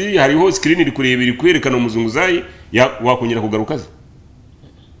baramuruzi hariho screen iri kureba iri kwerekana umuzunguzayi wakongera kugarukaza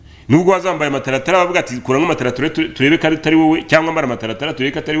nubwo wazambaye amataratara bavuga ati kuranga amataratara turebe ko atari wowe cyangwa ambara amataratara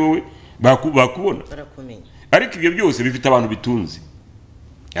turebe ko atari wowe bakubona ariko ibyo byose bifite abantu bitunze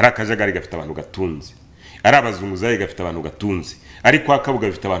ari akajagari gafite abantu gatunze ari abazunguzayi gafite abantu gatunze ari kwa kabuga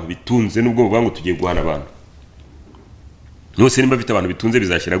bifite abantu bitunze nubwo bavuga ngo tugiye guhana abantu nose nimba bifite abantu bitunze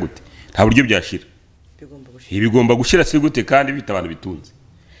bizashira gute nta buryo byashira bigomba gushira se gute kandi bifite abantu bitunze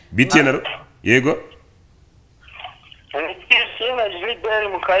BTN yego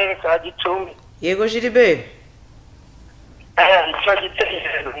Gilbert mu karere ka Gicumbi yego Gilbert nicyo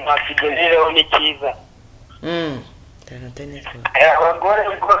gitekerezo mwakigejejeho ni cyiza abagore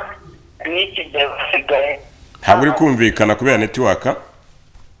ngo n'iki gihe basigaye ntabwo uri kumvikana kubera network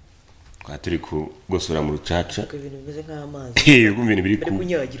turi kugosora mu rucaca ibintu bimeze nk'amazi kumva ibintu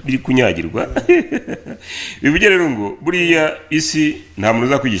biri kunyagirwa bivuge rero ngo buriya isi nta muntu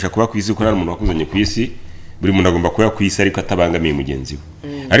uzakwigisha kuba ku isi kuko nta muntu wakuzanye ku isi buri muntu agomba kuba ku isi ariko atabangamiye mugenzi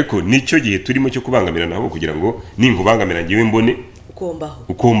we ariko nicyo gihe turimo cyo kubangamira nabo kugira ngo ninkubangamira ngiwe mbone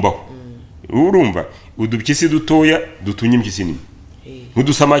ukombaho urumva udupyisi dutoya dutunye impyisi nini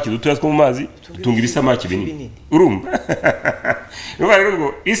nk'udusamaki dutoya two mu mazi dutunga ibisamaki binini urumva niba rero ngo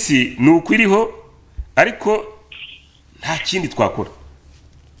isi ni uko iriho ariko nta kindi twakora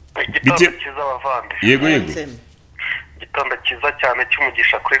igitondo cyiza bavande yego igitondo cyiza cyane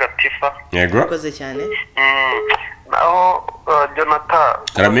cy'umugisha kuri Latifa yego urakoze cyane naho Jonathan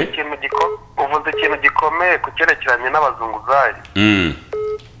Karame uvuze ikintu gikomeye ku cyerekeranye n'abazunguzayi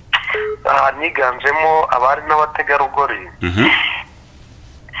niganjemo abari n'abategarugori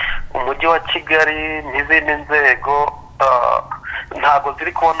umujyi wa Kigali n'izindi nzego ntabwo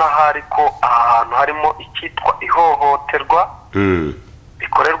ziri kubona hari ko ahantu harimo icyitwa ihohoterwa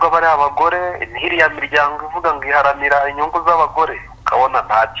bikorerwa bari abagore n'iriya miryango ivuga ngo iharanira inyungu z'abagore ukabona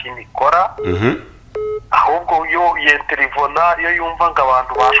nta kintu ikora ahubwo yo yenterivona iyo yumva ngo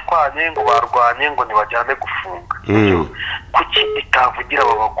abantu bashwanye ngo barwanye ngo ntibajyane gufunga kuki itavugira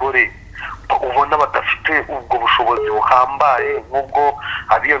aba bagore ubona badafite ubwo bushobozi buhambaye nk'ubwo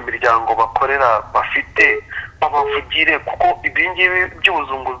abiyo miryango bakorera bafite babavugire kuko ibingibi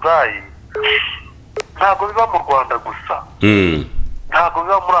by'ubuzunguzayi ntabwo biba mu Rwanda gusa ntabwo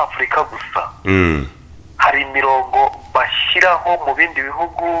biba muri Afurika gusa hari imirongo bashyiraho mu bindi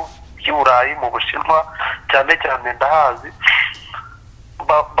bihugu by'Uburayi mu Bushinwa cyane cyane ndahazi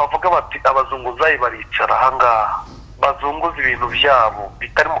bavuga bati abazunguzayi baricara ahangaha bazunguza ibintu byabo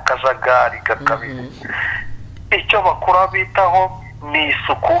bitari mu kajagari gakabije icyo bakora bitaho ni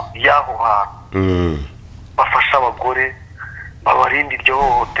isuku y'aho hantu bafasha abagore babarinda iryo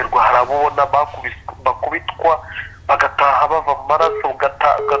hohoterwa hari ababona bakubitwa bagataha bava mu maraso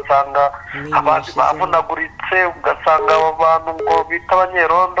ugasanga abandi bavunaguritse ugasanga abo bantu ngo bita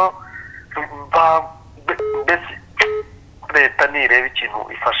abanyerondo mbese leta nireba ikintu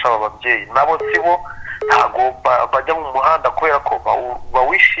ifasha aba babyeyi nabo sibo ntabwo bajya mu muhanda kubera ko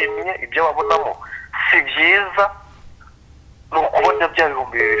bawishimiye ibyo babonamo si byiza ni ukubona bya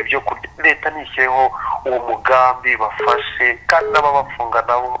bihumbi 2,000 byo kurya leta nishyireho uwo mugambi bafashe kandi n'ababafunga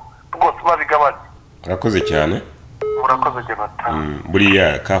nabo rwose babigabanye. Urakoze cyane. Urakoze Jonathan.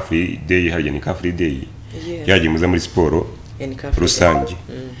 Buriya car free day harya ni car free day yagiye muza muri siporo rusange.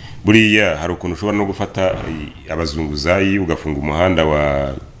 Buriya hari ukuntu ushobora no gufata abazunguzayi ugafunga umuhanda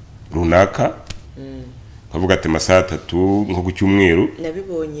wa runaka bavuga ati masaha 3 nko ku cyumweru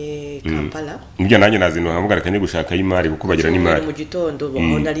nabibonye Kampala njya nanjye nazino hamugara kanye gushaka imari kuko bagira n'imari mu gitondo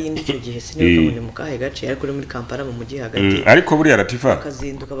bahona ari indi cyo gihe sinabone mu kahe gace ariko muri Kampala mu mujyi hagati ariko buriya Latifa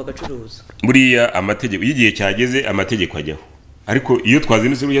akazinduka bagacuruza buriya amategeko igihe cyageze amategeko ajyaho ariko iyo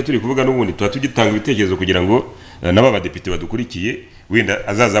twazindutse burya turi kuvuga n'ubundi tuba tugitanga ibitekerezo kugira ngo naba badepite badukurikiye wenda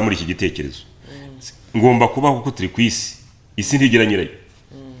azazamura iki gitekerezo ngomba kubaho kuko turi kwisi isi ntigeranyirayo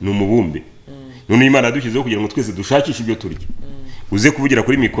ni umubumbe none Imana yadushyizeho kugira ngo twese dushakishe ibyo turya uze kuvugira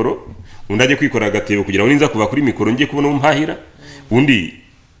kuri mikoro undi ajye kwikora agatebo kugira ngo ninza kuva kuri mikoro ngiye kubona umuhahira undi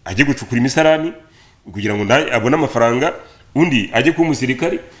ajye gucukura imisarani kugira ngo abone amafaranga undi ajye kuba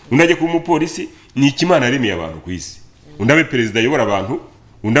umusirikari undi ajye kuba umupolisi ni ikimana yaremeye abantu ku isi undi abe perezida ayobora abantu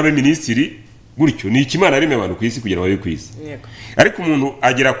undi abe minisitiri gutyo ni ikimana yaremeye abantu ku isi kugira ngo babe ku isi ariko umuntu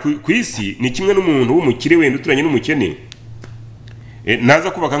agera ku isi ni kimwe n'umuntu w'umukire wenda uturanye n'umukene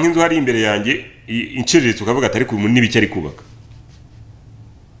naza kubaka nk'inzu hari imbere yanjye inciriritse ukavuga atari ku muntu n'ibiki ari kubaka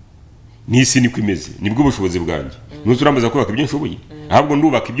n'isi niko imeze nibwo ubushobozi bwanjye nuzi urambaza kubaka ibyo nshoboye ahubwo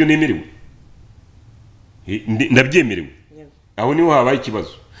ndubaka ibyo nemerewe ndabyemerewe aho niho habaye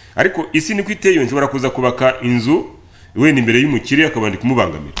ikibazo ariko isi niko iteye nshobora kuza kubaka inzu wenda imbere y'umukire akabandi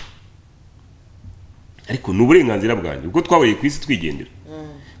kumubangamira ariko n'uburenganzira bwanjye ubwo twabaye ku isi twigendera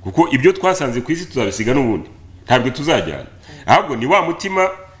kuko ibyo twasanze ku isi tuzabisiga n'ubundi ntabwo tuzajyana ahubwo ni wa mutima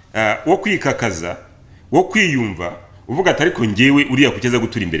wo kwikakaza wo kwiyumva uvuga ati ariko ngewe uriya kugeza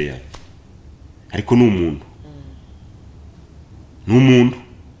gutura imbere yawe ariko ni umuntu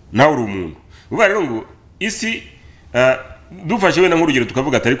nawe uri umuntu uvuga rero ngo isi dufashe wenda nk'urugero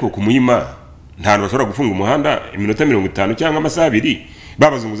tukavuga ati ariko ku Muhima nta hantu bashobora gufunga umuhanda iminota 50 cyangwa amasaha 2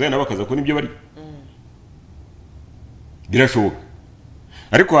 babazunguzaye nabo bakaza ko nibyo bari birashoboka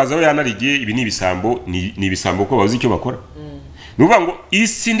ariko hazaho yanarigiye ibi ni ibisambo ko bavuze icyo bakora nuvuga ngo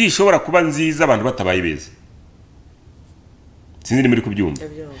isi ndishobora kuba nziza abantu batabaye beza sinzi muri kubyumva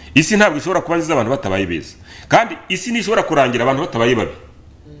isi ntabwo ishobora kuba nziza abantu batabaye beza kandi isi ndishobora kurangira abantu batabaye babi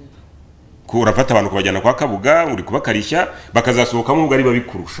ko urafata abantu kubajyana kwa Kabuga uri kubakarishya bakazasohokamo ubwo ari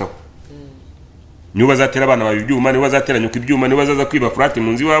babikurushaho niba bazatera abana babibyuma niba bazateranya ku ibyuma niba bazaza kwiba furate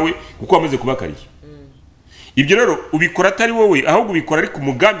mu nzi wawe kuko wamaze kubakarishya ibyo rero ubikora atari wowe ahubwo ubikora ariko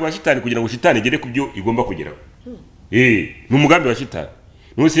umugambi wa shitani kugira ngo shitani igere ku byo igomba kugeraho ni umugambi wa shitani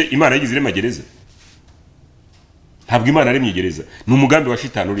nuse Imana yigize irema gereza ntabwo Imana aremye gereza ni umugambi wa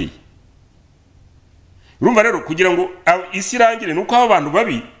shitani uriye urumva rero kugira ngo isi irangire nuko abo bantu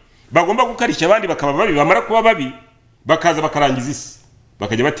babi bagomba gukarishya abandi bakaba babi bamara kuba babi bakaza bakarangiza isi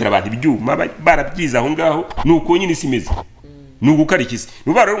bakajya batera abantu ibyuma barabyiza aho ngaho nuko nyine isi imeze ni ugukarishya isi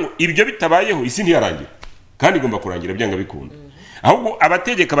nuba rero ibyo bitabayeho isi ntiyarangira kandi igomba kurangira byanga bikunda ahubwo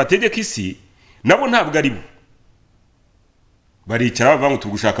bategeka isi nabo ntabwo ari bo baricara bavuga ngo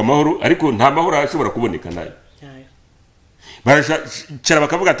tugushaka amahoro ariko nta mahoro ashobora kuboneka nayo baracara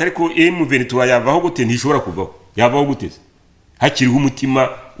bakavuga ati ariko M23 yavaho gute ntishobora kuvaho yavaho gute hakiriho umutima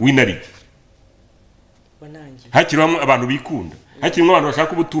w'inarige hakiriho abantu bikunda hakiriho abantu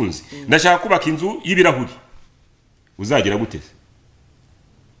bashaka ubutunzi ndashaka kubaka inzu y'ibirahuri uzagira gute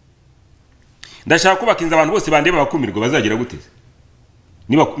ndashaka kubaka inzu abantu bose bandeba bakumirwa bazagira gute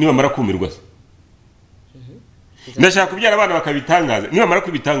niba mara kumirwa ndashaka kubyara abana bakabitangaza niba mara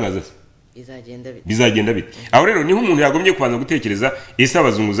kubitangaza bizagenda bite aho rero niho umuntu yagomye kubanza gutekereza ese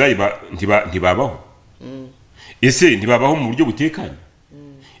abazunguzayi ntibabaho ese ntibabaho mu buryo butekanye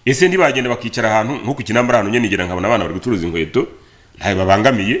ese ntibagenda bakicara ahantu nko ku kinamba ahantu nyene ngira nkabona abana bari gucuruza inkweto ntaye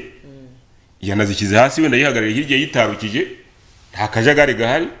babangamiye yanazikize hasi wenda yihagarariye hirya yitarukije nta kajagari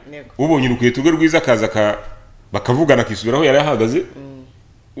gahari ubonye urukweto rwe rwiza kaza bakavugana kisubiraho yari ahagaze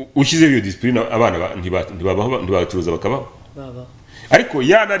ushyize iyo discipline abana ntibabaho ntibacuruza bakabaho ariko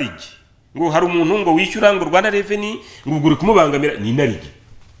yanarigi ngo hari umuntu ngo wishyura ngo Rwanda Revenue ngo ugure kumubangamira ni narigi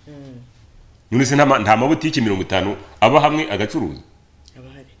none se nta mabutiki 50 aba hamwe agacuruza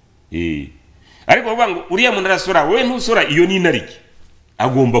ariko bavuga ngo uriya muntu arasora we ntusora iyo ni narigi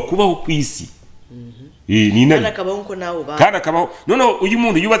agomba kubaho ku isi ni narigi kandi akabaho none uyu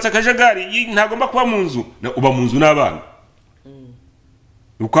muntu yubatse akajagari ntagomba kuba mu nzu uba mu nzu n'abana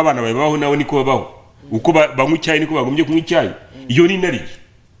uko abana babaho nawe niko babaho uko banywa icyayi niko bagombye kunywa icyayi iyo ni narigi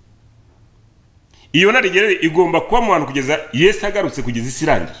iyo narigi rero igomba kuba mu bantu kugeza Yesu agarutse kugeza isi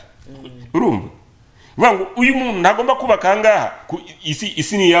irangiye urumva vango uyu muntu ntagomba kubaka ngaha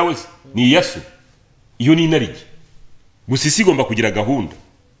isi ni yawe ni Yesu iyo ni narigi gusa isi igomba kugira gahunda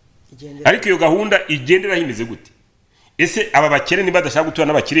ariko iyo gahunda igendera himeze gute ese aba bakene ni badashaka gutura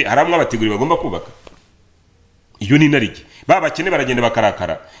n'abakire haramwe abateguri bagomba kubaka iyo ni narigi baba bakene baragenda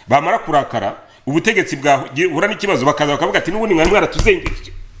bakarakara bamara kurakara ubutegetsi bwa hura n'ikibazo bakaza bakavuga ati n'ubundi mwari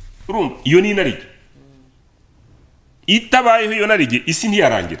mwaratuzengeje urumva iyo ni narigi itabayeho iyo narigi isi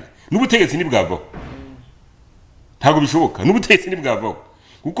ntiyarangira n'ubutegetsi ntibwavaho ntago bishoboka n'ubutegetsi ntibwavaho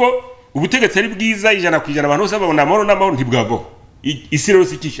kuko ubutegetsi ari bwiza 100% abantu bose babona amahoro n'amahoro ntibwavaho isi rero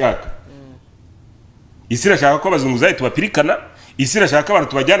sikishaka isi irashaka ko abazunguzayi tubapirikana isi irashaka abantu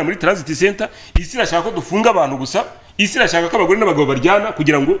tubajyana muri transit center isi irashaka ko dufunga abantu gusa isi irashaka ko abagore n'abagabo baryana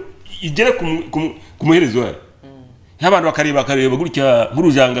kugira ngo igere ku muherezo wayo y'abantu bakareba gutya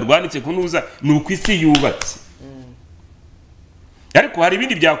nk'urujanga rwanitse kunuza ni uko isi yubatse ariko hari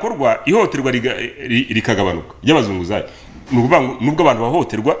ibindi byakorwa ihohoterwa rikagabanuka y'abazunguzayi nubwo abantu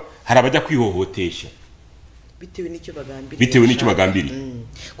bahohoterwa hari abajya kwihohotesha bitewe n'icyo bagambiriye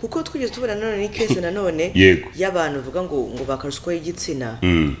kuko twigeze tubona none n'ikese nanone y'abantu bavuga ngo bakaruswa y'igitsina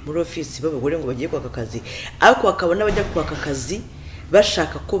muri ofisi b'abagore ngo bagiye kwaka akazi ariko bakabona bajya kwaka akazi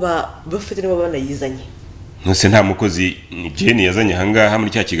bashaka ko bafite nibo banayizanye nose nta mukozi Jane yazanye hangaha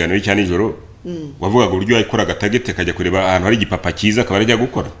muri cya kiganiro cya nijoro wavugaga uburyo yakora agatagete kajya kureba ahantu hari igipapa cyiza akaba arajya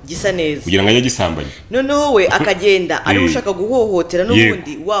gukora gisa neza kugira ngo ajye gisambanye noneho we akagenda ari gushaka guhohotera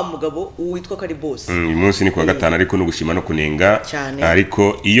n'ubundi wa mugabo uwitwa kari boss uyu munsi ni kwa gatanu ariko no gushima no kunenga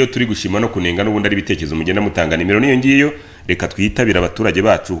ariko iyo turi gushima no kunenga n'ubundi ari bitekerezo mugenda mutanga nimero niyo ngiyo reka twitabira abaturage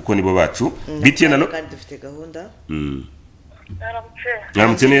bacu kuko nibo bacu bitiye nano kandi dufite gahunda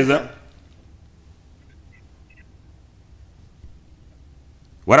Naramutse neza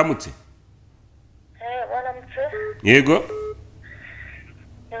waramutse yego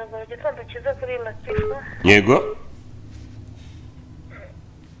igitondo cyiza kuri Latifa yego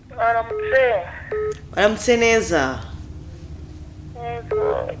waramutse neza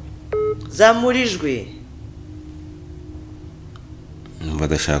zamurijwe numva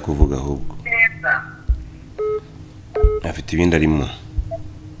adashaka kuvuga ahubwo afite ibindi arimo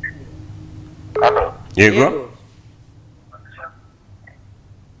yego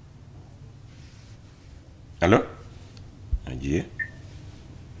Allo? Agiye?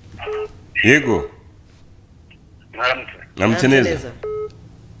 Yego. Naramutse neza.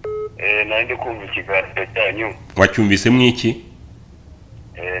 Nandi kumva ikiganiro cyanyu. Wacyumvise mwiki?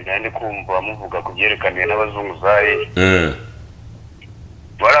 Nandi kumva muvuga kubyerekaniye n'abazunguzayi.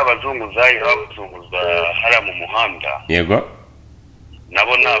 Bari abazunguzayi babuzunguza hara mu muhanda. Yego.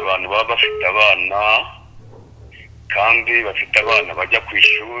 Nabo n'abantu baba bafite abana kandi bafite abana bajya ku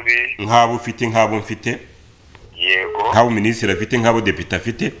ishuri. Nkabo ufite nkabo mfite. Yego nk'abo minisitiri afite nk'abo depite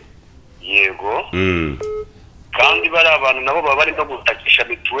afite yego kandi bari abantu nabo baba bari no gutakisha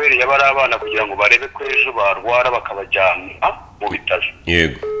mituweli y'abari abana kugira ngo barebe ko ejo barwara bakabajyana mu bitaro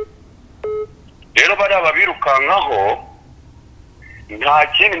yego rero bari ababirukankaho nta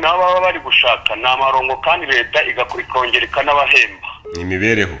kindi nabo baba bari gushaka ni amarongo kandi leta igakongera ikanabahemba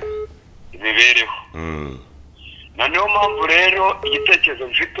imibereho na niyo mpamvu rero igitekerezo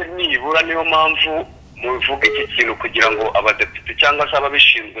mfite nibura niyo mpamvu muvuga iki kintu kugira ngo abadepite cyangwa se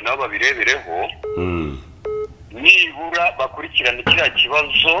ababishinzwe nabo babirebereho nibura bakurikirana kiriya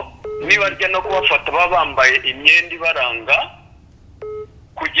kibazo niba rya no kubafata baba bambaye imyenda ibaranga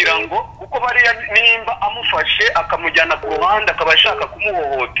kugira ngo kuko bariya nimba amufashe akamujyana ku ruhande akaba ashaka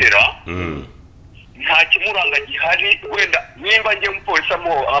kumuhohotera nta kimuranga gihari wenda nimba ngiye umupolisi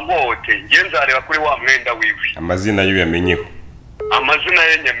amuhohoteye ngiye nzareba kuri wa mwenda wiwe amazina yo yamenyeho amazina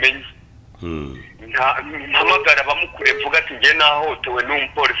ye nyamenye ntamagara bamukure mvuga ati ngiye nahohotewe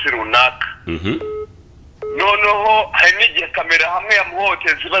n'umupolisi runaka noneho hari n'igihe kamera hamwe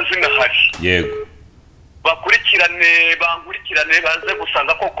yamuhohoteye ziba zinahari yego bankurikirane baze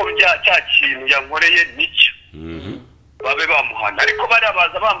gusanga koko cya kintu yankoreye nicyo babe bamuhana ariko bariya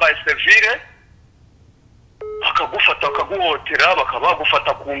baza bambaye sevire bakagufata bakaguhotera bakaba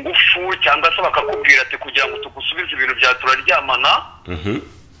bagufata ku ngufu cyangwa se bakakubwira ati kugira ngo tugusubize ibintu bya turaryamana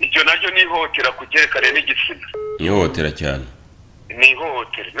ibyo naryo ni ihotera kugerekana n'igitsina ni ihotera cyane ni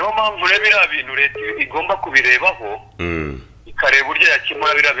ihotera niyo mpamvu rero biriya bintu leta igomba kubirebaho ikareba uburyo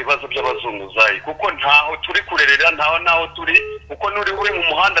yakemura biriya bibazo by'abazunguzayi kuko ntaho turi kurerera ntaho turi kuko n'uri uri mu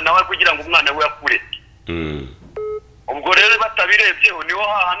muhanda nawe kugira ngo umwana we akure ubwo rero batabirebyeho niho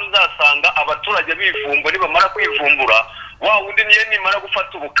hahandi uzasanga abaturage bivumbura nibamara kwivumbura wa wundi niye nimara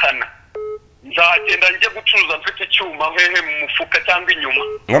gufata ubukana nzagenda njye gucuruza mfite icyuma hehe mu mufuka cyangwa inyuma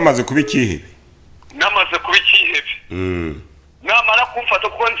mwamaze kuba ikihebe namaze kuba ikihebe namara kumfata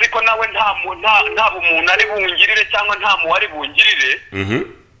kuko nzi ko nawe nta bumuntu ari bungirire cyangwa nta mu ari bungirire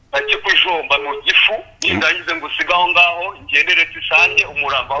bake kujomba mu gifu nindangize ngo usiga aho ngaho ngendere tisange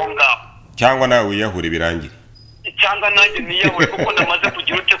umuramba aho ngaho cyangwa nawe wiyahure birangire cyangwa nanjye niyahure kuko namaze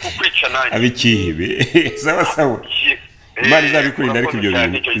kugira ute kukwica nanjye abikihebe sawa Imana izabikurinda ariko ibyo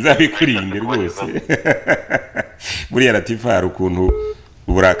bintu izabikurinde rwose buriya Latifa hari ukuntu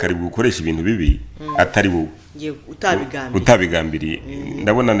uburakari bukoresha ibintu bibi atari wowe utabigambiriye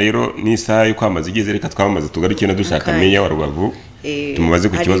ndabona rero n'isaha yo kwamaza igeze reka twamaze tugaruke na dushaka menya wa Rubavu tumubaze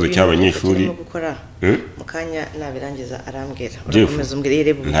ku kibazo cy'abanyeshuri mukanya nabirangiza arambwira urakomeza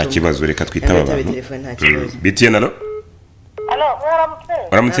umbwire nta kibazo reka twitaba abantu bitiye nalo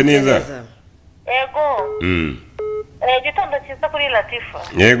waramutse neza yego gitondo cyiza kuri Latifa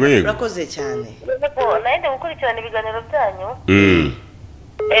yego urakoze cyane nahinde gukurikirana ibiganiro byanyu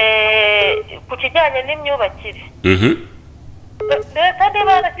ku kijyanye n'imyubakire leta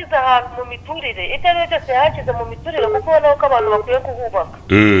niba yarashyize ahantu mu miturire ibyo ari byo byose yahashyize mu miturire kuko ubona ko abantu bakwiye kuhubaka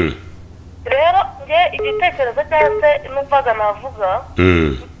rero nge igitekerezo cyangwa se numvaga navuga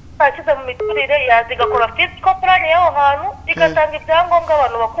yashyize mu miturire yaza igakora physical plan y'aho hantu igatanga ibyangombwa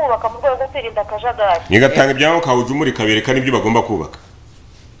abantu bakubaka mu rwego rwo kwirinda akajagari igatanga ibyangombwa ukawujumura ikabereka n'ibyo bagomba kubaka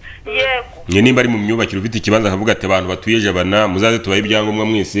yego nimba ari mu myubakire ufite ikibanza akavuga ati abantu batuye Jabana muzaze tubaye ibyangombwa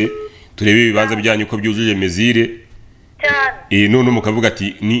mwese turebe ibibanza byanyu ko byujuje mezire cyane none mukavuga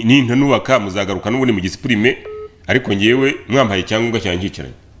ati ninta nubaka muzagaruka n'ubundi mu gisipurime ariko ngewe mwampaye icyangombwa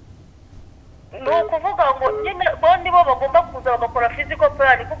cyangicaranye nukuvuga ngo nyine bondi bo bagomba kuza bagakora physical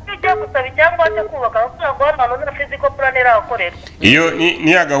plan kuko ujya gusaba icyangombwa cyo kubaka kugira ngo hano na physical plan irakorerwa iyo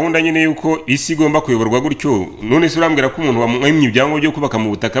ni ya gahunda nyine yuko isi igomba kuyoborwa gutyo none se urambwira ko umuntu wamwimye ibyangombwa byo kubaka mu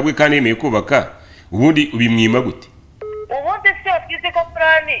butaka bwe kandi yemeye kubaka ubundi ubimwima gute ubundi si physical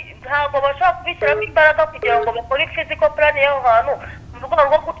plan ntabwo bashaka kubishyiramo imbaraga kugira ngo bakore physical plan y'aho hantu mu rwego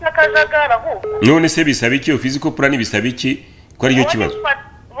rwo guca akajagari ahubwo none se bisaba iki physical plan bisaba iki ko ari cyo kibazo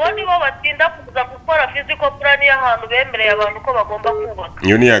bondi bo batinda kuza gukora physical plan y'ahantu bemereye abantu ko bagomba kubaka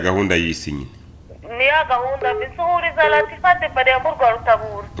iyo ni ya gahunda y'isi nyine ni ya gahunda bisuhuriza Latifa de Mariamu rwa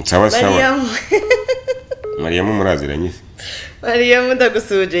Rutabura sawa Mariamu muraziranye se Mariamu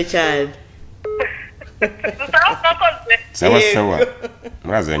ndagusuje cyane sawa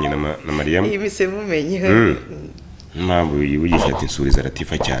muraziranye na Mariamu imise mumenye mpamvu yibugisha ati nsuriza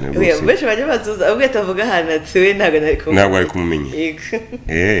Latifa cyane rwose benshi bajya bazuza ubwo tavuga hanatse we ntabwo ari kumumenya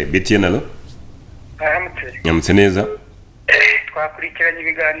bitiye nalo nyamutse neza twakurikiranye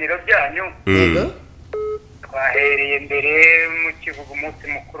ibiganiro byanyu yego twahereye mbere mu kivuga umunsi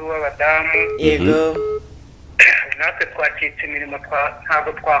mukuru w'abadamu yego natwe twacitse imirimo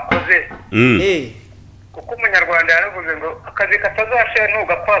ntabwo twakoze kuko umunyarwanda yaravuze ngo akazi katazashira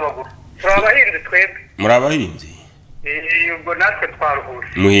ntugakwabagura turi abahinzi twebwe muri abahinzi ubwo natwe twaruhura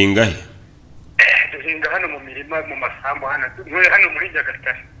muhinga he duhinga hano mu mirima mu masambu hano muri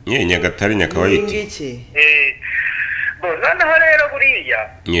Nyagatare Nyagatare Nyakabayiti noneho rero buriya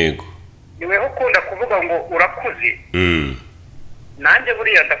yego niweho ukunda kuvuga ngo urakuze nanjye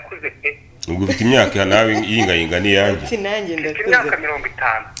buriya ndakuze pe ubwo ufite imyaka nawe yingayinga n'iyanjye ati nanjye ndakuze imyaka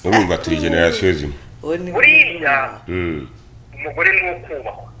 50 urumva turi generation zimwe buriya umugore ni uwo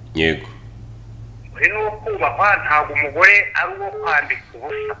kubahwa yego umugore ni uwo kubahwa ntabwo umugore ari uwo kwambika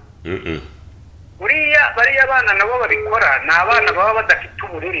ubusa buriya bariya abana nabo babikora ni abana baba badafite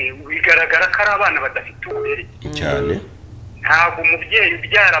uburere bigaragara ko ari abana badafite uburere cyane ntabwo umubyeyi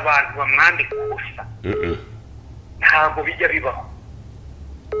ubyara abantu bamwambika ubusa ntabwo bijya bibaho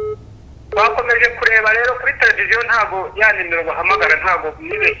twakomeje kureba rero kuri televiziyo ntabwo ya nimero bahamagara ntabwo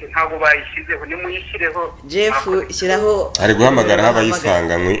nibeshye ntabwo bayishyizeho nimuyishyireho Jeff ishyiraho ari guhamagara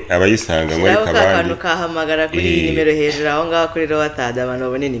abayisanganywe ariko abandi kahamagara kuri iyi nimero hejuru aho ngaho kuri Rwanda abantu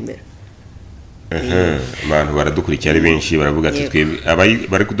babone nimero abantu baradukurikira ari benshi baravuga ati twebwe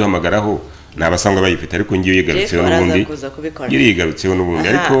bari kuduhamagaraho nabasanga bayifite ariko ngiye yigarutseho n'ubundi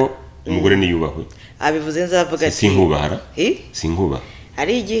ariko umugore niyubahwe abivuze nzavuga ati sinkubahara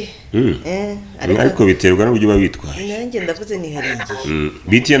ari igihe ariko biterwa n'uburyo babitwaye nanjye ndavuze ni hari igihe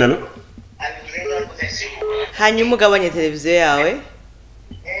BTN alo hanyuma ugabanye televiziyo yawe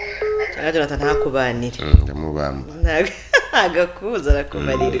cyangwa Jonathan ntakubanire ndamubamba agakuza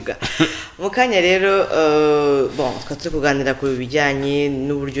arakubarirwa mu kanya rero bon twatse kuganira ku bijyanye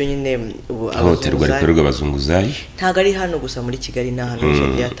n'uburyo nyine ahoterwa rikorerwa abazunguzayi ntago ari hano gusa muri Kigali n'ahantu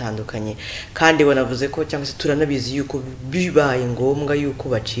henshi hatandukanye kandi banavuze ko cyangwa se turanabizi yuko bibaye ngombwa yuko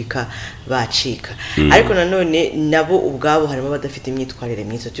bacika ariko nanone nabo ubwabo harimo badafite imyitwarire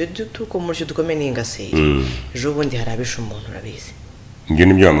myiza tuko muri dukomeye n'ingaseri ejo bundi harabisha umuntu urabizi ngiye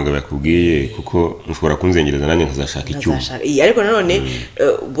nibyo bamugabo yakubwiye kuko ushobora kunzengereza nanjye nkazashaka icyuma ariko nanone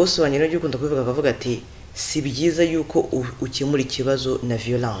boss wanjye no gikunda kuvuga akavuga ati si byiza yuko ukemura ikibazo na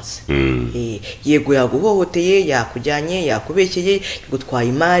violence yego yaguhohoteye yakujyanye yakubekeye gutwaye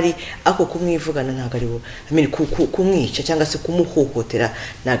imari ako kumwivugana ntago ari kumwica cyangwa se kumuhohotera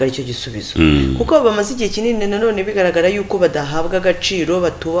ntago ari cyo gisubizo kuko bamaze igihe kinini nanone bigaragara yuko badahabwa agaciro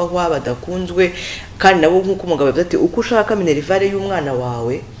batubahwa badakunzwe kandi nabo nk'uko umugabo yavuze ati uko ushaka minerivare y'umwana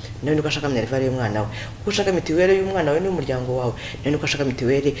wawe nawe nuko ashaka minerivare y'umwana we uko ushaka mitiwere y'umwana wawe n'umuryango wawe nawe nuko ashaka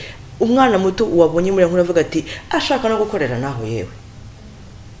mitiwere umwana muto wabonye muri nkuru avuga ati ashaka no gukorera naho yewe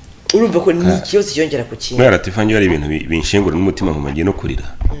urumva ko ni ikibazo cyongera ku kintu mwaratifanye ari ibintu binshengura n'umutima nkumagiye no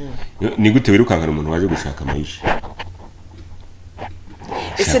kurira ni gute wirukankana umuntu waje gushaka amayisha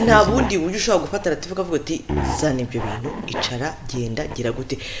ese nta bundi buryo ushobora gufata ratifu kavuga ati zana ibyo bintu icara genda gira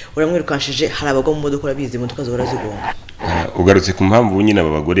gute uramwirukanshije hari abagwa mu modoka urabizi imodoka zihora zigonga ugarutse ku mpamvu nyine aba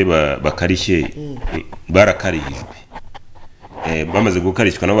bagore bakarishye barakarihijwe bamaze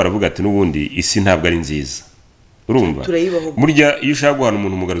gukarishwa nabo baravuga ati n'ubundi isi ntabwo ari nziza urumva burya iyo ushaka guhana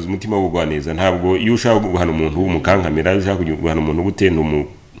umuntu umugaruza umutima w'ubugwaneza ntabwo iyo ushaka guhana umuntu w'umukankamira iyo ushaka guhana umuntu gutenda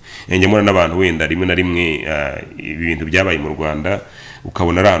njyamura n'abantu wenda rimwe na rimwe ibintu byabaye mu Rwanda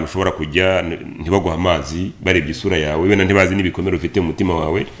ukabona ari ahantu ushobora kujya ntibaguha amazi barebye isura yawe wenda ntibazi n'ibikomere ufite mu mutima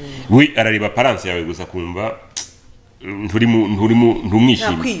wawe we arareba paranse yawe gusa kumva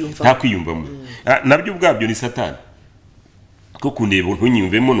ntumwishime nta kwiyumvamo nabyo ubwabyo ni satani ko kundeba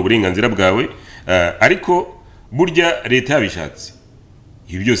ntunyiyumvemo n'uburenganzira bwawe ariko burya leta yabishatse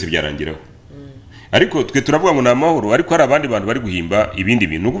ibi byose byarangiraho ariko twe turavuga ngo ni amahoro ariko hari abandi bantu bari guhimba ibindi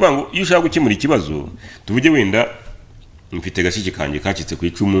bintu ukuvuga ngo iyo ushaka gukemura ikibazo tuvuge wenda mfite gashiki kanjye kacitse ku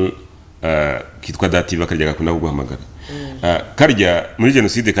icumu kitwa dativa karya gakunda kuguhamagara karya muri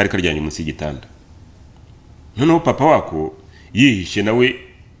jenoside kari karyanye munsi y'igitanda noneho papa wako yihishe nawe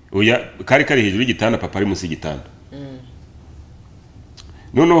oya kari kari hejuru y'igitanda papa ari munsi y'igitanda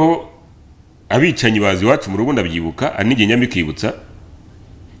noneho abicanyi bazi wacu mu rugo ndabyibuka anige nyambi kwibutsa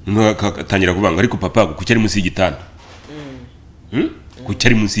akatangira kuvanga ariko papa kuki ari munsi y'igitanda kuki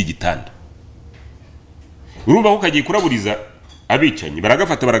ari munsi y'igitanda urumva ko kagiye kuraburiza abicanyi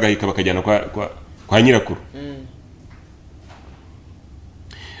baragafata baragahika bakajyana kwa nyirakuru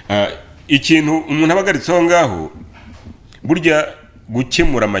ikintu umuntu abagaritseho ngaho burya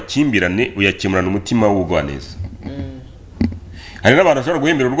gukemura amakimbirane uyakemurana umutima w'ubugwaneza hari n'abantu bashobora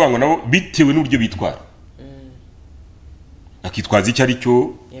guhembera urwango nabo bitewe n'uburyo bitwara akitwaza icyo ari cyo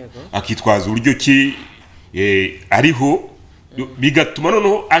akitwaza uburyo ki ariho bigatuma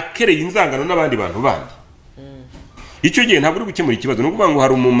noneho akereye inzangano n'abandi bantu bandi icyo gihe ntabwo uri gukemura ikibazo nukuvuga ngo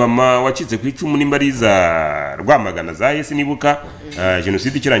hari umumama wacitse ku icumu nimba ari za Rwamagana za Yesi nibuka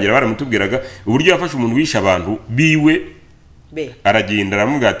jenoside ikirangira baramutubwiraga uburyo yafashe umuntu wisha abantu biwe aragenda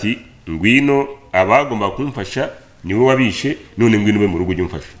aramubwira ati ngwino abagomba kumfasha niwe wabishe none ngwino be mu rugo ujye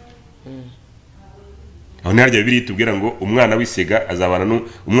umfasha aho ntarya bibiri tubwira ngo umwana w'isega azabana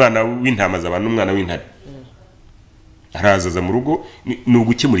umwana w'intama azabana n'umwana w'intare arazaza mu rugo ni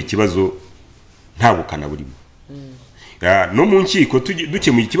ugukemura ikibazo nta bukana burimo no mu nkiko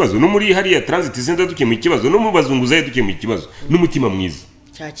dukemuye ikibazo no muri hariya transit center dukemuye ikibazo no mu bazunguzaye dukemuye ikibazo n'umutima mwiza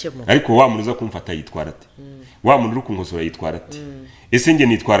ariko wa muntu uza kumfata yitwara ate wa muntu uri kunkosora yitwara ate ese nge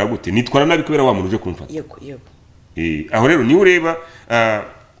nitwara gute nitwara nabi kubera wa muntu uje kumfata aho rero niwe ureba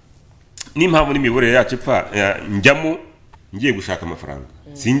n'impamvu n'imiburire yacu ipfa njyamo ngiye gushaka amafaranga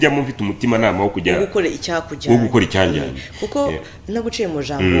sinjyamo mfite umutima nama wo kujya gukora icyanjyanye kuko naguciye mu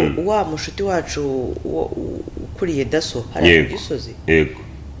jambo wa mushuti wacu ukuriye daso hari gisozi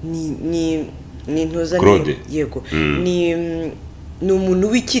ni ntuzane yego ni umuntu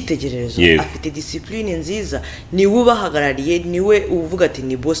w'icyitegererezo afite discipline nziza niwe ubahagarariye niwe uvuga ati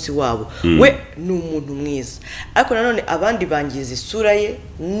ni boss wabo we ni umuntu mwiza ariko nanone abandi bangiza isura ye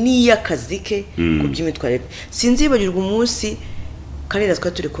n'iy'akazi ke ku by'imitwarire sinzibagirwa umunsi karera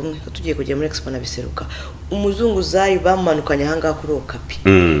twa turi kumwe tugiye kujya muri expo na biseruka umuzungu zayi bamanukanye hanga kuri okapi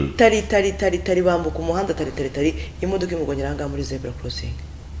tari bambuka umuhanda tari imodoka imugonyera hanga muri zebra crossing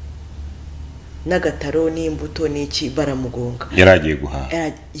nagataro n'imbuto n'iki baramugonga yaragiye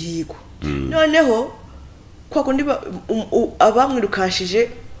guhaha yigo noneho kwa kundi abamwirukashije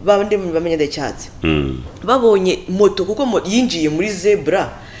babandi bamenye ndacyatse babonye moto kuko yinjiye muri zebra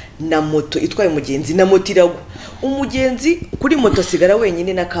na moto itwaye umugenzi na moto iragwa umugenzi kuri moto asigara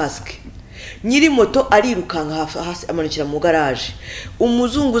wenyine na casque nyiri moto arirukanka hasi amanukira mu garage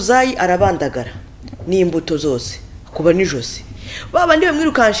umuzunguzayi arabandagara n'imbuto zose kuba nijose babandi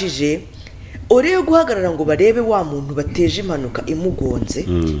bamwirukanshije oreye guhagarara ngo barebe wa muntu bateje impanuka imugonze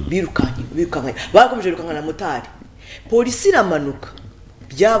birukanka bakomeje birukanka na motari polisi iramanuka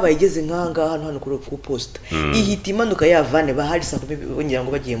byabaye igeze nkanga hano ku posta ihita imanuka yavane bahari saa 10 bongera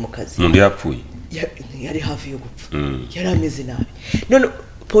ngo bagiye mu kazi umuntu yapfuye yari hafi yo gupfa yari ameze nabi none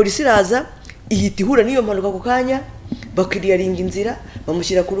polisi iraza ihita ihura n'iyo mpanuka ku kanya bakiriyaringa inzira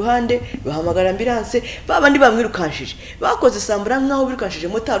bamushyira ku ruhande bahamagara ambulance babandi bamwirukanshije bakoze sambura nkaho birukanshije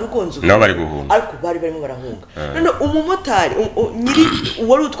motari ugonze nabo bari guhunga ariko bari barimo barahunga none umumotari nyiri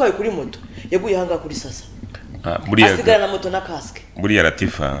wari utwaye kuri moto yaguye hanga kuri sasa asigara na moto na casque buriya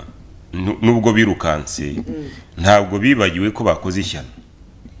Latifa nubwo birukanse ntabwo bibagiwe ko bakoze ishyano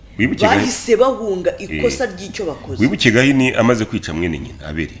bahise bahunga ikosa ry'icyo bakoze wibuke Gahini amaze kwica mwene nyina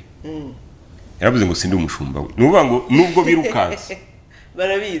Abeli yaravuze ngo sindi umushumba we nuvuga ngo nubwo birukanse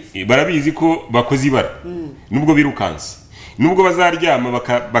barabizi ko bakoze ibara nubwo birukanse nubwo bazaryama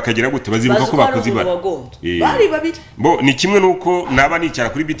bakagira gute bazibuka ko bakoze ibara bari babiri bo ni kimwe nuko naba nicara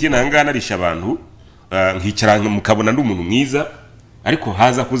kuri BTN hanga narisha abantu nkicara mukabona ndi umuntu mwiza ariko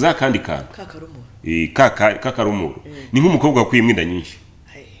haza kuza kandi kakarumuro ni nk'umukobwa wakwimwinda nyinshi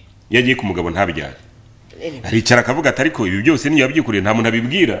yagiye ku mugabo ntabyare aricara akavuga ati ariko ibi byose niyo yabyikuriye nta muntu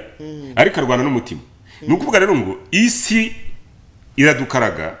abibwira ariko arwana n'umutima ni ukuvuga rero ngo isi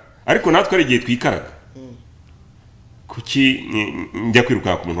iradukaraga ariko natwe ari igihe twikaraga kuki njya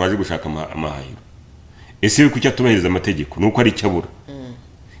kwiruka ku muntu waje gushaka amahahiro ese kuki atubahiriza amategeko nuko ari icyabura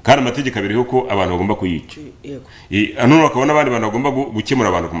kandi amategeko abiriho ko abantu bagomba kuyica hano bakabona abandi bantu bagomba gukemura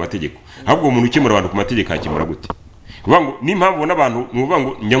abantu ku mategeko ahubwo umuntu ukemura abantu ku mategeko akemura gute kuvuga ngo n'impamvu ubona abantu nuvuga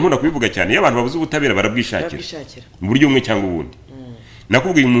ngo njya nkunda kubivuga cyane iyo abantu babuze ubutabera barabwishakira mu buryo bumwe cyangwa ubundi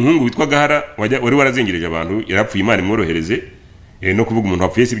nakubwiye umuhungu witwa Gahara wari warazengereje abantu yarapfuye Imana imworohereze no kuvuga umuntu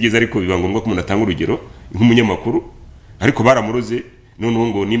wapfuye si byiza ariko biba ngombwa ko umuntu atanga urugero nk'umunyamakuru ariko baramuroze noneho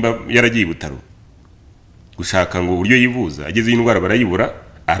ngo nimba yaragiye ibutaro gushaka ngo uburyo yivuza ageze indwara barayibura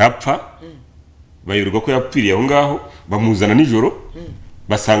arapfa bayiruka ko yapfiriye aho ngaho bamuzana nijoro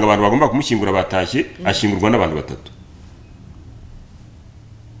basanga abantu bagomba kumushyingura batashye ashingurwa n'abantu batatu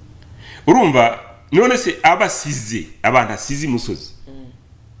urumva none se abasize abantu asize imusozi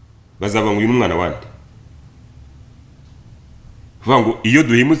bazava ngo uyu mwana wande vuga ngo iyo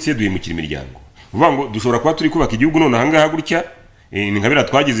duhimutse duhimukira imiryango vuga ngo dushobora kuba turi kubaka igihugu none ahangaha gutya ni nkabira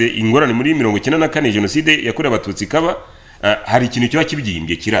twagize ingorane muri 1994 jenoside yakorewe abatutsi kaba hari ikintu kiba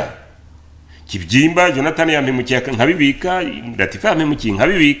kibyimbye kibyimba Jonathan yampemukiye nkabibika Latifa yampemukiye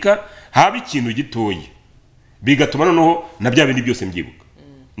nkabibika haba ikintu gitoye bigatuma noneho na bya bindi byose mbyibuka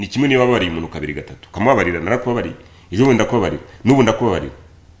ni kimwe niba bari umuntu kabiri gatatu kamabarira narakubabari ejo bundi ndakubabarira n'ubu ndakubabarira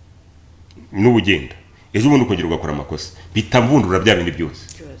n'ubugenda ejo bundi ukongera ugakora amakosa bitamvundura bya bindi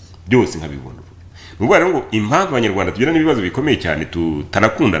byose nkabivundura nubwo rero ngo impamvu abanyarwanda tugira n'ibibazo bikomeye cyane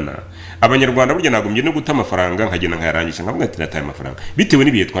tutanakundana abanyarwanda burya nagumye no guta amafaranga nkagenda nkayarangisha nkavuga ati nataye amafaranga bitewe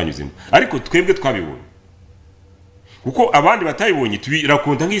n'ibihe twanyuzemo ariko twebwe twabibonye kuko abandi batayibonye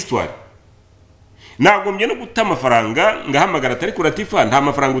tubirakonta nk'histoire nagumye no guta amafaranga ngahamagara atari ku Latifa nta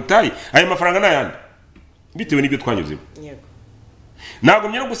mafaranga utaye aya mafaranga nayandi bitewe n'ibyo twanyuzemo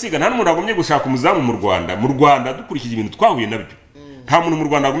nagumye no gusiga nta n'umuntu agumye gushaka umuzamu mu Rwanda dukurikije ibintu twahuye nabyo nta muntu mu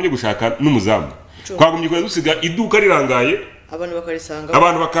Rwanda agumye gushaka n'umuzamu twagumye kujya dusiga iduka rirangaye abantu bakarisanga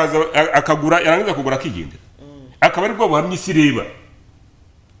abantu bakaza akagura yarangiza kugura akigendera akaba ari bwo buhamye isi reba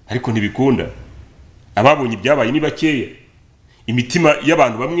ariko ntibikunda ababonye ibyabaye ni bakeya imitima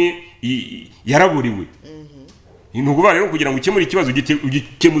y'abantu bamwe yaraburiwe nukuvuga rero kugira ngo ukemure ikibazo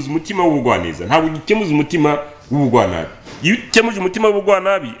ugikemuza umutima w'ubugwaneza ntabwo ugikemuza umutima w'ubugwanabi iyo ukemuje umutima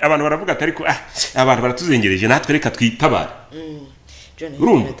w'ubugwanabi abantu baravuga ati ariko abantu baratuzengereje natwe reka twitabara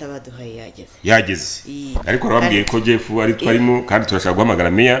yageze ariko arababwiye ko Jeff ari twarimo kandi turashaka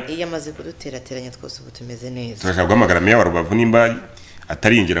guhamagara meya iyo amaze kuduterateranya twose ubu tumeze neza turashaka guhamagara meya wa Rubavu nimba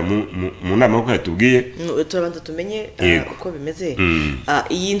atarinjira mu nama uko yatubwiye turabanza tumenye uko bimeze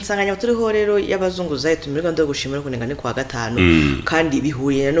iyi nsanganyamatsiko rero y'abazunguzayi turi Rwanda gushimira kunengane kwa gatanu kandi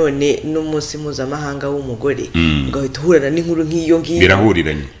bihuriye nanone n'umunsi mpuzamahanga w'umugore ugahita uhurana n'inkuru nk'iyo ngiyo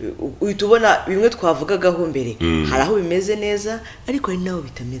birahuriranye uhita ubona bimwe twavugagaho mbere hari aho bimeze neza ariko hari naho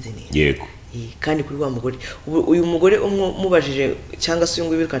bitameze neza yego kandi kuri wa mugore uyu mugore umubajije cyangwa se uyu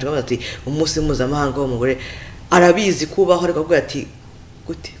nguyu birukanje akavuga ati umunsi mpuzamahanga w'umugore arabizi kubaho ariko avuga ati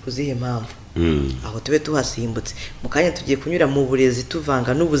gute kuzihe mpamvu aho tube tuhasimbutse mu kanya tugiye kunyura mu burezi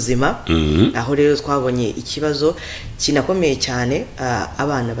tuvanga n'ubuzima aho rero twabonye ikibazo kinakomeye cyane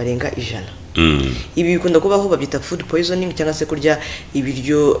abana barenga 100 ibi bikunda kubaho babyita food poisoning cyangwa se kurya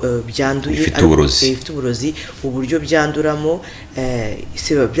ibiryo byanduye bifite uburozi uburyo byanduramo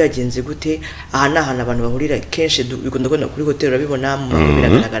se byagenze gute aha n'ahantu abantu bahurira kenshi bikunda kubona kuri hoteli urabibona mu makuru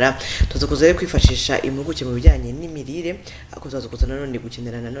biragaragara tuza kuza rero kwifashisha impuguke mu bijyanye n'imirire ako tuza kuza nanone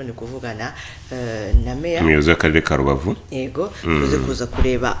gukenera nanone kuvugana na meya umuyobozi w'akarere ka Rubavu yego tuze kuza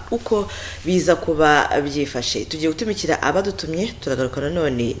kureba uko biza kuba byifashe tugiye gutumikira abadutumye turagaruka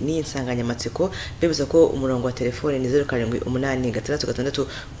nanone n'iyi nsanganyamatsiko bebuza ko umurongo wa telefone ni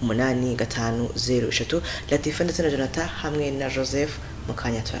 0786685003 Latifa ndetse na Jonathan hamwe na Joseph mu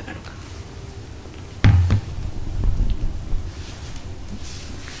kanya turagaruka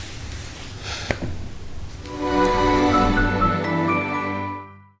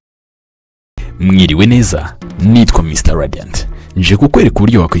mwiriwe neza nitwa Mr Radiant nje kukwereka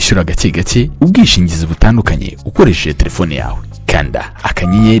uburyo wakwishyura gake gake ubwishingizi butandukanye ukoresheje telefone yawe kanda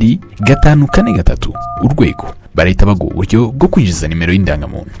akanyenyeri 543 urwego barahita baguha uburyo bwo kwinjiza nimero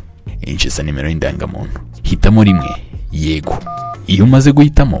y'indangamuntu injiza nimero y'indangamuntu hitamo rimwe yego iyo umaze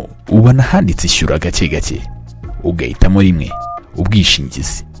guhitamo ubona handitse ishyura gake gake ugahitamo rimwe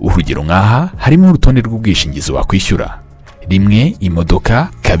ubwishingizi urugero nkaha harimo urutonde rw'ubwishingizi wakwishyura rimwe imodoka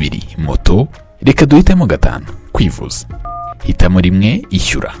kabiri moto reka duhitemo 5 kwivuza hitamo rimwe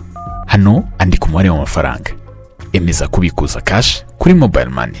ishyura hano andika umubare w'amafaranga emeza kubikuza cash kuri mobile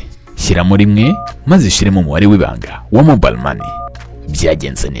money shyiramo rimwe maze ushyiremo umubare w'ibanga wa mobile money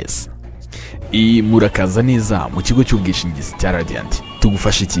byagenze neza murakaza neza mu kigo cy'ubwishingizi cya Radiant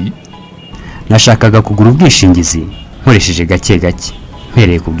tugufasha iki nashakaga kugura ubwishingizi nkoresheje gake gake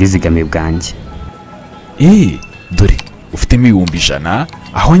mpereye ku bwizigame bwanjye dore ufitemo 100,000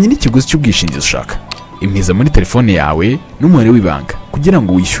 ahwanye n'ikiguzi cy'ubwishingizi ushaka impiza muri telefone yawe n'umubare w'ibanga kugira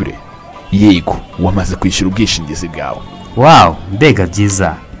ngo wishyure yego wamaze kwishyura ubwishingizi bwawe wow mbega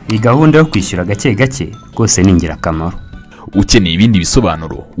byiza iyi gahunda yo kwishyura gake gake rwose ni ingirakamaro ukeneye ibindi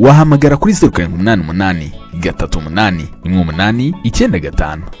bisobanuro wahamagara kuri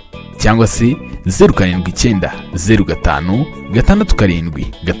 0788381895 cyangwa se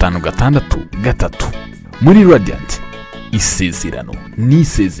 0790567563 muri Radiant isezerano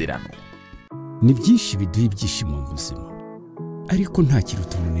n'isezerano ni byinshi biduha ibyishimo mu buzima ariko nta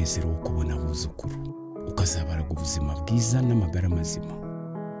kiruta umunezero wo kubona abuzukuru ukazabaraga ubuzima bwiza n'amagara mazima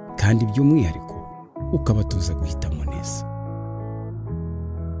kandi by'umwihariko ukabatuza guhitamo neza.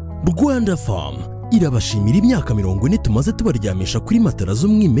 Rwanda Farm irabashimira imyaka 40 tumaze tubaryamisha kuri matara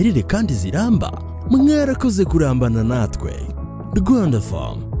z'umwimerere kandi ziramba. Mwarakoze kurambana natwe. Rwanda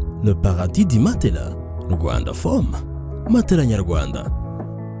Farm, le paradis du matelas. Rwanda Farm, matera nyarwanda.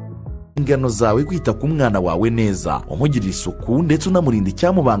 Ingano zawe kwita ku mwana wawe neza, umugirira isuku ndetse unamurinda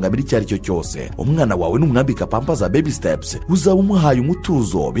icyamubangamira icyo ari cyo cyose. Umwana wawe numwambika pampa za baby steps, uzaba umuhaye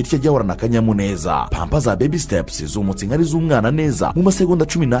umutuzo bityo ajyahorana akanyamuneza. Pampa za baby steps zumutse inkari z'umwana neza mu masegonda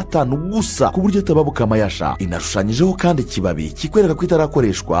 15 gusa ku buryo tababuka amayasha. Inarushanyijeho kandi kibabi kikwereka ko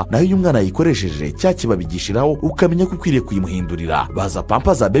itarakoreshwa, nayo uyu mwana yikoresheje cya kibabi gishiraho ukamenya ko ukwiriye kuyimuhindurira. Baza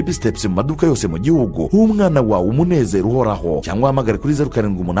pampa za baby steps mu maduka yose mu gihugu. Umwana wawe umunezero uhoraho, cyangwa hamagara kuri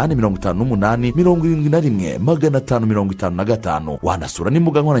 0758 wanasura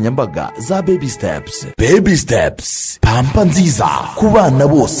n'imbuga nkoranyambaga za Baby Steps. Baby Steps, pampa nziza ku bana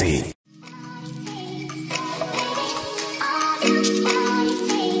bose.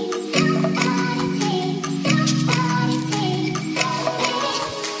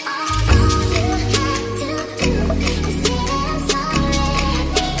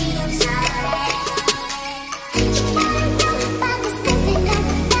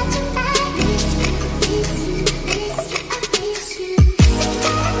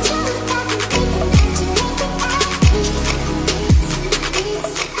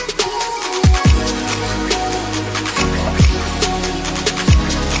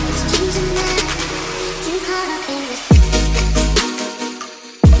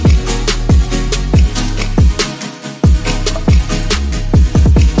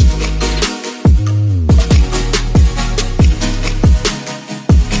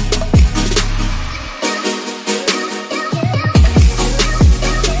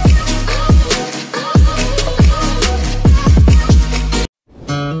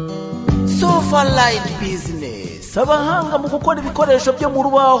 Light Business, abahanga mu gukora ibikoresho byo mu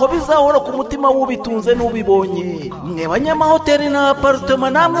rubaho bizahora ku mutima w'ubitunze n'ubibonye. Mwe banyamahoteli na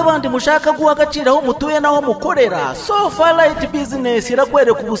apartment namwe bandi mushaka guha agaciro aho mutuye naho mukorera, Sofa Light Business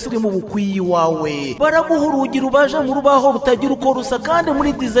iragwereka ubusirimu bukwiye iwawe. Baraguha urugi rubaje mu rubaho rutagira uko rusa kandi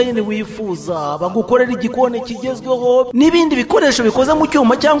muri design wifuza, bagukorera igikoni kigezweho n'ibindi bikoresho bikoze mu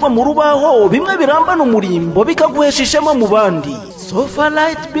cyuma cyangwa mu rubaho, bimwe birambana umurimbo bikaguhesha ishema mu bandi. Sofa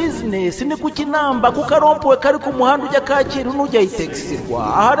Light Business ni ku Kinamba ku karompuwe kari ku muhanda ujya Kacyiru n'ujya Itexirwa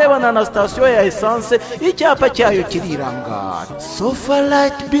aharebana na sitasiyo ya essence, icyapa cyayo kiriranga. Sofa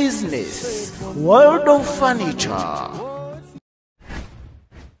Light Business, World of Furniture.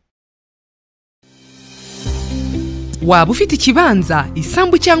 Waba ufite ikibanza,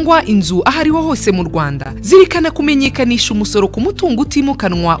 isambu cyangwa inzu ahariho hose mu Rwanda, zirikana kumenyekanisha umusoro ku mutungo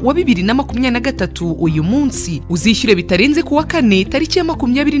utimukanwa wa 2023 uyu munsi. Uzishyure bitarenze kuwa 4 tariki ya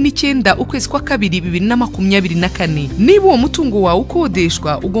 29 ukwezi kwa 2 2024. Niba uwo mutungo wawe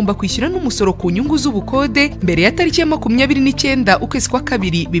ukodeshwa, ugomba kwishyura n'umusoro ku nyungu z'ubukode mbere ya tariki ya 29 ukwezi kwa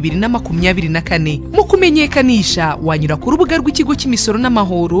 2 2024. Mu kumenyekanisha, wanyura ku rubuga rw'ikigo cy'imisoro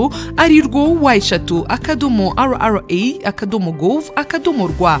n'amahoro ari rwo www.rra.gov.rw.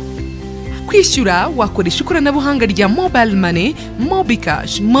 Kwishyura wakoresha ikoranabuhanga rya mobile money,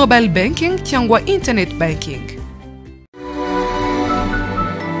 mobicash, mobile banking cyangwa internet banking.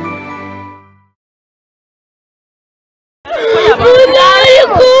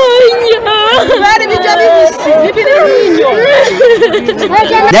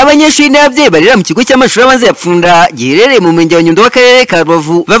 Abanyeshuri n'ababyeyi barira mu kigo cy'amashuri abanza ya Pfunda giherereye mu murenge wa Nyundo w'akarere ka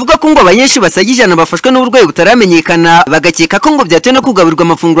Rubavu bavuga ko ngo abanyeshuri basaga 100 bafashwe n'uburwayi butaramenyekana, bagakeka ko ngo byatewe no kugaburirwa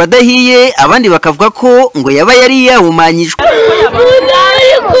amafunguro adahiye, abandi bakavuga ko ngo yaba yari yahumanyijwe.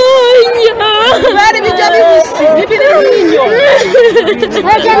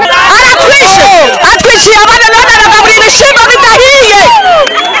 Atwishyuye abana n'abagaburira ibishyimbo bidahiye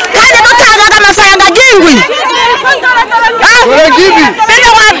kandi dutangaga amafaranga gingwi.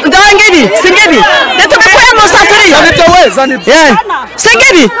 Ndangibi singibi netumekuye mu safuriya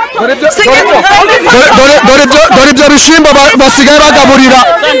singibi dore ibyo bishimbo basigaye bagaburira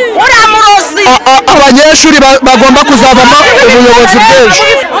abanyeshuri bagomba kuzavamo ubuyobozi bw'ejo.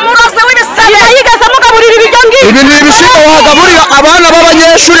 Umurozi w'ibisabira yigeze amugaburira ibiryo ngibi. Ibi ni ibishimbo bagaburira abana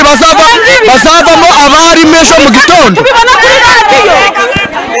b'abanyeshuri bazavamo abarimu ejo mu gitondo.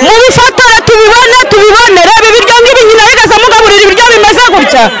 Mu bifatore tubibone reba ibiryo ngibi nyina yigeze amugaburira ibiryo bimeze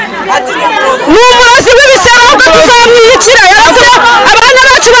gutya. Ni umurozi w'ibisebe ahubwo tuzamwiyicira, yarakura abana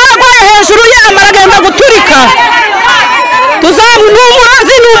bacu baragwaye hejuru ye amaragenda guturika.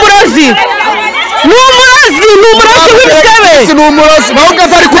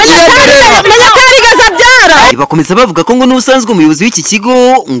 Bakomeza bavuga ko ngo n'ubusanzwe umuyobozi w'iki kigo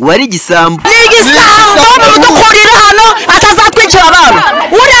ngo ari igisambo. Ni igisambo mudukurira hano atazatwicira abana.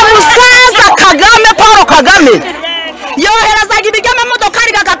 Uriya musaza Kagame, Paul Kagame yoherezaga ibiryo mu modoka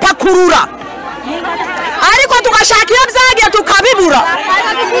rigagapakurura, ariko tugashaka iyo byagiye tukabibura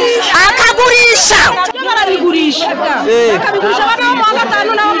akagurisha abana bo mu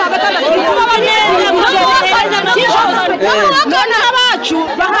gatanu nabo mu gatandatu noneho abacu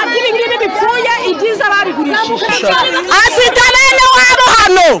bahabwa ibingibi bipfuye ibyiza babigurishije. Afite bene wabo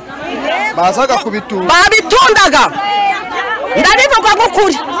hano bazaga kubitunga babitundaga, ndabivuga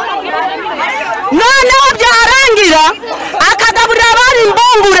gukuri. Noneho byarangira akagaburira abari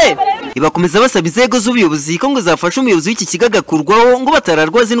imbungure. Bakomeza basaba inzego z'ubuyobozi ko ngo zafasha umuyobozi w'iki kigo agakurwaho ngo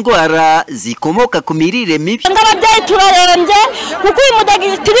batararwaza indwara zikomoka ku mirire mibi. Ababyeyi turarembye kuko uyu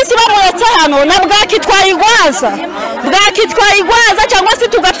mudagitirisi bamuretse hano na bwakitwaye igwaza cyangwa se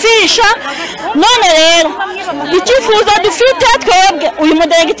tugapfisha. None rero icyifuzo dufite twebwe uyu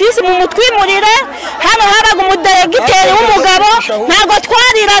mudagitirisi mu mutwimurire. Hano habaga umudagitere w'umugabo, ntabwo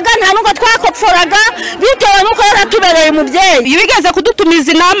twariraga nta nubwo twakopforaga bitewe n'uko yaratubereye umubyeyi. Yigeze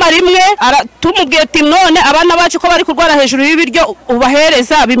kudutumiza inama rimwe tumubwiye ati none abana bacu ko bari kurwara hejuru y'ibiryo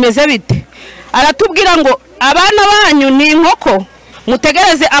ubahereza bimeze bite? Aratubwira ngo abana banyu ni inkoko,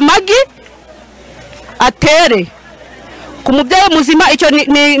 mutegereze amagi atere. Ku mubyeyi muzima icyo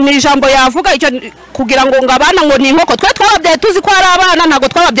ni ijambo yavuga, icyo kugira ngo abana ngo ni inkoko. Twe twababyeyi tuzi ko ari abana, ntabwo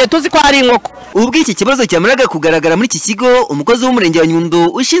twababyeyi tuzi ko ari inkoko. Ubwo iki kibazo cyamaraga kugaragara muri iki kigo, umukozi w'umurenge wa Nyundo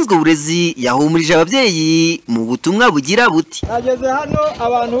ushinzwe uburezi yahumurije ababyeyi mu butumwa bugira buti: Nageze hano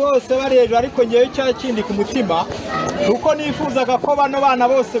abantu bose bari hejuru, ariko ngewe cya kindi ku mutima kuko nifuzaga ko bano bana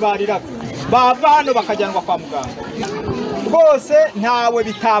bose bariraga bava hano bakajyanwa kwa muganga. Rwose ntawe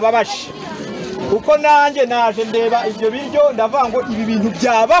bitababashe kuko nanjye naje ndeba ibyo biryo ndavuga ngo ibi bintu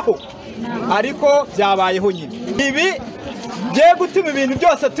byabaho, ariko byabayeho nyine. Ibi bye gutuma ibintu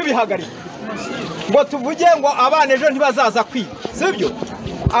byose tubihagarika. ngo tuvuge ngo abana ejo ntibazaza kwiga sibyo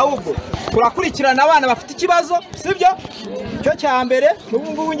ahubwo turakurikirana abana bafite ikibazo sibyo cyo cya mbere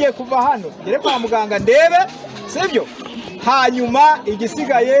n'ubu ngubu ngiye kuva hano ngere kwa muganga ndebe sibyo hanyuma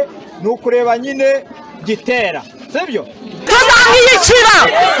igisigaye ni ukureba nyine gitera sibyo tuzamwiyicira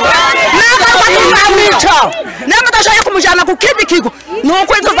tuzamwica niba tudashoboye kumujyana ku kindi kigo ni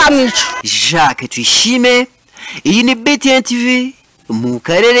ukuri tuzamwica. Jacques Tuyishime, iyi ni BTN TV mu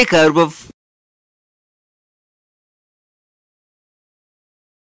karere ka Rubavu.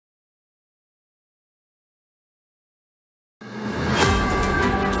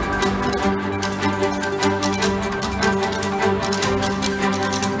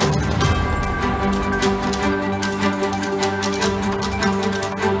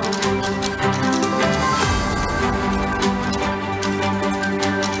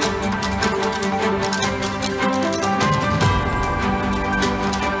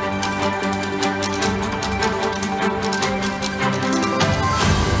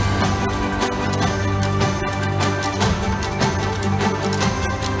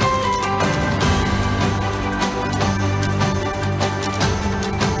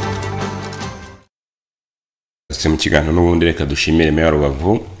 mu kiganiro n'ubundi reka dushimire Meya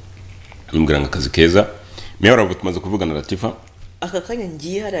Rubavu n'umuganga akazi keza. Meya Rubavu tumaze kuvugana Latifa aka kanya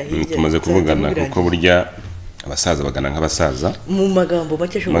ngiye harahirya tumaze kuvugana kuko burya abasaza bagana nk'abasaza mu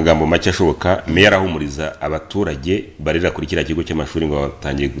magambo make ashoboka. Meya arahumuriza abaturage barira kuri kiriya kigo cy'amashuri ngo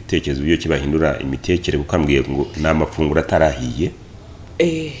batangiye gutekereza ibyo kibahindura imitekere kuko ambwiye ngo nta mafunguro atarahiye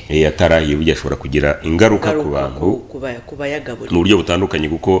atarahiye burya ashobora kugira ingaruka ku bantu kubayagaburira mu buryo butandukanye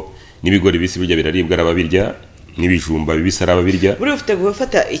kuko n'ibigori bisi burya biraribwa arababirya n'ibijumba bibisi arababirya buri ufite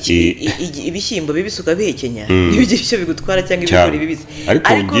gufata ibishyimbo bibisuka bihekenya nibyo icyo bigutwara cyangwa ibigori bibisi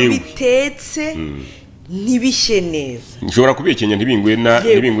ariko bitetse ntibishye neza nshobora kubihekenya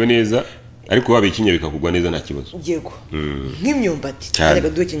ntibingwe neza ariko wabikinya bikakugwa neza nta kibazo yego nk'imyumbati cyane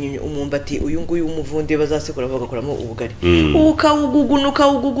dukenye umwumbati uyu nguyu w'umuvundi bazasekura bagakoramo ubugari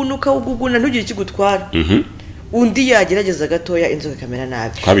ukawuguguna ntugire ikigutwara undi yagerageza gatoya inzoka kamera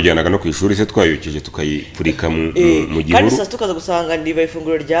nabi twabijyanaga no ku ishuri se twayokeje tukayipfurika mu gihuru kandi sasa tukaza gusanga niba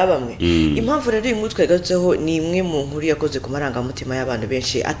ifunguro rya bamwe impamvu rero inkuru twagatseho ni imwe mu nkuru yakoze ku marangamutima y'abantu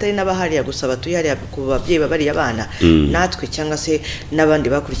benshi atari n'abahariya gusa batuyariya ku babyeyi babari abana natwe cyangwa se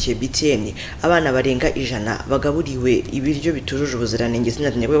n'abandi bakurikiye BTN abana barenga 100 bagaburiwe ibiryo bitujuje ubuziranenge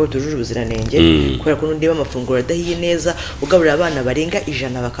sinatinya ko bitujuje ubuziranenge kubera ko n'undi bamafunguro adahiye neza ugaburira abana barenga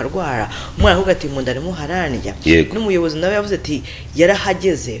 100 bakarwara umwana avuga ati munda arimo haranjya n'umuyobozi nawe yavuze ati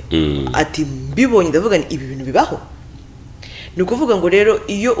yarahageze ati mbibonye ndavuga ni ibi bintu bibaho ni ukuvuga ngo rero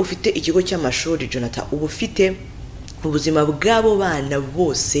iyo ufite ikigo cy'amashuri Jonathan uba ufite ubuzima bw'abo bana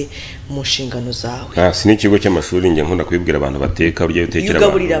bose mu nshingano zawe si n'ikigo cy'amashuri njye nkunda kubibwira abantu bateka buryo utekera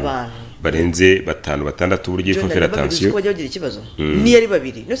abantu barenze 5-6 buryo ifofera tension ko bajya bagira ikibazo ni yari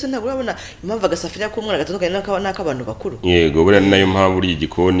babiri nose ntabwo urabona impamvu agasafira k'umwana gatandukanye n'akabantu bakuru yego buriya nayo mpamvu uri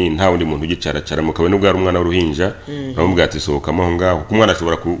igikoni nta wundi muntu ugicaracara mu kabone ubwo ari umwana w'uruhinja namubwira ati sohokamo aho ngaho kuko umwana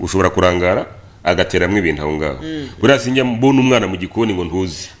ushobora kurangara agateramwe ibintu aho ngaho buriya sinjya mbona umwana mu gikoni ngo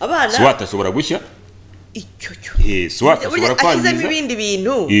ntuzi swata ashobora gushya icyo cyo swata ashobora kwangiza ibindi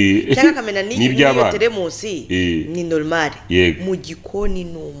bintu cyangwa kamena n'iyo teremusi ni normal mu gikoni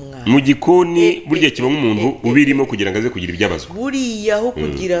n'umwana mu gikoni burya kiba nk'umuntu ubirimo kugira ngo aze kugira ibyabazwa buriya aho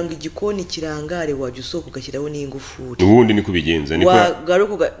kugira ngo igikoni kirangare wajya usohoka ugashyiraho n'ingufuri ubundi ni kubigenza niko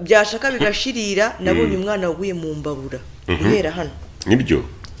wagaruka byashaka bigashirira nabonye umwana waguye mu mbabura guhera hano nibyo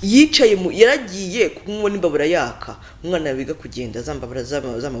yicaye yaragiye kumubona imbabura yaka umwana biga kugenda zambabura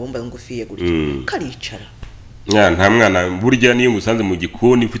z'amabomba ngufiye gutyo karicara nta mwana burya niyo ngusanze mu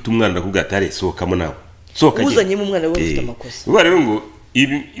gikoni ufite umwana nakubwira ati sohokamo nawe sohoka uzanye mu mwana we ufite amakosa uba rero ngo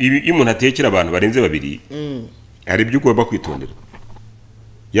iyo umuntu atekera abantu barenze babiri hari ibyo ugomba kwitondera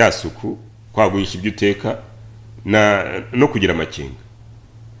yasuku kwaguhisha ibyo uteka no kugira amakenga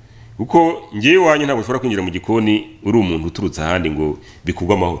kuko ngiye wanyu ntabwo ushobora kwinjira mu gikoni uri umuntu uturutse ahandi ngo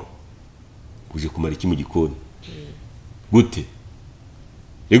bikugwa amahoro uje kumara iki mu gikoni gute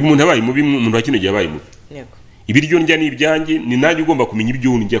yego umuntu abaye mubi umuntu wa kino gihe abaye mubi ibiryo ndya ni ibyanjye ni nanjye ugomba kumenya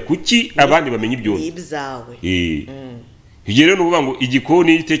ibyo ndya kuki abandi bamenya ibyo ndya ibyawe ibyo rero nuvuga ngo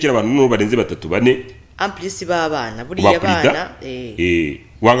igikoni itekera abantu no barenze 3-4 amplisi b'abana buriya abana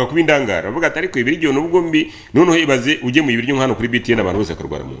wanga kuba indangara avuga ati ariko ibiryo nubwo mbi noneho ibaze ujye mu ibiryo nk'hano kuri BTN abantu bose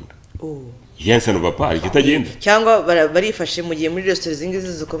akarwara mu nda yansa no bapa kitagenda cyangwa barifashe mu gihe muri restaurant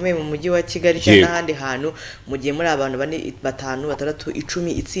zingizi zikomeye mu mujyi wa Kigali cyangwa ahandi hantu mu gihe muri abantu 4 5 6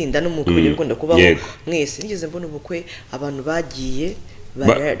 10 itsinda n'umukwe ugenda kubaho mwese nigeze mbona ubukwe abantu bagiye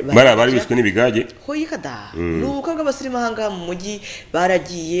bari biswe n'ibigage hoyi kada nuko bw'abasirimu hanga mu mujyi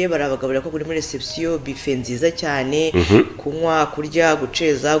baragiye barabagaburira ko kuri muri reception buffet nziza cyane kunywa kurya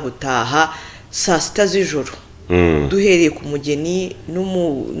guceza gutaha saa sita z'ijoro duhereye ku mugeni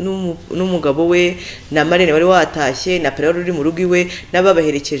n'umugabo we na marene wari watashye na pera uri mu rugo iwe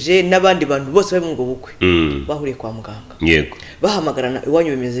n'ababaherekeje n'abandi bantu bose bari mu ngo bukwe bahuriye kwa muganga yego bahamagarana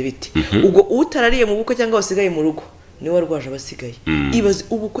iwanyu bimeze biti ubwo utarariye mu bukwe cyangwa wasigaye mu rugo niwe warwaje abasigaye ibaze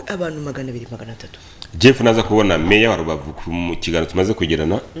ubukwe abantu 200 300 Jeff naza kubona meya wa Rubavu mu kiganiro tumaze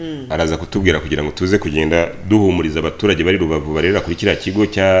kugerana araza kutubwira kugira ngo tuze kugenda duhumuriza abaturage bari Rubavu barera kuri kiriya kigo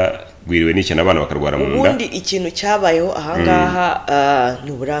cyagwiriwe n'icyo n'abana bakarwara mu nda ubundi ikintu cyabayeho ahangaha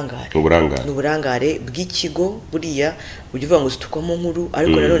n'uburangare bw'ikigo buriya uvuga ngo zitukwamo nkuru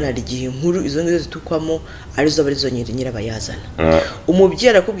ariko nanone hari igihe nkuru izo ngizo zitukwamo arizo bari zo nyirabayazana umubyeyi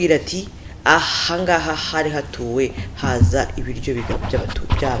arakubwira ati ahangaha hari hatuwe haza ibiryo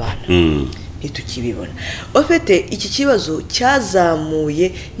by'abana ntitukibibona ofete iki kibazo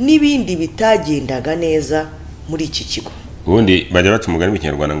cyazamuye n'ibindi bitagendaga neza muri iki kigo ubundi bajya baca umugani mu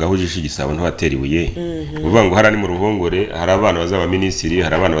Kinyarwanda ngaho ujishe igisabo ntiwatera ibuye uvuga ngo harani mu ruhongore hari abana bazaba minisitiri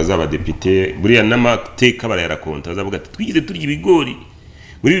hari abana bazaba depite buriya n'amateka barayarakonta bazavuga ati twigize turya ibigori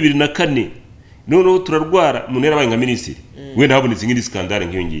muri 2004 noneho turarwara umuntu yarabaye nka minisitiri wenda habonetse nk'indi skandale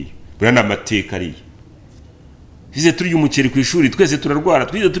nk'iyo ngiyo buriya n'amateka ari Hize turya umuceri ku ishuri twese turarwara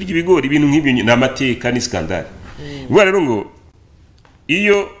twize turya ibigori ibintu nk'ibyo n'amateka ni skandale ubwo rero ngo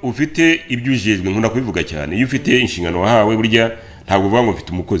iyo ufite ibyo ujejwe nkunda kubivuga cyane iyo ufite inshingano wahawe burya ntabwo uvuga ngo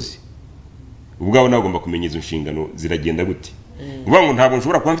mfite umukozi ubwawe nagomba kumenya izo nshingano ziragenda gute uvuga ngo ntabwo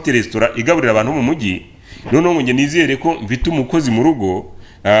nshobora kuba mfite restaurant igaburira abantu mu mujyi noneho ngo nge nizere ko mfite umukozi mu rugo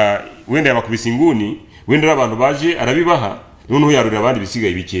wenda yabakubise inguni wenda abantu baje arabibaha noneho yarurira abandi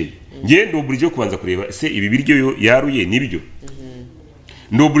bisigaye bikeya nge ndoburije kubanza kureba se ibi biryo yaruye nibyo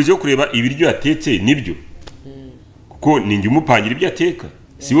ndoburije kureba ibiryo yatetse nibyo kuko ninjye umupangira ibyo ateka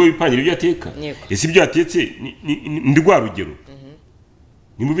si wowe bipangira ibyo ateka ese ibyo yatetse ndi rwa rugero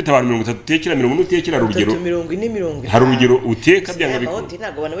nimba ufite abantu 30 utekera 40 utekera rugero 40 hari urugero uteka byanga biko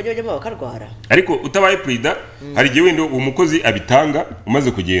ntabwo abantu bajya bakarwara ariko utabaye prida hari gihe wenda umukozi abitanga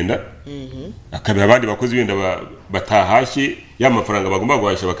umaze kugenda akabiha abandi bakozi wenda batahashye ya mafaranga bagomba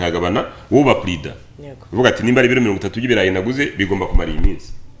guhasha bakayagabana wowe ba prida uvuga ati nimba ari 30 by'ibirayi naguze bigomba kumara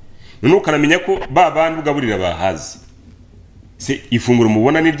iminsi none ukanamenya ko babandi ugaburira bahazi se ifunguro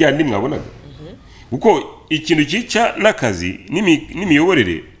mubona ni rya ndi mwabonaga uko ikintu cyica nakazi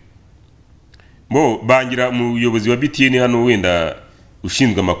n'imiyoborere bo bangira umuyobozi wa BTN hano wenda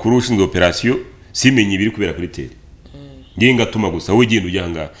ushinzwe amakuru ushinzwe operation simenye ibiri kubera kuri tele ngenga tuma gusa wowe genda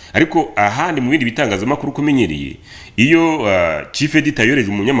ujyanga ariko ahandi mu bindi bitangaza makuru kumenyereye iyo chief editor yoreje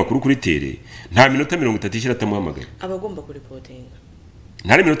umunyamakuru kuri tele nta minota 30 ishira tamuhamagaye abagomba kuri reporting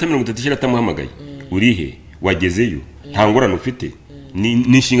ntari minota 30 ishira tamuhamagaye urihe wagezeyo nta ngorane ufite ni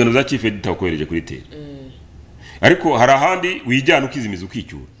inshingano za chief editor kohereje kuri tele ariko hari ahandi wijyana ukizimiza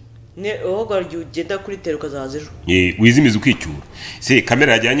ukicyura ne oho ugenda kuri tele ukazaza ejo wizimiza ukicyura se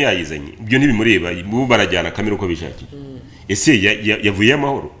kamera yajyanye yayizanye ibyo ntibimureba bo barajyana kamera uko bishakiye ese yavuye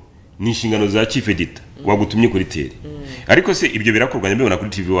amahoro ni inshingano za chief editor wagutumye kuri tele ariko se ibyo birakorwa nyabona kuri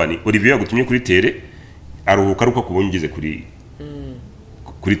TV1 Olivier yagutumye kuri tele aruhuka ruko kubongize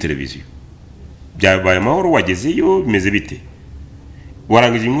kuri televiziyo byabaye amahoro wagezeyo bimeze bite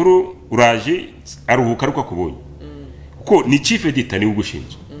warangije inkuru uraje aruhuka ruko kubonye kuko ni chief editor ni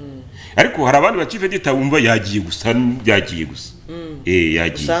ugushinzwe ariko hari abandi ba chief editor wumva yagiye gusa yagiye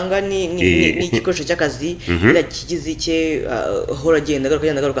yagiye usanga ni igikoresho cy'akazi birakigize icye hora agenda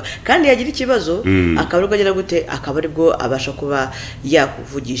agaruka kandi yagira ikibazo akabarwa agira gute akaba aribwo abasha kuba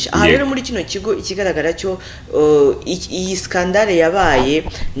yakuvugisha aha rero muri kino kigo ikigaragara cyo iyi skandale yabaye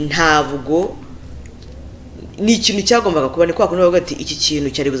ntabwo ni ikintu cyagombaga kuba ni kwa kuno bavuga ati iki kintu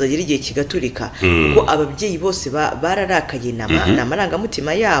cyari buzagira igihe kigaturika kuko ababyeyi bose bararakaye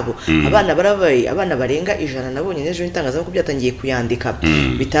n'amarangamutima yabo abana barabaye abana barenga 100 nabonye n'ejo n'itangazamakuru byatangiye kuyandika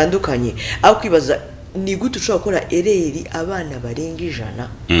bitandukanye aho kwibaza ni gute ushobora gukora ereri abana barenga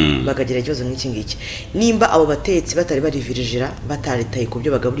 100 bakagira ikibazo nk'iki ngiki nimba abo batetsi batari barivirijira bataritaye ku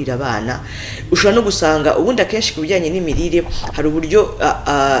byo bagaburira abana ushobora no gusanga ubundi akenshi ku bijyanye n'imirire hari uburyo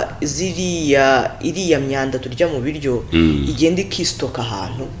iriya myanda turya mu biryo igenda ikistoka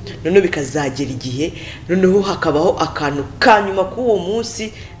ahantu noneho bikazagera igihe noneho hakabaho akantu kanyuma k'uwo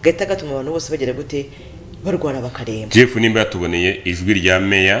munsi gahita gatuma abantu bose bagera gute barwara bakaremba Jeff nimba yatuboneye ijwi rya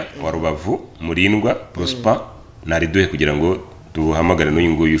meya wa Rubavu Murindwa Prosper nariduhe kugira ngo duhamagare n'uyu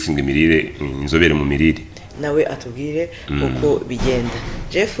nguyu ushinzwe imirire inzobere mu mirire nawe atubwire uko bigenda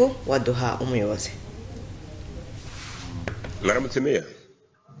Jeff waduha umuyobozi Mwaramutse meya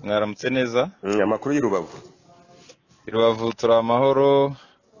mwaramutse neza. Amakuru y'Irubavu. Irubavu turi amahoro,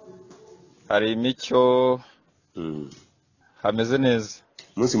 hari imicyo, hameze neza.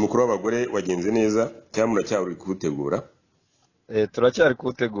 Umunsi mukuru w'abagore wagenze neza cyangwa muracyari kuwutegura? Turacyari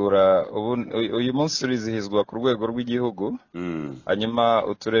kuwutegura. Uyu munsi urizihizwa ku rwego rw'igihugu, hanyuma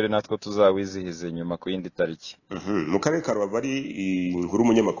uturere natwo tuzawizihize nyuma ku yindi tariki. Mu karere ka Rubavu ari inkuru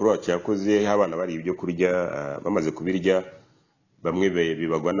umunyamakuru wacu yakoze, abana bari ibyo kurya bamaze kubirya, bamwe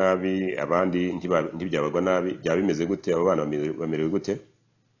bibagwa nabi, abandi ntibyabagwa nabi. Byaba bimeze gute? Abo bana bamerewe gute?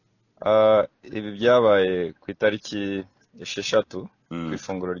 Ibi byabaye ku itariki 6 ku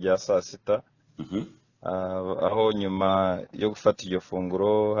ifunguro rya saa sita, aho nyuma yo gufata iryo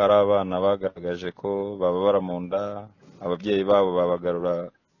funguro hari abana bagaragaje ko bababara mu nda, ababyeyi babo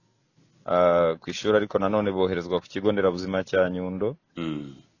babagarura ku ishuri, ariko nanone boherezwa ku kigo nderabuzima cya Nyundo.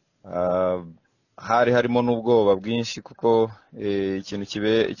 Hari harimo n'ubwoba bwinshi kuko ikintu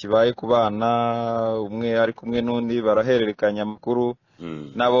kibaye ku bana, umwe ari kumwe n'undi barahererekanya amakuru,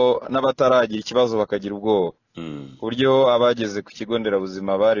 nabo n'abataragira ikibazo bakagira ubwoba, ku buryo abageze ku kigo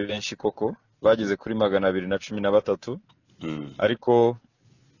nderabuzima bari benshi koko, bageze kuri 213, ariko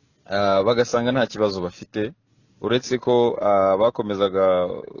bagasanga nta kibazo bafite, uretse ko bakomezaga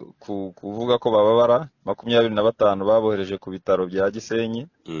kuvuga ko bababara. 25 babohereje ku bitaro bya Gisenyi,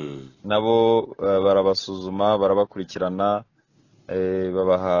 nabo barabasuzuma, barabakurikirana,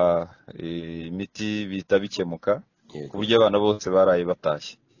 babaha imiti bita bikemuka, ku buryo abana bose baraye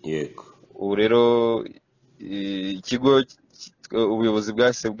batashye. Ubu rero ikigo ubuyobozi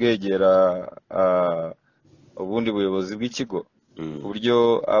bwahise bwegera ubundi buyobozi bw'ikigo, ku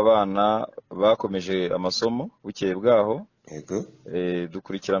buryo abana bakomeje amasomo bukeye bwaho.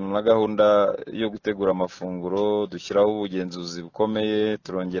 Dukurikirana na gahunda yo gutegura amafunguro, dushyiraho ubugenzuzi bukomeye,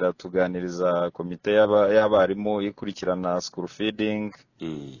 turongera tuganiriza komite y'abarimu ikurikirana school feeding,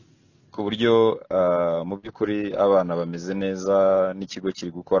 ku buryo mu by'ukuri abana bameze neza, n'ikigo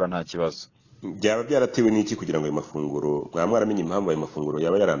kiri gukora nta kibazo. Byaba byaratewe n'iki kugira ngo ayo mafunguro, mwaramenye impamvu ayo mafunguro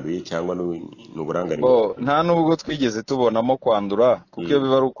yaba yaranduye cyangwa n'uburangare? Nta nubwo twigeze tubonamo kwandura, kuko iyo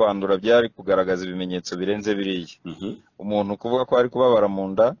biba ari ukwandura byari kugaragaza ibimenyetso birenze biriya. Umuntu kuvuga ko ari kubabara mu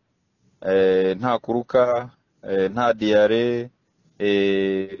nda, nta kuruka, nta diyare,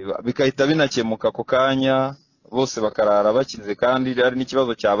 bikahita binakemuka ako kanya, bose bakarara bakize, kandi hari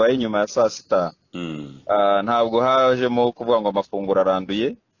n'ikibazo cyabaye nyuma ya saa sita. Ntabwo hajemo kuvuga ngo amafunguro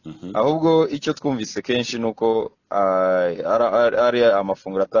aranduye, ahubwo icyo twumvise kenshi nuko ari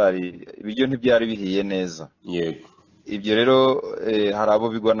amafunguro atari, ibiryo ntibyari bihiye neza. Ibyo rero hari abo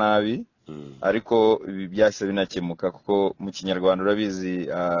bigwa nabi, ariko ibi byahise binakemuka, kuko mu Kinyarwanda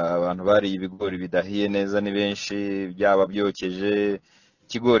urabizi abantu bariye ibigori bidahiye neza ni benshi, byaba byokeje.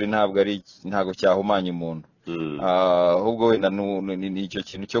 Ikigori ntabwo cyahumanya umuntu, ahubwo wenda ni icyo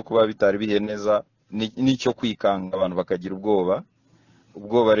kintu cyo kuba bitari bihiye neza, n'icyo kwikanga abantu bakagira ubwoba.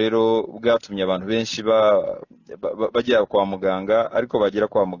 Ubwoba rero bwatumye abantu benshi bajya kwa muganga, ariko bagera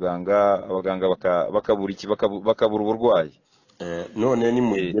kwa muganga abaganga bakabura uburwayi. None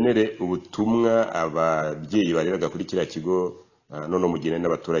nimugenere ubutumwa ababyeyi bareraga kuri kiriya kigo, none mugene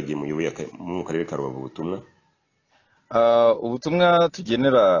n'abaturage muyoboye mu karere ka Rubavu ubutumwa? Ubutumwa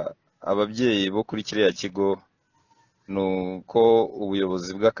tugenera ababyeyi bo kuri kiriya kigo ni uko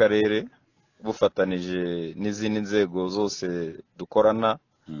ubuyobozi bw'akarere bufatanije n'izindi nzego zose dukorana,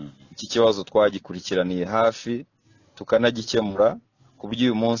 iki kibazo twagikurikiraniye hafi tukanagikemura, ku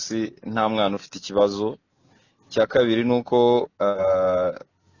buryo uyu munsi nta mwana ufite ikibazo. Icya kabiri ni uko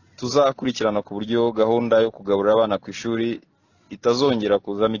tuzakurikirana ku buryo gahunda yo kugaburira abana ku ishuri itazongera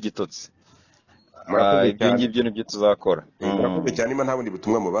kuzamo igitotsi. Ibyo ngibyo nibyo tuzakora. Murakoze cyane. Nta bundi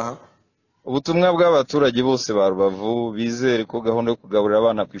butumwa mubaha? Ubutumwa bw'abaturage bose ba Rubavu bizere ko gahunda yo kugaburira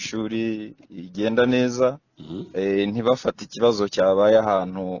abana ku ishuri igenda neza, ntibafate ikibazo cyabaye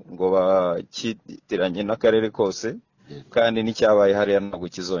ahantu ngo bakitiranye n'akarere kose, kandi n'icyabaye hariya ntabwo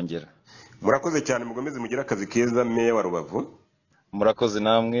kizongera. Murakoze cyane, mugomeze mugire akazi keza, meya wa Rubavu. Murakoze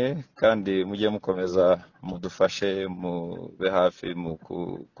namwe, kandi mujye mukomeza mudufashe, mube hafi mu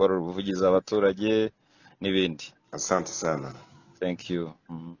gukora ubuvugizi abaturage n'ibindi. Asante sana. Thank you.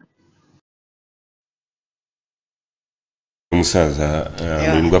 Umusaza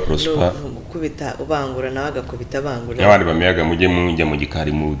Murindwa Prosper, gukubita ubangura nawe agakubita abangura, n'abandi bamiyaga mujye mujya mu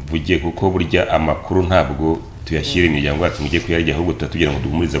gikari muvuge, kuko burya amakuru ntabwo tuyashyira imiryango yacu mujye kuyarya, ahubwo tugira ngo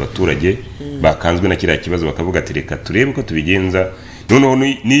duhumurize abaturage bakanzwe na kiriya kibazo, bakavuga ati reka turebe uko tubigenza. Noneho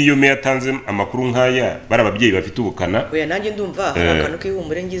niyo meya atanze amakuru nk'aya, bari ababyeyi bafite ubukana. Oya, nanjye ndumva akantu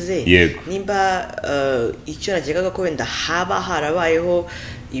k'ihumure ngize, nimba icyo nakekaga ko wenda haba harabayeho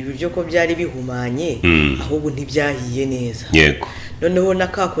ibiryo ko byari bihumanye, ahubwo ntibyahiye neza. noneho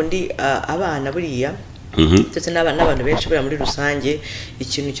nakakundi abana buriya ndetse n'abantu benshi bari muri rusange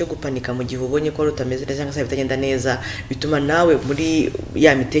ikintu cyo gupanika mu gihe ubonye ko rutameze neza cyangwa se bitagenda neza bituma nawe muri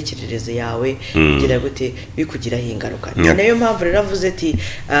ya mitekerereze yawe kugira gute bikugiraho ingaruka nayo mpamvu rero avuze ati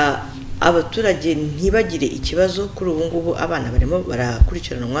abaturage ntibagire ikibazo kuri ubu ngubu abana barimo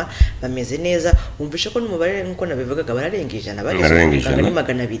barakurikiranwa bameze neza umvishe ko n'umubare nkuko nabivugaga bararenga ijana bageze ni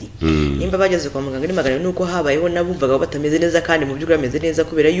 200 nimba bageze kwa muganga ni 200 nuko habayeho nabumvaga batameze neza kandi mu by'ukuri bameze neza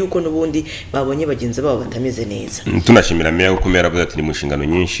kubera yuko nubundi babonye bagenzi babo batameze neza tunashimira meya uko mera avuga ati ni mu nshingano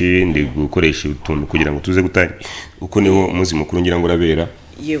nyinshi ndi gukoresha utuntu kugira ngo tuze gutanga uko niho umunsi mukuru ngira ngo urabera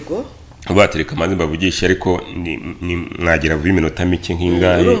yego batereka manzi bavugisha ariko ni mwagira vuba iminota mike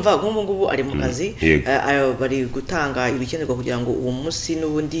nk'ingahe urumva nk'ubu ngubu ari mu kazi bari gutanga ibikenerwa kugira ngo uwo munsi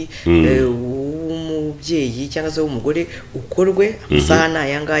n'ubundi w'umubyeyi cyangwa se w'umugore ukorwe amasaha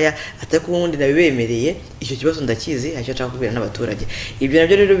n'ayangaya atari ko ubundi nabibemereye icyo kibazo ndakizi icyo nshaka kubwira n'abaturage ibyo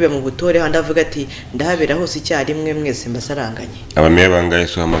nabyo rero biba mu butore handi avuga ati ndahabera hose icyarimwe mwese mbasaranganye abameya bangaye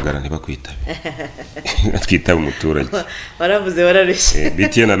so hamagara ntibakwitabe twitaba umuturage baravuze bararushye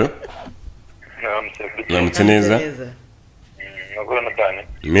BTN no Namutse neza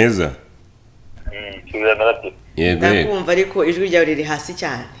meza yego ndakumva ariko ijwi ryawe riri hasi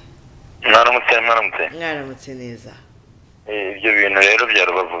cyane mwaramutse neza ibyo bintu rero bya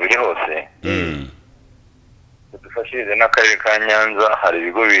Rubavu biri hose dufashirize n'akarere ka Nyanza hari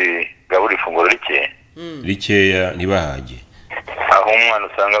ibigo bigabura ifunguro rikeya ntibahage aho umwana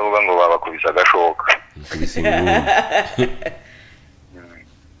usanga avuga ngo babakubise agashoka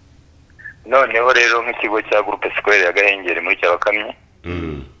noneho rero nk'ikigo cya groupe scolaire ya Gahengeri muri Cyabakamyi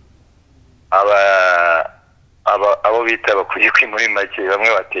abo bita bakwiye muri make bamwe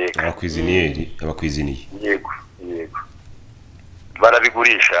bateka abakwiziniye yego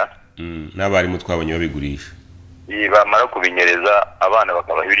barabigurisha n'abarimu twabonye babigurisha bamara kubinyereza abana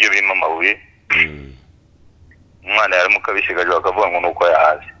bakabaha ibiryo birimo amabuye umwana yaramuka bishigaje bakavuga ngo nuko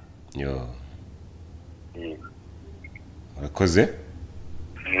yahaze urakoze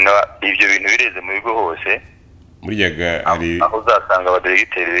ibyo bintu bireze mu bigo hose buryaga ari aho uzasanga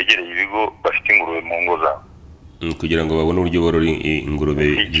abaderegiteri begereye ibigo bafite ingurube mu ngo zabo kugira ngo babone uburyo borora ingurube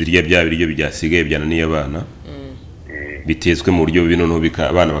zirya bya biryo byasigaye byananiye abana bitetswe mu buryo bino no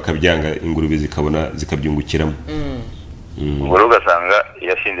abana bakabyanga ingurube zikabona zikabyungukiramo ubwo ugasanga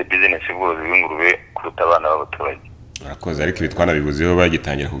yashinze business y'ubworozi bw'ingurube kuruta abana b'abaturage urakoze ariko ibi twanabivuzeho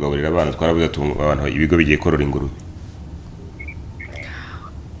bagitangira kugaburira abana twarabuze abantu ibigo bigiye korora ingurube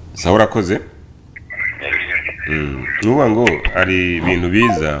sawa urakoze nuba ngo ari ibintu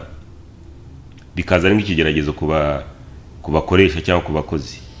biza bikaza ari nk'ikigeragezo kubakoresha cyangwa ku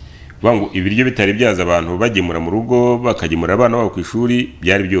bakozi ngo ibiryo bitari byaza abantu bagemura mu rugo bakagemura abana babo ku ishuri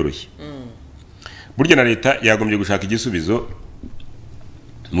byari byoroshye burya na leta yagombye gushaka igisubizo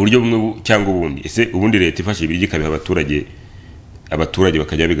mu buryo bumwe cyangwa ubundi ese ubundi leta ifashe ibiryo ikabiha abaturage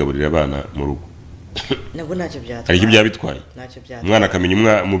bakajya bigaburira abana mu rugo nabwo ntacyo byatwaye hari icyo byabitwaye umwana akamenya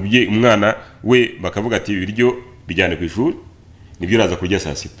umwana we bakavuga ati ibiryo bijyane ku ishuri nibyo uraza kurya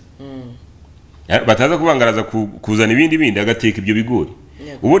saa sita bataza kubangaraza kuzana ibindi agateka ibyo bigori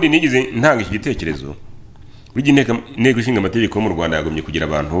ubundi nigize ntanga iki gitekerezo burya inteko ishinga amategeko mu Rwanda yagombye kugira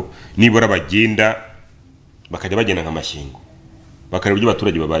abantu nibura bagenda bakajya bagenda nk'amashingo bakareba ibyo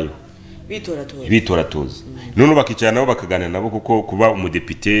abaturage babayeho bitoratoza none bakicara nabo bakaganira nabo kuko kuba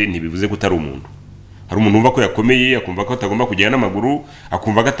umudepite ntibivuze ko utari umuntu hari umuntu wumva ko yakomeye akumva ko atagomba kugenda n'amaguru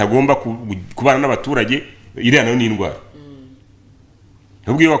akumva ko atagomba kubana n'abaturage iriya nayo ni indwara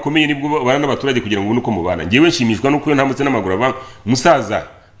nubwo iyo wakomeye nibwo ubana n'abaturage kugira ngo ubone uko mubana ngewe nshimishwa nuko iyo ntambutse n'amaguru ava musaza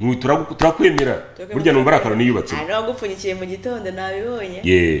turakwemera burya numva ari akantu niyubatse wagupfunyikiye mu gitondo nabibonye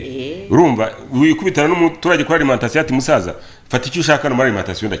urumva wikubitana n'umuturage kuri alimentation ati musaza fata icyo ushaka no muri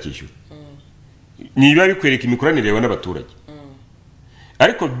alimentation ndakishyura niba bikwereka imikoranire yawe n'abaturage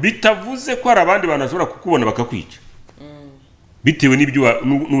ariko bitavuze ko hari abandi bantu bashobora kukubona bakakwica bitewe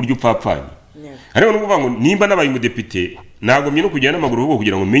n'uburyo upfapfanye ariko nukuvuga ngo nimba nabaye umudepite nagomye no kujyana n'amaguru ahubwo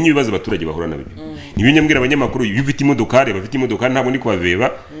kugira ngo menye ibibazo abaturage bahura nabyo nibyo mbwira abanyamakuru iyo ufite imodokari bafite imodokari ntabwo ndi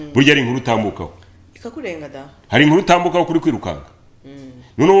kubaveba burya ari inkuru utambukaho ikakurenga da hari inkuru utambukaho kuri kwirukanga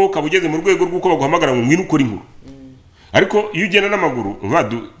noneho ukaba ugeze mu rwego rw'uko baguhamagara ngo ngwino ukore inkuru ariko iyo ugenda n'amaguru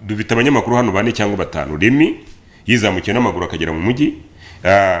dufite abanyamakuru hano 4 cyangwa 5 Remi yizamukiye n'amaguru akagera mu mujyi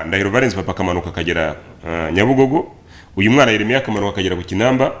Ndahiro Valence papa akamanuka akagera Nyabugogo uyu mwana Yeremiya akamanuka akagera ku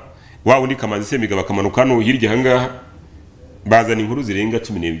Kinamba wa undi Kamanzi Semiga bakamanuka hano hirya hangaha bazana inkuru zirenga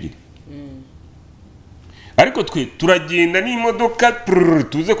 12 ariko twe turagenda n'imodoka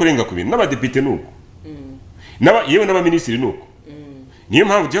tuze kurenga ku bintu n'abadepite nuko yewe n'abaminisitiri nuko niyo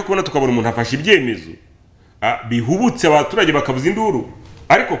mpamvu tujya kubona tukabona umuntu afashe ibyemezo bihubutse abaturage bakavuza induru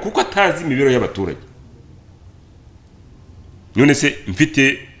ariko kuko atazi imibereho y'abaturage. None se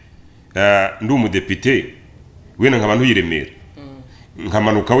mfite ndi umudepite wenda nk'abantu yiremera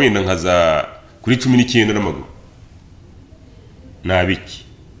nkamanuka wenda nkaza kuri 19 n'amaguru nabiki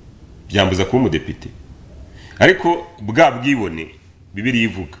byambuza kuba umudepite ariko bwa bwibone bibiri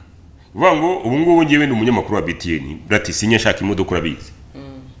ivuga uvuga ngo ubu ngubu ngiye wenda umunyamakuru wa BTN brati sinya shaka imodoka urabizi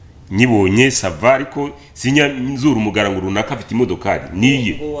nyibonye sava ariko sinya nzura umugara ngo runaka afite imodokari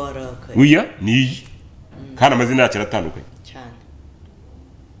niye uya niye kana amazina yacu aratandukanye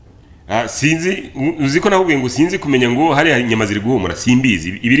sinzi uziko nakubwiye ngo sinzi kumenya ngo hari inyama ziri guhumura simbizi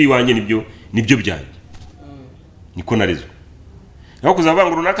ibiri iwanje nibyo byanjye niko narezo naho kuzava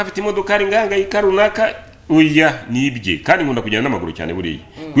ngo runaka afite imodokari nganga ikarunaka uya nibye kandi nkunda kujyana n'amaguru cyane buriye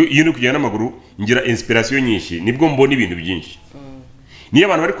iyo ni kujyana n'amaguru ngira inspiration nyinshi nibwo mbona ibintu byinshi niyo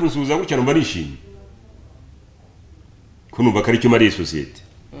abantu bari kunsuhuza gutya numva nishimye ko numva kari cyo mari society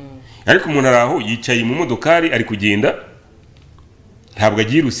ariko umuntu araho yicaye mu modokari ari kugenda ntabwo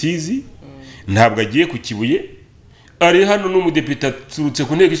agiye Rusizi ntabwo agiye ku Kibuye ari hano n'umudepite aturutse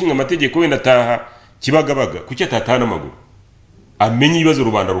ku nteko ishinga amategeko wenda ataha Kibagabaga kuki atataha n'amaguru amenye ibibazo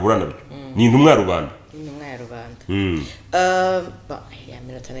rubanda ruhura nabyo ni intumwa rubanda ya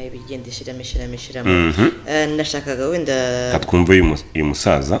minota nayo bigendeshira mishira ndashakaga wenda katwumva uyu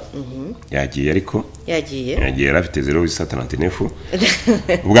musaza yagiye ariko yagiye arafite 0.39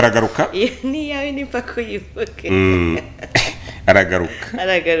 ubwo aragaruka ni yawe ni pako yivuke aragaruka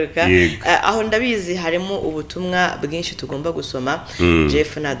aho ndabizi harimo ubutumwa bwinshi tugomba gusoma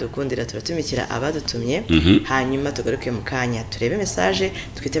Jeff nadukundira turatumikira abadutumye hanyuma tugaruke mu kanya turebe message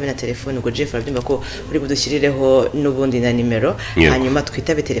twitabe na telefone ubwo Jeff arabyumva ko uri budushyirireho n'ubundi na nimero hanyuma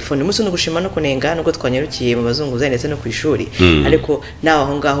twitabe telefone musu no gushima no kunenga nuko twanyarukiye mu bazunguza ndetse no ku ishuri ariko naho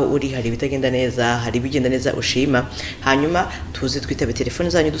aho ngaho uri hari bitagenda neza hari bigenda neza ushima hanyuma tuzi twitabe telefone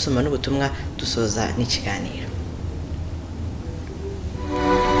zanyu dusoma n'ubutumwa dusoza n'ikiganiro.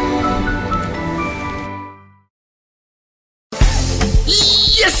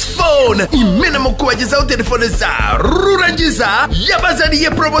 Imena mu kubagezaho telefone za Rurangiza yabazaniye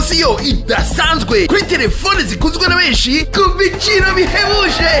promosiyo idasanzwe kuri telefone zikunzwe na benshi ku biciro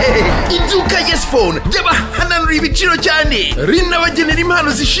bihebuje. Iduka Yes Phone yabahananura ibiciro cyane rinabagenera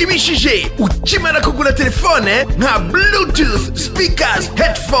impano zishimishije ukimara kugura telefone nka Bluetooth, speakers,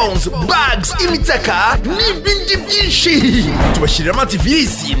 headphones, bags, imitaka n'ibindi byinshi. Tubashyirira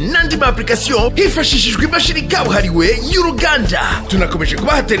amativisi n'andi ma application hifashishijwe imashini kabuhariwe y'uruganda. Tunakomeje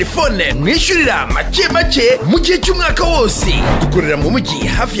kubaha telefone mwishyurira make mu gihe cy'umwaka wose. Dukorera mu mujyi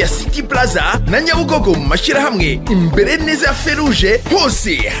hafi ya City Plaza na Nyabugogo mu mashyirahamwe imbere neza ya Feruje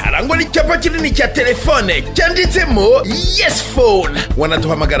hose harangwa n'icyapa kinini cya telefone cyanditsemo Yes Phone.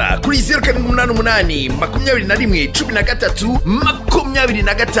 Wanaduhamagara kuri 0788 21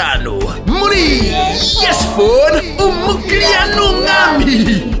 13 muri Yes Phone umukiriya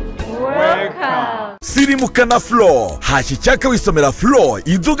n'umwami. Sirimukana Flow hashyi cyaka wisomera Flow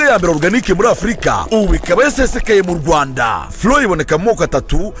inzoga ya mbere organique muri Afrika ubu ikaba yasesekaye mu Rwanda. Flow iboneka mu moko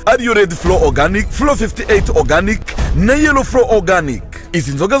atatu ariyo Red Flow Organic, Flow 58 Organic na Yellow Flow Organic.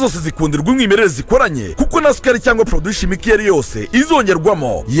 Izi nzoga zose zikundirwa umwimerere zikoranye kuko na sukari cyangwa produit chimique yari yose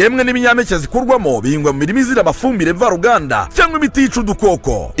izongerwamo yemwe n'ibinyampeke zikorwamo bihingwa mu mirimo izira amafumbire mvaruganda cyangwa imiti yica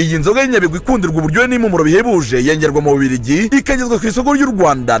udukoko. Iyi nzoga y'inyabigwi ikundirwa uburyohe n'impumuro bihebuje yengerwa mu Bubiligi ikagezwa ku isoko ry'u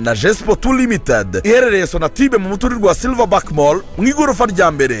Rwanda na Jespo Limited iherereye Sonatube mu muturirwa wa Silverback Mall mu igorofa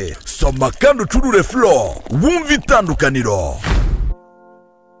rya mbere. Soma kandi ucurure Flow wumva itandukaniro.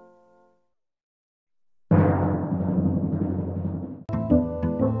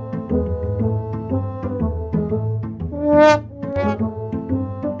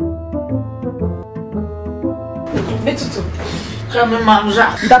 Betutu kama manja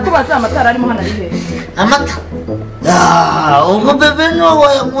ndakubaza amatara arimo hano ari hehe amata ubwo bebe no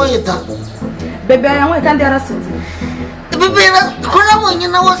wayanyweta bebe yanyweye kandi yarasinze bebe ko nabonye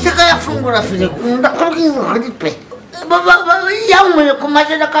nawe se kayafungura firigo ndakubwiza kuri pe baba yanyweye ku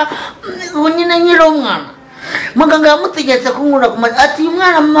majereka unyine nyiro umwana muganga yamutegetse kunkura ku majereka ati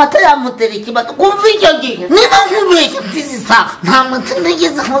umwana mu mata yamutera ikibazo kumva icyo gihe niba nkubeshye mfizi saha nta mata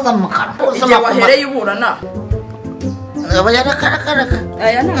nigeze nkoza mu kanwa igihe wahereye uburana abayarakaraka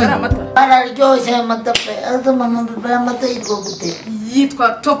aya ntara amata araryoshye amata pe azama mbe amata yitwa gute yitwa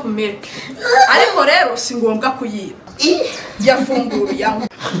top milk ariko rero si ngombwa kuyiba yafunguye yawe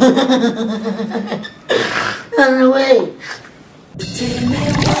anyway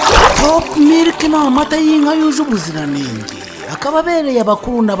top milk ni amata y'inka yuje ubuziranenge akaba abereye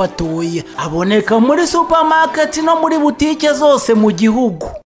abakuru n'abatoya aboneka muri supermarket no muri butike zose mu gihugu.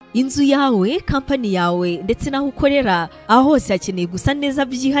 inzu yawe, kampani yawe ndetse naho ukorera, aho hose hakeneye gusa neza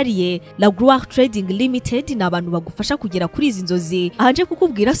byihariye. La Gloire Trading Limited ni abantu bagufasha kugera kuri izi nzozi. Ahanje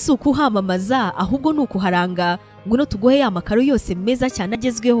kukubwira si ukuhamamaza, ahubwo ni ukuharanga. Ngwino tuguhe ya makaro yose meza cyane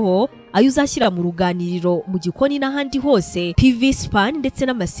agezweho, ayo uzashyira mu ruganiriro, mu gikoni n'ahandi hose. PV span ndetse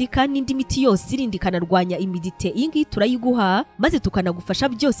n'amasika n'indi miti yose irindi kanarwanya imidite, iyi ngiyi turayiguha maze tukanagufasha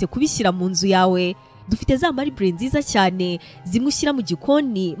byose kubishyira mu nzu yawe. Dufite za marble nziza cyane zimwe ushyira mu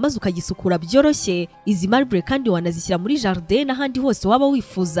gikoni maze ukagisukura byoroshye. Izi marble kandi wanazishyira muri jardin n'ahandi hose waba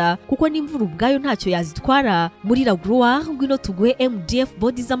wifuza, kuko n'imvura ubwayo ntacyo yazitwara. Muri La Gloire ngwino tuguhe MDF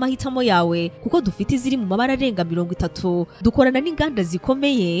body z'amahitamo yawe, kuko dufite iziri mu mabara arenga 30. Dukorana n'inganda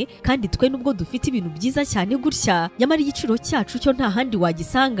zikomeye kandi twe nubwo dufite ibintu byiza cyane gutya, nyamara igiciro cyacu cyo nta handi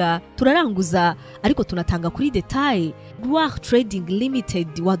wagisanga. Turaranguza ariko tunatanga kuri detail. Gloire Trading Limited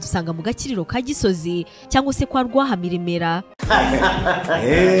wadusanga mu Gakiriro ka Gisozi cyangwa se kwa Rwahamiremera.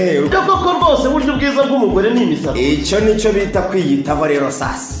 Ubwo koko rwose buryo bwiza bw'umugore ni imisatsi. Icyo nicyo bita kwiyitaho rero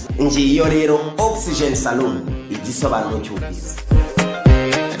sasa. Ngiyo rero Oxygen Salon, igisobanuro cy'ubwiza.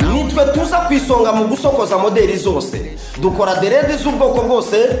 Nitwe tuza kwisonga mu gusokoza modeli zose. Dukora derede z'ubwoko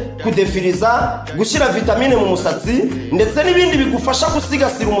bwose, kudefiriza, gushyira vitamine mu musatsi ndetse n'ibindi bigufasha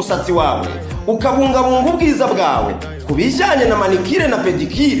gusigasira umusatsi wawe ukabungabunga ubwiza bwawe. Kubijyanye na manikire na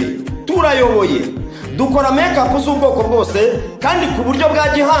pedikire turayoboye. Dukora make-up z'ubwoko bwose kandi ku buryo bwa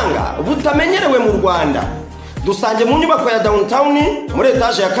gihanga butamenyerewe mu Rwanda. Dusange mu nyubako ya downtown muri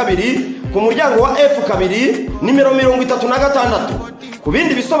etage ya 2 ku muryango wa F2 nimero 36. Ku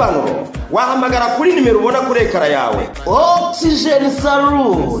bindi bisobanuro wahamagara kuri nimero ubona kuri ekara yawe. Oxygen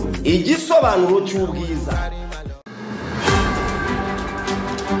Salon, igisobanuro cy'ubwiza.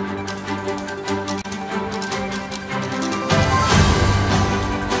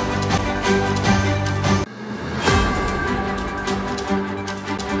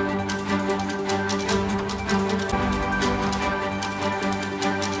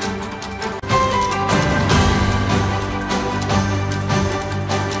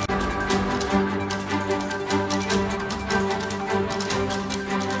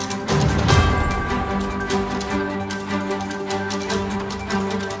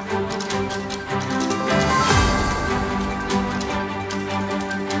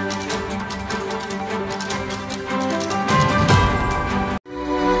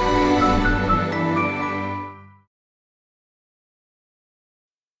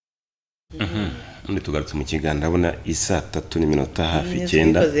 Ndi tugarutse mu kiganiro ndabona isa 3:09 hafi 9.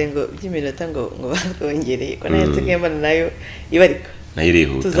 Nikoze ngo by'iminota ngo batwongereye ko nayo tugembana nayo ibariko.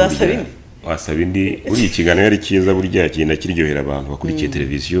 Nayirihuta. Tuzasaba indi. Wasaba indi uri ikiganiro yari kiza burya cyenda kiryohera abantu bakurikiye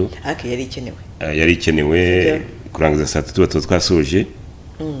televiziyo. Ake yari ikenewe. Yari ikenewe kurangiza saa 3 twasoje.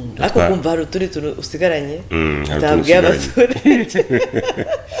 Ako kumva hari uturi usigaranye. Tabwe abasore.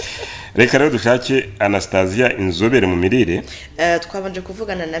 Reka rero dushake Anastasia inzobere mu mirire. Twabanje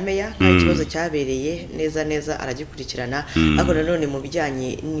kuvugana na meya nta kibazo cyabereye neza aragikurikirana, ariko nanone mu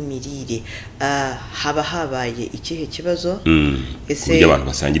bijyanye n'imirire haba habaye ikihe kibazo? Ese abantu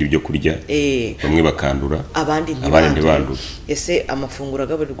basangira ibyo kurya bamwe bakandura abandi ntibandura. Ese amafunguro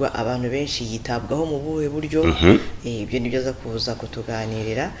agaburirwa abantu benshi yitabwaho mu buhe buryo? Ibyo nibyo za kuza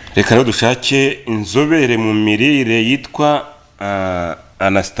kutuganirira. Reka rero dushake inzobere mu mirire yitwa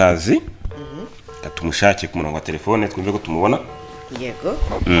Anastasia. Tumushake ku murongo wa telefone twumve ko tumubona. Yego.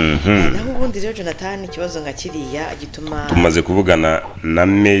 Naho ubundi rero Jonathan ikibazo nka kiriya gituma tumaze kuvugana na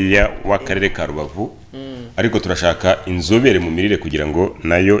meya w'akarere ka Rubavu, ariko turashaka inzobere mu mirire kugira ngo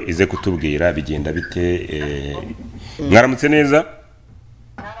nayo ize kutubwira bigenda bite. Mwaramutse neza?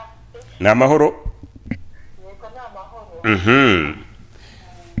 Na mahoro?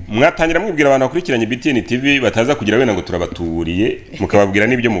 Mwatangira mwibwira abantu bakurikiranye BTN TV bataza kugira wenda ngo turabaturiye mukababwira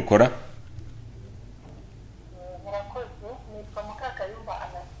n'ibyo mukora.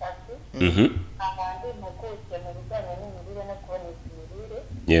 Abandi mpuguke mu bijyanye n'imirire no kuboneza imirire.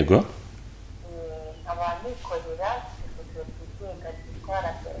 Yego. Abantu ikorera isosiyete igenga zitwara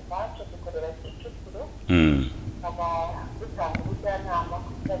serivisi dukorera Kicukiro. Dutanga ubujyanama ku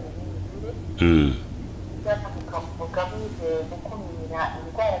bijyanye n'imirire. Ubujyanama bugamije gukumira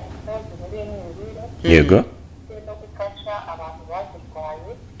indwara zitwaye imirire n'imirire. Yego. No gufasha abantu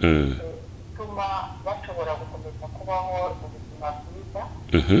bazitwaye bituma bashobora gukomeza kubaho ubuzima bwiza.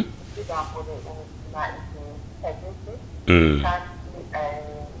 Bambure ubuzima igihe kitageze kandi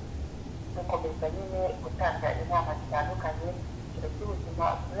dukomeza nyine gutanga inama zitandukanye icyiciro cy'ubuzima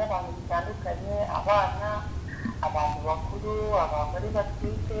kuri abantu bitandukanye, abana, abantu bakuru, abagore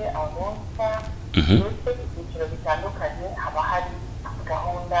batwite, abonsa, ndetse ibyiciro bitandukanye haba hari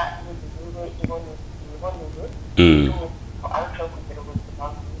gahunda y'imirire iboneye arushaho kugira ubuzima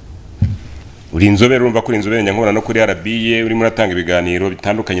bwiza. uri inzobere urumva kuri inzobere nyankora no kuri RBA urimo uratanga ibiganiro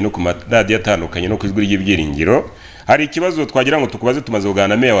bitandukanye no ku maradiyo atandukanye no ku ijwi ry'ibyiringiro. Hari ikibazo twagira ngo tukubaze tumaze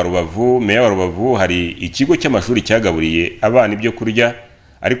kuganira Meya wa Rubavu hari ikigo cy'amashuri cyagaburiye abana ibyo kurya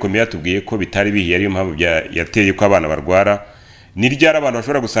ariko Meya tubwiye ko bitari bihiye ariyo mpamvu yateye ko abana barwara. Ni ryari abantu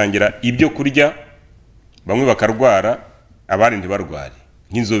bashobora gusangira ibyo kurya bamwe bakarwara abandi ntibarware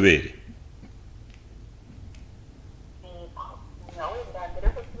nk'inzobere?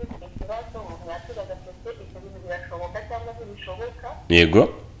 Yego.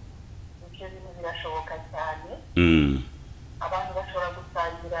 Ibyo bintu birashoboka cyane. Abantu bashobora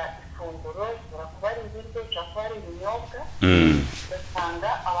gusangira ifunguro, bishobora kuba ari ibiryo, bishobora kuba ari ibinyobwa. Ugasanga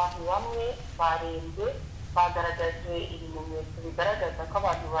abantu bamwe barembye bagaragaje ibimenyetso bigaragaza ko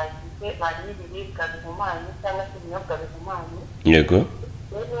abantu bariye ibiribwa bihumanye cyangwa se ibinyobwa bihumanye. Yego.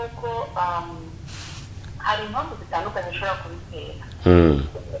 Rero ko hari impamvu zitandukanye zishobora kubitera.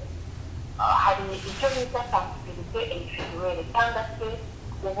 Hari icyo bita sensibilité individuelle cyangwa se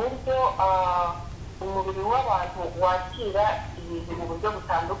uburyo umubiri w'abantu wakira ibintu mu buryo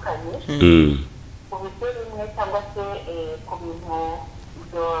butandukanye ku buryo bimwe cyangwa se ku bintu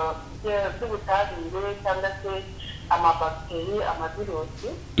by'ubutabire cyangwa se amabakiteri amavirusi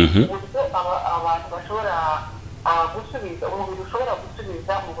uburyo abantu bashobora gusubiza umubiri ushobora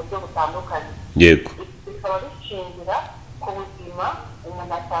gusubiza mu buryo butandukanye. Yego. Bikaba bishingira ku buzima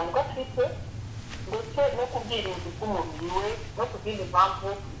umuntu asanzwe afite ndetse no ku bwirinzi bw'umubiri we no ku zindi mpamvu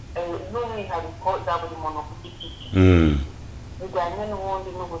n'umwihariko za buri muntu ku giti cye bijyanye n'ubundi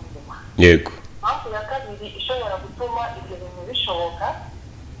n'ubuzima. Yego. Impamvu ya kabiri ishobora gutuma ibyo bintu bishoboka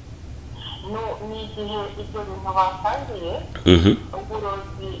ni igihe ibyo bintu basangiye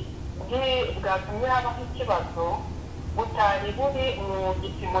uburozi bwatumye habaho ikibazo butari buri mu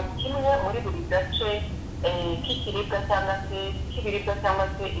gipimo kimwe muri buri gace k'ikiribwa cyangwa se k'ibiribwa cyangwa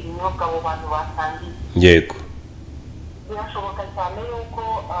se ibinyobwa abo bantu basangiye. Yego. Birashoboka cyane yuko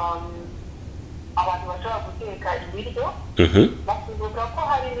abantu bashobora guteka ibiryo bakivuga ko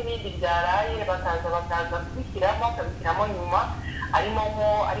hari n'ibindi byaraye bakaza kubishyiramo akabishyiramo nyuma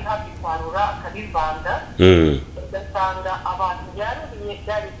ari hafi kwarura akabivanga ugasanga abantu yaruriye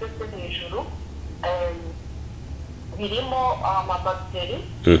byari byose hejuru birimo amabakiteri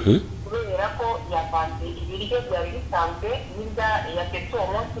kubera ko yavanze ibiryo byari bisanzwe yatetse uwo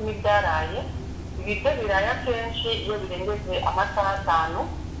munsi n'ibyaraye. Ibiryo biraye akenshi iyo birengeje amasaha 5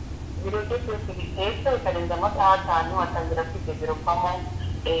 ibiryo byose bitetse bikarenza amasaha 5 hatangira kwidevelopamo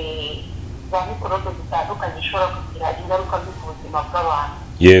za mikorobe zitandukanye zishobora kugira ingaruka mbi ku buzima bw'abantu.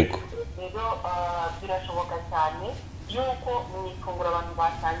 Yego. Rero birashoboka cyane yuko mu ifunguro abantu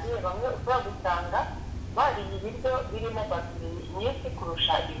basangiye bamwe ushobora gusanga bariye ibiryo birimo bakiteri nyinshi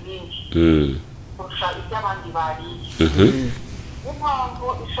kurusha ibindi kurusha ibyo abandi bariye. Impamvu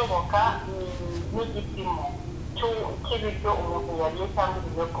ishoboka n'igipimo cy'ibiryo umuntu yariye cyangwa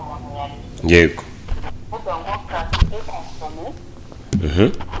ibinyobwa umuntu yariye. Yego. Uvuga ngo quantité consommée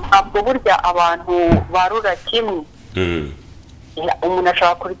ntabwo burya abantu barura kimwe. Umuntu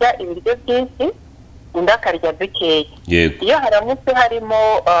ashobora kurya ibiryo byinshi undi akarya dukeya. Iyo haramutse harimo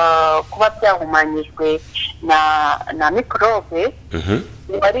kuba byahumanyijwe na mikorobe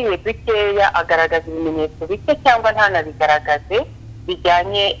uwariye dukeya agaragaza ibimenyetso bike cyangwa ntanabigaragaze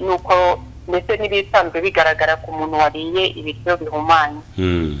bijyanye n'uko ndetse n'ibisanzwe bigaragara ku muntu wariye ibiryo bihumanye.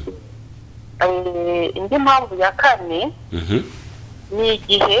 Indi mpamvu ya kane ni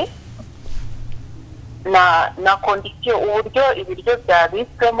igihe na kondisiyo uburyo ibiryo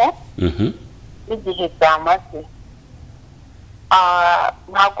byabitswemo n'igihe byamaze.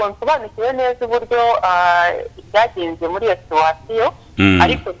 Ntabwo nsobanukiwe neza uburyo byagenze muri iyo situwasiyo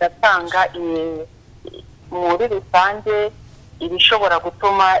ariko ndatanga muri rusange ibishobora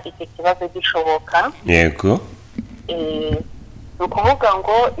gutuma icyo kibazo gishoboka. Yego. Ni ukuvuga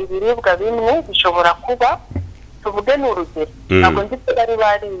ngo ibiribwa bimwe bishobora kuba tuvuge ni urugero ntabwo nzi ko bari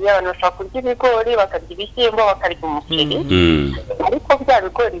bariye abantu bashobora kurya ibigori bakarya ibishyimbo bakarya umuceri ariko bya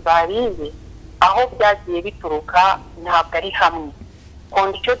bigori bariye aho byagiye bituruka ntabwo ari hamwe.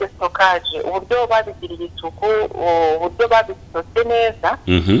 Condition de stockage uburyo babigiriye isuku uburyo babisose neza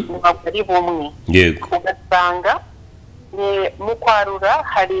ntabwo ari bumwe. Yego. Ugasanga mu kwarura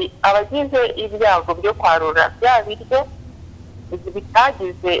hari abagize ibyago byo kwarura bya biryo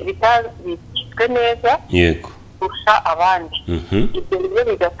bitabitswe neza. Yego. kurusha abandi. Ibyo rero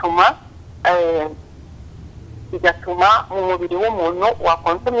bigatuma mu mubiri w'umuntu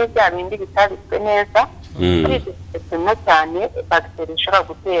wakonsomye bya bindi bitabitswe neza bituma cyane bagiteri ishobora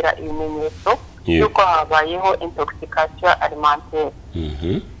gutera ibimenyetso y'uko habayeho intoxication alimentaire.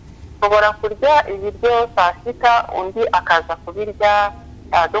 Ushobora kurya ibiryo saa sita undi akaza kubirya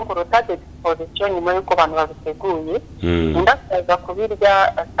donc retard d'exposition nyuma y'uko abantu babiteguye ndasaza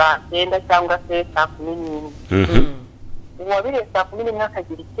kubirya saa 9 cyangwa se saa 11 uwabiriye saa 11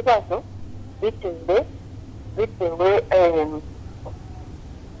 akagira ikibazo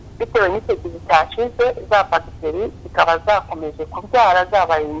bitewe n'icyo gihe cyashize za bagiteri zikaba zakomeje kubyara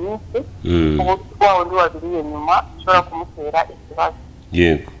zabaye nyinshi ubu wa wundi wabiriye nyuma ushobora kumutera ikibazo.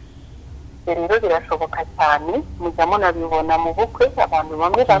 Yego rero birashoboka cyane mujya munabibona mu bukwe abantu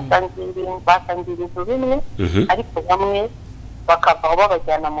bamwe basangira inzu bimwe ariko bamwe bakavaho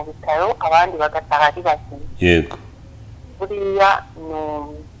babajyana mu bitaro abandi bagataha ari bazima. Yego buriya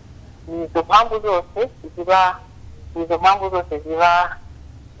ni izo mpamvu zose ziba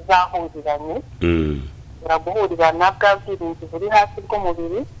zahuriranye baraguhurirana bwa bwirinzi buri hasi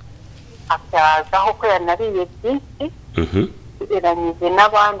bw'umubiri akazaho ko yanariye byinshi ugereranyije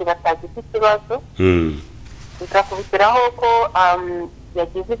n'abandi batagize ikibazo bikakubitiraho ko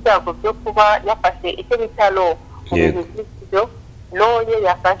yagize ibyago byo kuba yafashe icyo bita ro mu bintu by'ibyo ro ye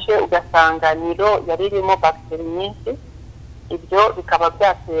yafashe ugasanga ni ro yari irimo bagiteri nyinshi ibyo bikaba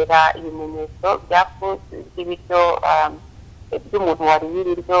byatera ibimenyetso by'ibiryo by'umuntu wariye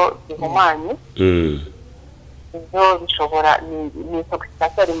ibiryo bihumanye ibyo bishobora ni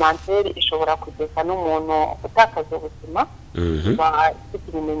intoxication alimentaire ishobora kugeza n'umuntu utakaza ubuzima bafite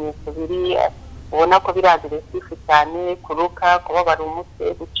ibimenyetso biri ubona ko biri agresifu cyane kuruka kubabara umutwe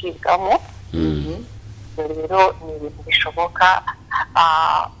gucibwamo rero ni ibintu bishoboka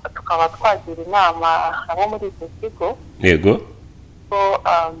tukaba twagira inama abo muri icyo kigo yego ko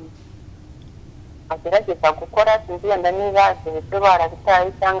bagerageza gukora sinzi wenda niba ibyo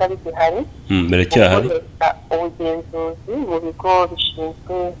barabitaye cyangwa bigihari biracyahari ubugenzuzi mu bigo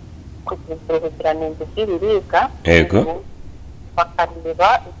bishinzwe kugira ubuziranenge bw'ibiribwa yego bakareba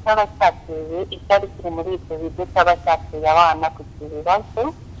icyaba cyateye icyari kiri muri ibyo biryo cyaba cyateye abana kugira ibibazo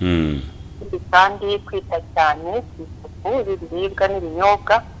kandi kwita cyane ku isuku y'ibiribwa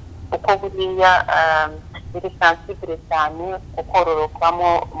n'ibinyobwa kuko buriya biri sensible cyane kukororokwamo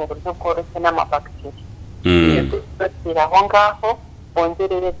mu buryo bworoshye n'amabagiteri bashyira aho ngaho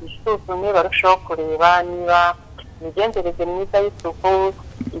bongerere bisuzume barushaho kureba niba imigenzereze myiza y'isuku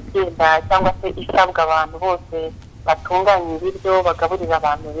igenda cyangwa se isabwa abantu bose batunganya ibiryo bagaburira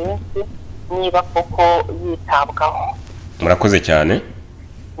abantu benshi niba koko yitabwaho. Murakoze cyane.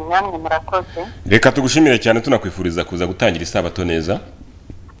 Namwe murakoze. Reka tugushimire cyane tunakwifuriza kuza gutangira isabato neza.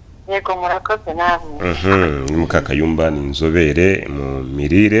 Yego murakoze namwe. Ni Mukakayumba ni inzobere mu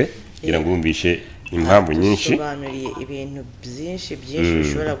mirire kugira ngo wumvishe impamvu nyinshi sobanuriye ibintu byinshi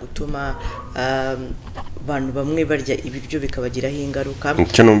bishobora gutuma abantu bamwe barya ibiryo bikabagiraho ingaruka.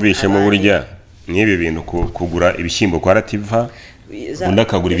 Icyo numvishe mu burya nibi bintu kugura ibishyimbo kwa Rativa undi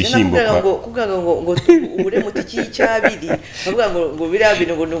akagura ibishyimbo kugaga ngo ubure muti cy'abiri bavuga ngo biriya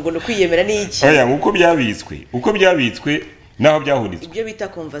bintu ngo kwiyemera n'iki oya uko byabitswe naho byahunitswe ibyo bita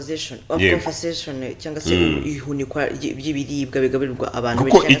conversation cyangwa se ihunikwa ry'ibiribwa bigaburirwa abantu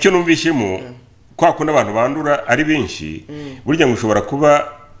kuko icyo numvishemo kwa kundi abantu bandura ari benshi burya ngo ushobora kuba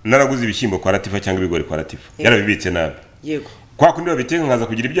naraguze ibishyimbo kwa Rativa cyangwa ibigori kwa Rativa yarabibitse nabi yego kwa kundi babiteka nkaza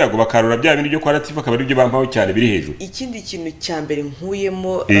kugira ibyago bakarura bya bintu byo kwa Rativa akaba ari byo bampaho cyane biri hejuru. Ikindi kintu cya mbere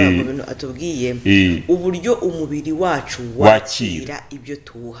nkuyemo mu bintu atubwiye uburyo umubiri wacu wakira ibyo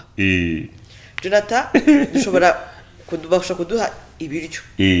tuha Jonathan dushobora kuduha ibiryo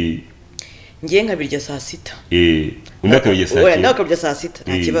ngiye nkabirya saa 6 undi akabirya saa 6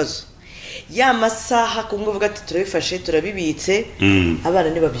 nta kibazo ya masaha kumvuga ati turabifashe turabibitse abana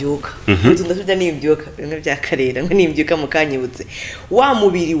nibabyuka ndasubya nibyuka bimwe byakarera ngo nibyuka mukanyibutse wa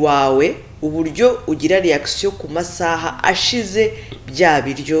mubiri wawe uburyo ugira reaction ku masaha ashize bya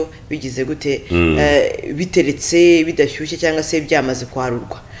biryo bigize gute biteretse bidashyushye cyangwa se byamaze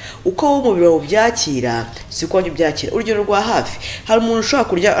kwarurwa uko umubiri wawe byakira siko wanyu byakira urugero rwa hafi hari umuntu ushobora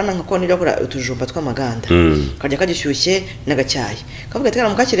kurya ananka ko nirakora utujumba tw'amaganda kajya kagishyushye n'agacyayi kavuga ati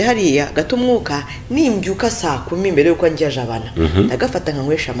mukakire hariya gato umwuka nimbyuka saa 10 mbere yuko njya jabana ndagafata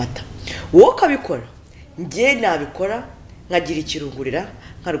nkanywesha amata wowe kabikora ngiye nabikora nkagira ikirungurira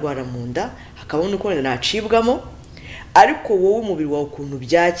nkarwara mu nda hakabona uko nacibwamo ariko wowe umubiri wawe ukuntu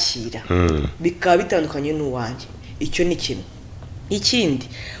byakira bikaba bitandukanye n'uwanjye icyo ni kimwe. Ikindi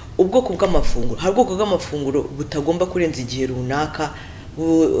ubwoko bw'amafunguro hari ubwoko bw'amafunguro butagomba kurenza igihe runaka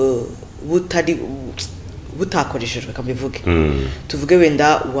butakoreshejwe kabivuge tuvuge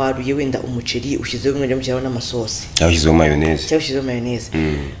wenda waruye wenda umuceri ushyizeho umwanya mu cyaro n'amasosi cyashyizeho mayonnaise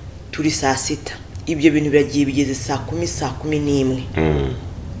turi saa 6 ibyo bintu biragiye bigeze saa 10 saa 11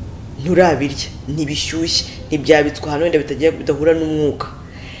 nturabirya ntibishyushye ntibyabitswe hano wenda bidahura n'umwuka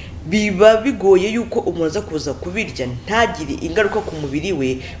biba bigoye yuko umuntu aza kuza kubirya ntagire ingaruka ku mubiri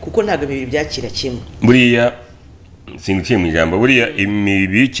we kuko ntabwo imibiri byakira kimwe. Buriya sindukiye mu ijambo, buriya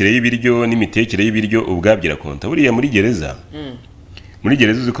imibikire y'ibiryo n'imitekere y'ibiryo ubwabyira konta. Buriya muri gereza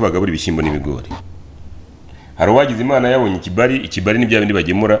uzi ko bagabura ibishyimbo n'ibigori. Hari uwagize Imana yabonye ikibari ni bya bindi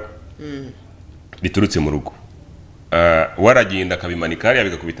bagemura biturutse mu rugo. Waragenda akabimanika hariya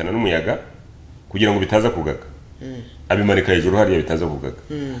bigakubitana n'umuyaga kugira ngo bitaza kugaga. Abimanika hejuru hariya bitaza kugaga.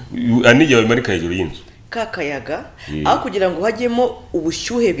 Anijye abimanika hejuru y'inzu. Kakayaga aho kugira ngo hajyemo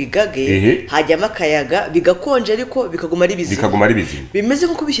ubushyuhe bigage hajyamo akayaga bigakonje ariko bikaguma ari bizima. Bimeze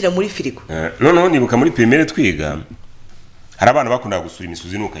nko kubishyira muri firigo. Noneho nibuka muri primaire twiga hari abana bakundaga gusura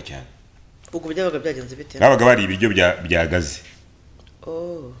imisuzi nuka cyane. Ubwo byabaga byagenze bite? Babaga bari ibiryo byagaze.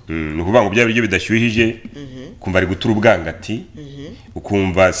 Nukuvuga ngo bya biryo bidashyuhije kumva ari gutura ubwangati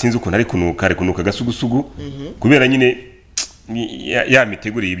ukumva sinzi ukuntu ari kunuka gasugusugu kubera nyine ya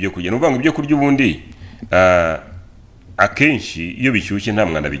miteguriye ibyo kurya. Nukuvuga ngo ibyo kurya ubundi akenshi iyo bishyushye nta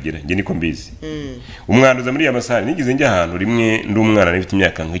mwana bigira, nge niko mbizi. Umwana uza muri ya masahani nigize njya ahantu rimwe ndi umwana nifite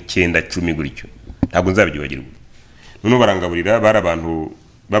imyaka nk'9 10 gutyo, ntabwo nzabyibagirwa. None barangaburira bari abantu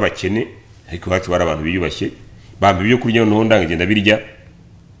babakene ariko bacu bari abantu biyubashye, bampa ibyo kurya noneho ndangagenda birya,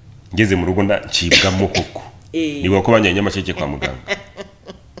 ngeze mu rugo ndacibwamo koko. Niba ko banjyanye amasheke kwa muganga.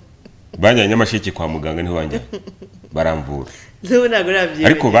 Banjyanye amasheke kwa muganga niho banjyanye baramvura.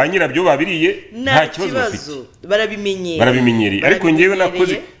 Ariko ba nyirabyo babiriye nta kibazo bafite. Barabimenyereye. Ariko ngewe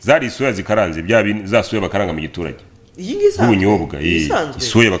nakoze zari isoya zikaranze bya za soya bakaranga mu giturage. Iyi ngisanzwe. Ubunyobwa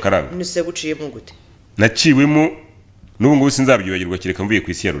isoya bakaranga. Nuse guciyemo gute? Naciwemo n'ubu ngubu sinzabyibagirwa kireka mvuye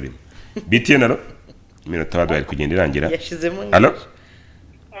ku isi ya rurema. BTN alo iminota badwari kugenda irangira. Alo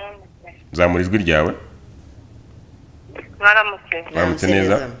zamura ijwi ryawe. Mwaramutse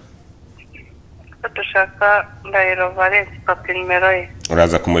neza. Dushaka Ndahiro Valence papa nimero ye.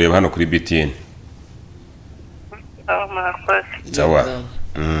 Uraza kumureba hano kuri BTN. Murakoze. Sawa.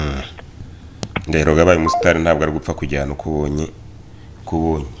 Ndahiro yabaye umusitari ntabwo ari gupfa kujyana kubonye.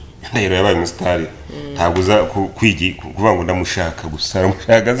 Ndahiro yabaye umusitari ntabwo uza kuvuga ngo ndamushaka gusa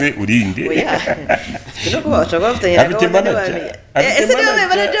aramushagaze urinde.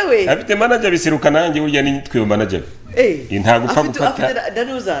 Afite manager biseruka nanjye burya ni twe manager. Ntabwo upfa gufata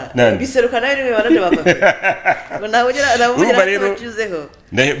danuza biseruka nawe ni manager bapfa. Nawe rero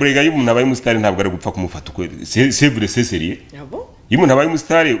burega iyo umuntu abaye umusitari ntabwo ari gupfa kumufata uko c'est vrai c'est sérieux. Iyo umuntu abaye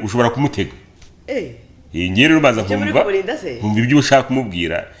umusitari ushobora kumutega. Ngiye rero baza kumva ibyo ushaka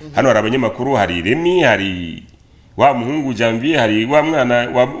kumubwira. Hano hari abanyamakuru, hari Remy, hari wa muhungu Janvier, hari wa mwana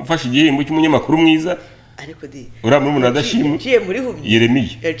wafashe igihembo cy'umunyamakuru mwiza. Ariko di uramuri umuntu adashimwe Yeremiya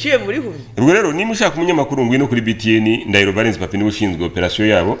yaciye muri humye. Ubwo rero niba ushaka umunyamakuru ngwino kuri BTN Ndahiro Valence Papi niwe ushinzwe operation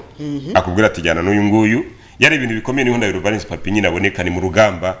yabo. Akubwira ati jyana n'uyu nguyu yari ibintu bikomeye niho Ndahiro Valence Papi nyine aboneka ni mu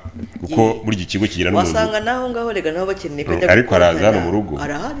rugamba kuko burya ikigo kigira n'umuntu. Wasanga naho ngaho rega naho bakeneye kujya. Ariko araza hano mu rugo.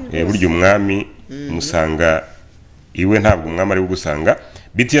 Burya umwami musanga iwe ntabwo umwami ari gusanga.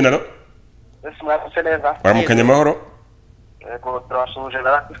 BTN alo baramukanya amahoro. Yego turashuje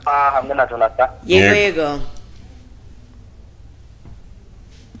na Latifa hamwe na Jonathan. Yego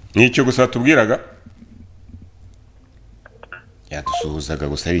nicyo gusa tubwiraga yadusuhuzaga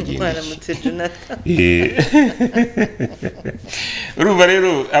gusa ari igihe. Baramutse Jonathan. Urumva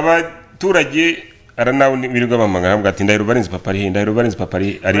rero abaturage aranawe birirwa bamagana avuga ati Ndahiro Valence Papa ari Ndahiro Valence Papa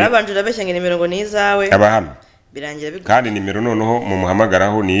ari urabanje urabeshya ngo nimero ngo ni izawe abahano birangira bigo kandi nimero noneho mu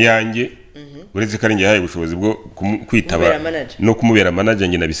muhamagaraho ni yanjye. Uretse ko ari njye yahaye ubushobozi bwo kwitaba no kumubera manager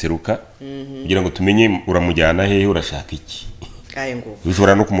njye nabiseruka kugira ngo tumenye uramujyana hehe urashaka iki.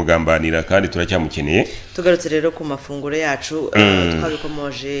 Ushobora no kumugambanira kandi turacyamukeneye. Tugarutse rero ku mafunguro yacu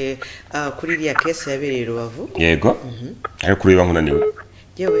twabikomoje kuri iriya kese yabereye Rubavu. Yego ariko kureba nkunaniwe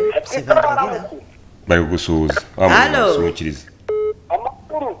yewe sevandirira bari gusuhuza wamusukiriza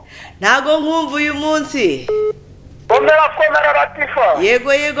ntago nkumva uyu munsi. Komera Latifa.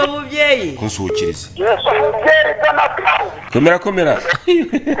 Yego mubyeyi. Kunsukiriza. Yesu mubyeyi Jonathan. Komera.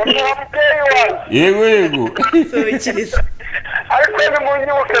 Yego. Subikiriza. Ariko ni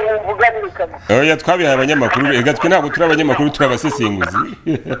munyibuke muvuganirikana. Oya twabihaye abanyamakuru, ega twe ntabwo turi abanyamakuru turi abasesenguzi.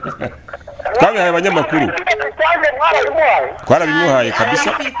 Twabihaye abanyamakuru. Twarabimuhaye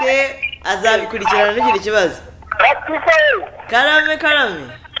kabisa. Afite azabikurikirana n'ikindi kibazo. Latifa. Karame.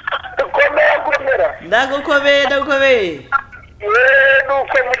 Komera. Ndagukomeye.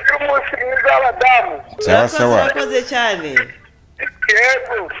 Nuko mugira umunsi mwiza w'abadamu. Sawa. Urakoze cyane.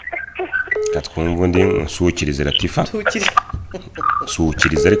 Yego. Katwumva ndi nsukiriza Latifa.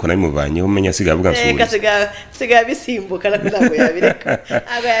 Sukiriza ariko nabimuvanyeho umenya siga avuga nsukiriza. Siga bisimbuka nako yabireka.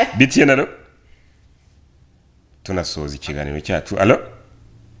 BTN alo tunasoza ikiganiro cyacu. Alo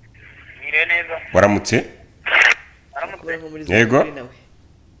waramutse yego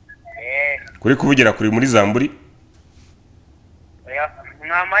kuri kuvugira kuri muri Zamburi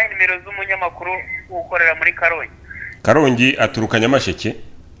mwamaye nimero z'umunyamakuru ukorera muri Karongi aturuka Nyamasheke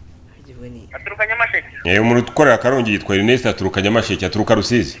umuntu ukorera Karongi yitwa Ernest aturuka Nyamasheke aturuka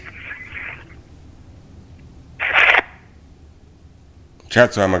Rusizi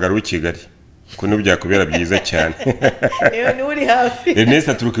nshatse uhamagara w'i Kigali kuno byakubera byiza cyane ni uri hafi Ernest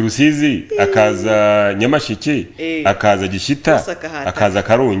aturuka Rusizi akaza Nyamasheke akaza Gishyita akaza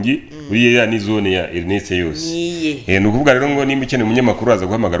Karongi uriya ni zone ya Ernest yose ni ukuvuga rero ngo nimba ukeneye umunyamakuru aza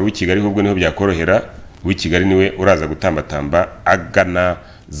guhamagara w'i Kigali ahubwo niho byakorohera w'i Kigali niwe uraza gutambatamba agana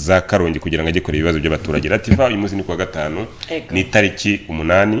za Karongi kugira ngo ajye kure ibibazo by'abaturage Latifa uyu munsi ni kuwa gatanu ni tariki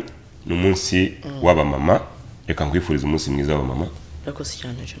 8 n'umunsi w'abamama reka nkwifuriza umunsi mwiza w'abamama Rakoze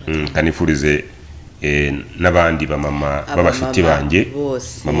cyane Jonathan kanifurize n'abandi bamama b'abashuti banjye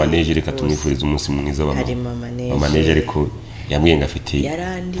mama Neje reka tumwifurize umunsi mwiza w'abamama mama Neje ariko yambwiye ngo afite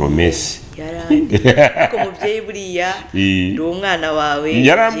promesse ko mubyeyi buriya ndi umwana wawe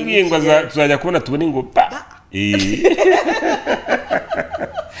yarambwiye ngo tuzajya kubona tubone ngo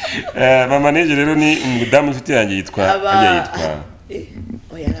mama Neje rero ni umudamu ufite yanjye yitwa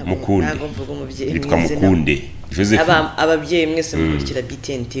Mukunde yitwa Mukunde ababyeyi mwese mukurikira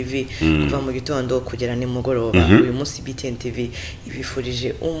BTN TV kuva mu gitondo kugera nimugoroba uyu munsi BTN TV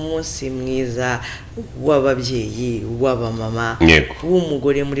ibifurije umunsi mwiza w'ababyeyi w'abamama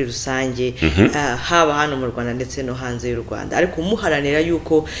w'umugore muri rusange haba hano mu Rwanda ndetse no hanze y'u Rwanda ariko muharanira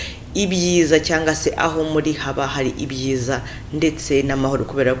yuko ibyiza cyangwa se aho muri haba hari ibyiza ndetse n'amahoro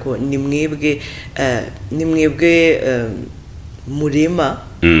kubera ko ni mwebwe murema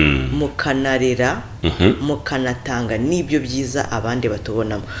mukanarera mukanatanga nibyo byiza abandi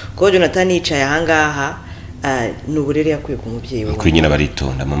batubonamo ko Jonathan yicaye ahangaha nuburere yakwiye ku mubyeyi we kuri nyina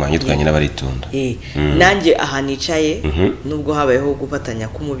baritonda mama nyitwanye n'abaritonda nanjye aha nicaye nubwo habayeho gufatanya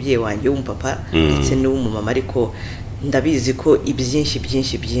ku mubyeyi wanjye w'umupapa ndetse n'uw'umumama ariko ndabizi ko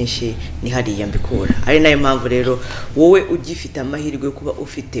byinshi ni hariya mbikura ari nayo mpamvu rero wowe ugifite amahirwe yo kuba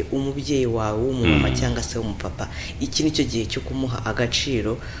ufite umubyeyi wawe w'umumama cyangwa se w'umupapa iki nicyo gihe cyo kumuha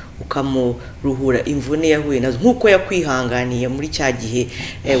agaciro ukamuruhura imvune yahuye nazo nkuko yakwihanganiye muri cya gihe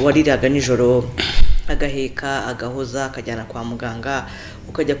wariraga nijoro agaheka agahoza akajyana kwa muganga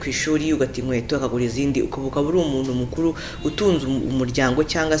ukajya ku ishuri ugata inkweto akagura izindi ukabuka buri umuntu mukuru utunze umuryango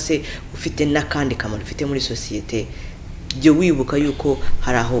cyangwa se ufite n'akandi kamaro ufite muri sosiyete byo wibuka yuko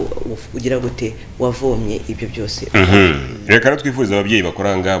hari aho ugira gute wavomye ibyo byose reka rero twifuza ababyeyi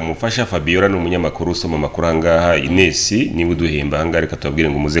bakoranga mufasha Fabiola ni umunyamakuru usoma amakuru angaha Ines niba uduhemba angaha reka tubabwire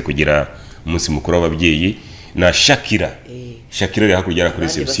ngo muze kugira umunsi mukuru w'ababyeyi na Shakira rero hakurya kuri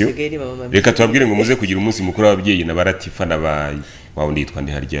reception reka tubabwire ngo muze kugira umunsi mukuru w'ababyeyi na Baratifa nabaye wawe nditwa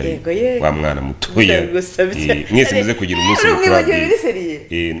ndi harya wa mwana mutoya mwese muze kugira umunsi mukuru w'ababyeyi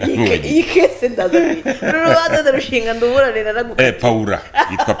iyi kese ndazari rurubanza ndarushinga nduburanira naguka Paula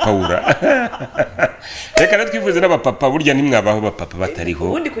yitwa Paula reka rero twifuze n'abapapa burya ntimwabaho bapapa batariho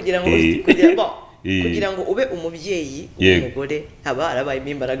ubundi kugira ngo ube umubyeyi w'umugore haba harabayemo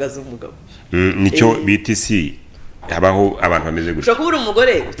imbaraga z'umugabo nicyo bita isi habaho abantu bameze gutya ushobora kuba uri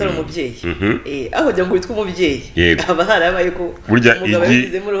umugore utari umubyeyi aho jya ngo witwe umubyeyi haba harabaye ko umugabo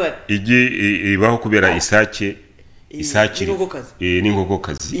yabigizemo uruhare ibaho kubera isake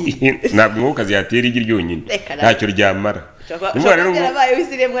n'inkokokazi ntabwo inkokokazi yatera igi ryonyine ntacyo ryamara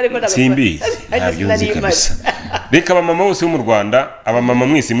simbizi ntabyo nzi kabisa reka abamama bose bo mu Rwanda abamama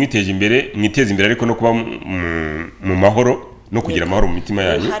mwese mwiteze imbere ariko no kuba mu mahoro no kugira amahoro mu mitima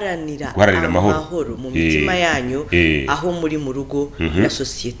yanyu guharanira amahoro mu mitima yanyu aho muri mu rugo na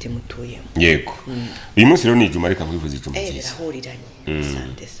sosiyete mutuyemo yego uyu munsi rero ni ijuma reka nkwifuza ijuma nziza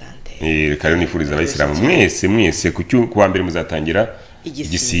sante reka rero nifuriza abayisilamu mwese ku wa mbere muzatangira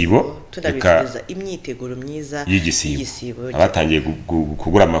igisibo tunabifuriza imyiteguro myiza y'igisibo abatangiye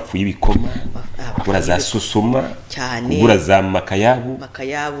kugura amafu y'ibikoma kugura za susuma kugura za makayabu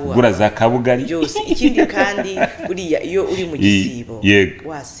kugura za kabugari byose ikindi kandi buriya iyo uri mu gisibo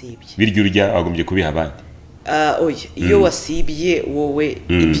wasibye biryo urya wagombye kubiha abandi iyo wasibye wowe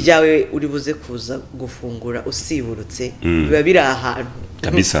ibyawe uri buze kuza gufungura usiburutse biba biri ahantu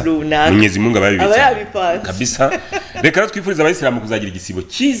kabisa Mwenyezi Mungu ababibitse kabisa reka twifuriza abayisilamu kuzagira igisibo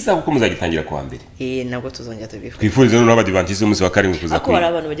cyiza kuko muzagitangira kuwa mbere nabwo tuzongera tubifuriza twifuriza no n'abadivantisi umunsi wa karindwi kuza ko hari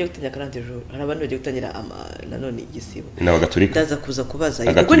abantu bagiye gutangira karante ejo hari abantu bagiye gutangira nanone igisibo n'abagatolika ndaza kuza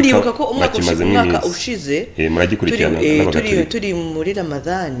kubaza kuko ndibuka ko umwaka ushize muragikurikirana turi muri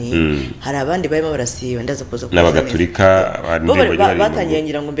Ramadani hari abandi barimo barasiba ndaza kuza kubaza n'abagatolika batangiye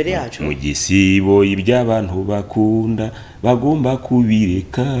ngira ngo mbere yacu mu gisibo iby'abantu bakunda bagomba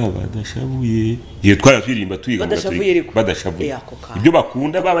kubireka badashabuye iyo twara twirimba twiga badashabuye ibyo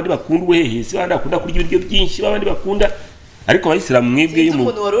bakunda babandi bakunda ubuhehesi babandi bakunda kurya ibiryo byinshi babandi bakunda ariko abayisilamu mwebwe yo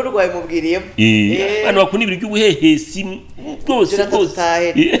umuntu wari urwaye mubwiriyemo abantu bakunda ibiryo by'ubuhehesi rwose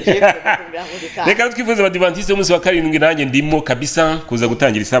reka twifuza abadivantisi umunsi wa karindwi nanjye ndimo kabisa kuza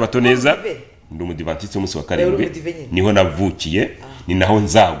gutangira isabato neza ndi umudivantisi umunsi wa karindwi niho navukiye ni naho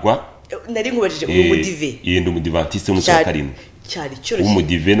nzagwa nari nkubajije umudive ndi umudivantisi umunsi wa karindwi cyari cyoroshye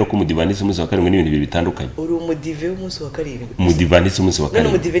umudive no kumudivantisi umunsi wa karindwi n'ibintu bibiri bitandukanye uri umudive umunsi wa karindwi umudivantisi umunsi wa karindwi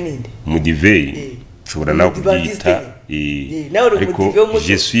umudive ninde umudive ushobora nawe kubyita ariko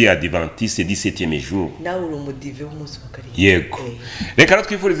je suis adventiste 17e jour nawe uri umudive umunsi wa karindwi yego reka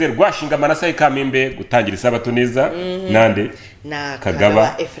twifurize Rwashinga Manasa Ikamembe gutangira isabato neza nande na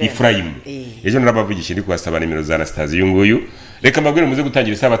Kagaba Ephraim ejo narabavugisha ndi kubasaba nimero za Anastasia uyu nguyu reka mbabwire muze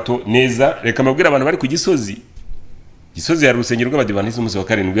gutangira isabato neza reka mbabwire abantu bari ku Gisozi ya rusengero rw'abadivantisi umunsi wa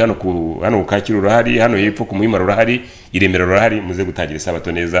karindwi hano ku Kacyiru urahari hano hepfo ku Muhima urahari Iremera urahari muze gutangira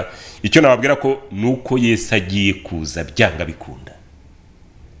isabato neza icyo nababwira ko nuko Yesu agiye kuza byanga bikunda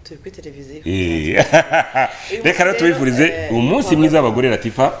turi kuri televiziyo reka rero tubifurize umunsi mwiza w'abagore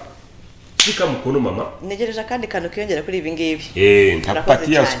Latifa shika mukono mama negereje kandi kantu kiyongera kuri ibi ngibi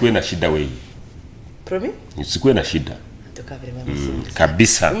ntapatia usikwe na shida wewe promis usikwe na shida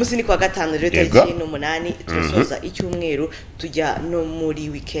kabisa umunsi ni kwa gatanu rero tariki n'umunani turasoza icyumweru tujya no muri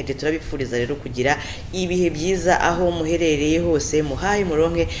weekend turabifuriza rero kugira ibihe byiza aho muherereye hose muhaye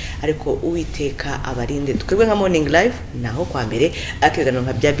muronke ariko uwiteka abarinde twebwe nka morning live naho kwa mbere akigano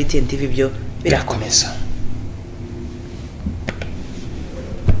nka bya BTN TV byo birakomeza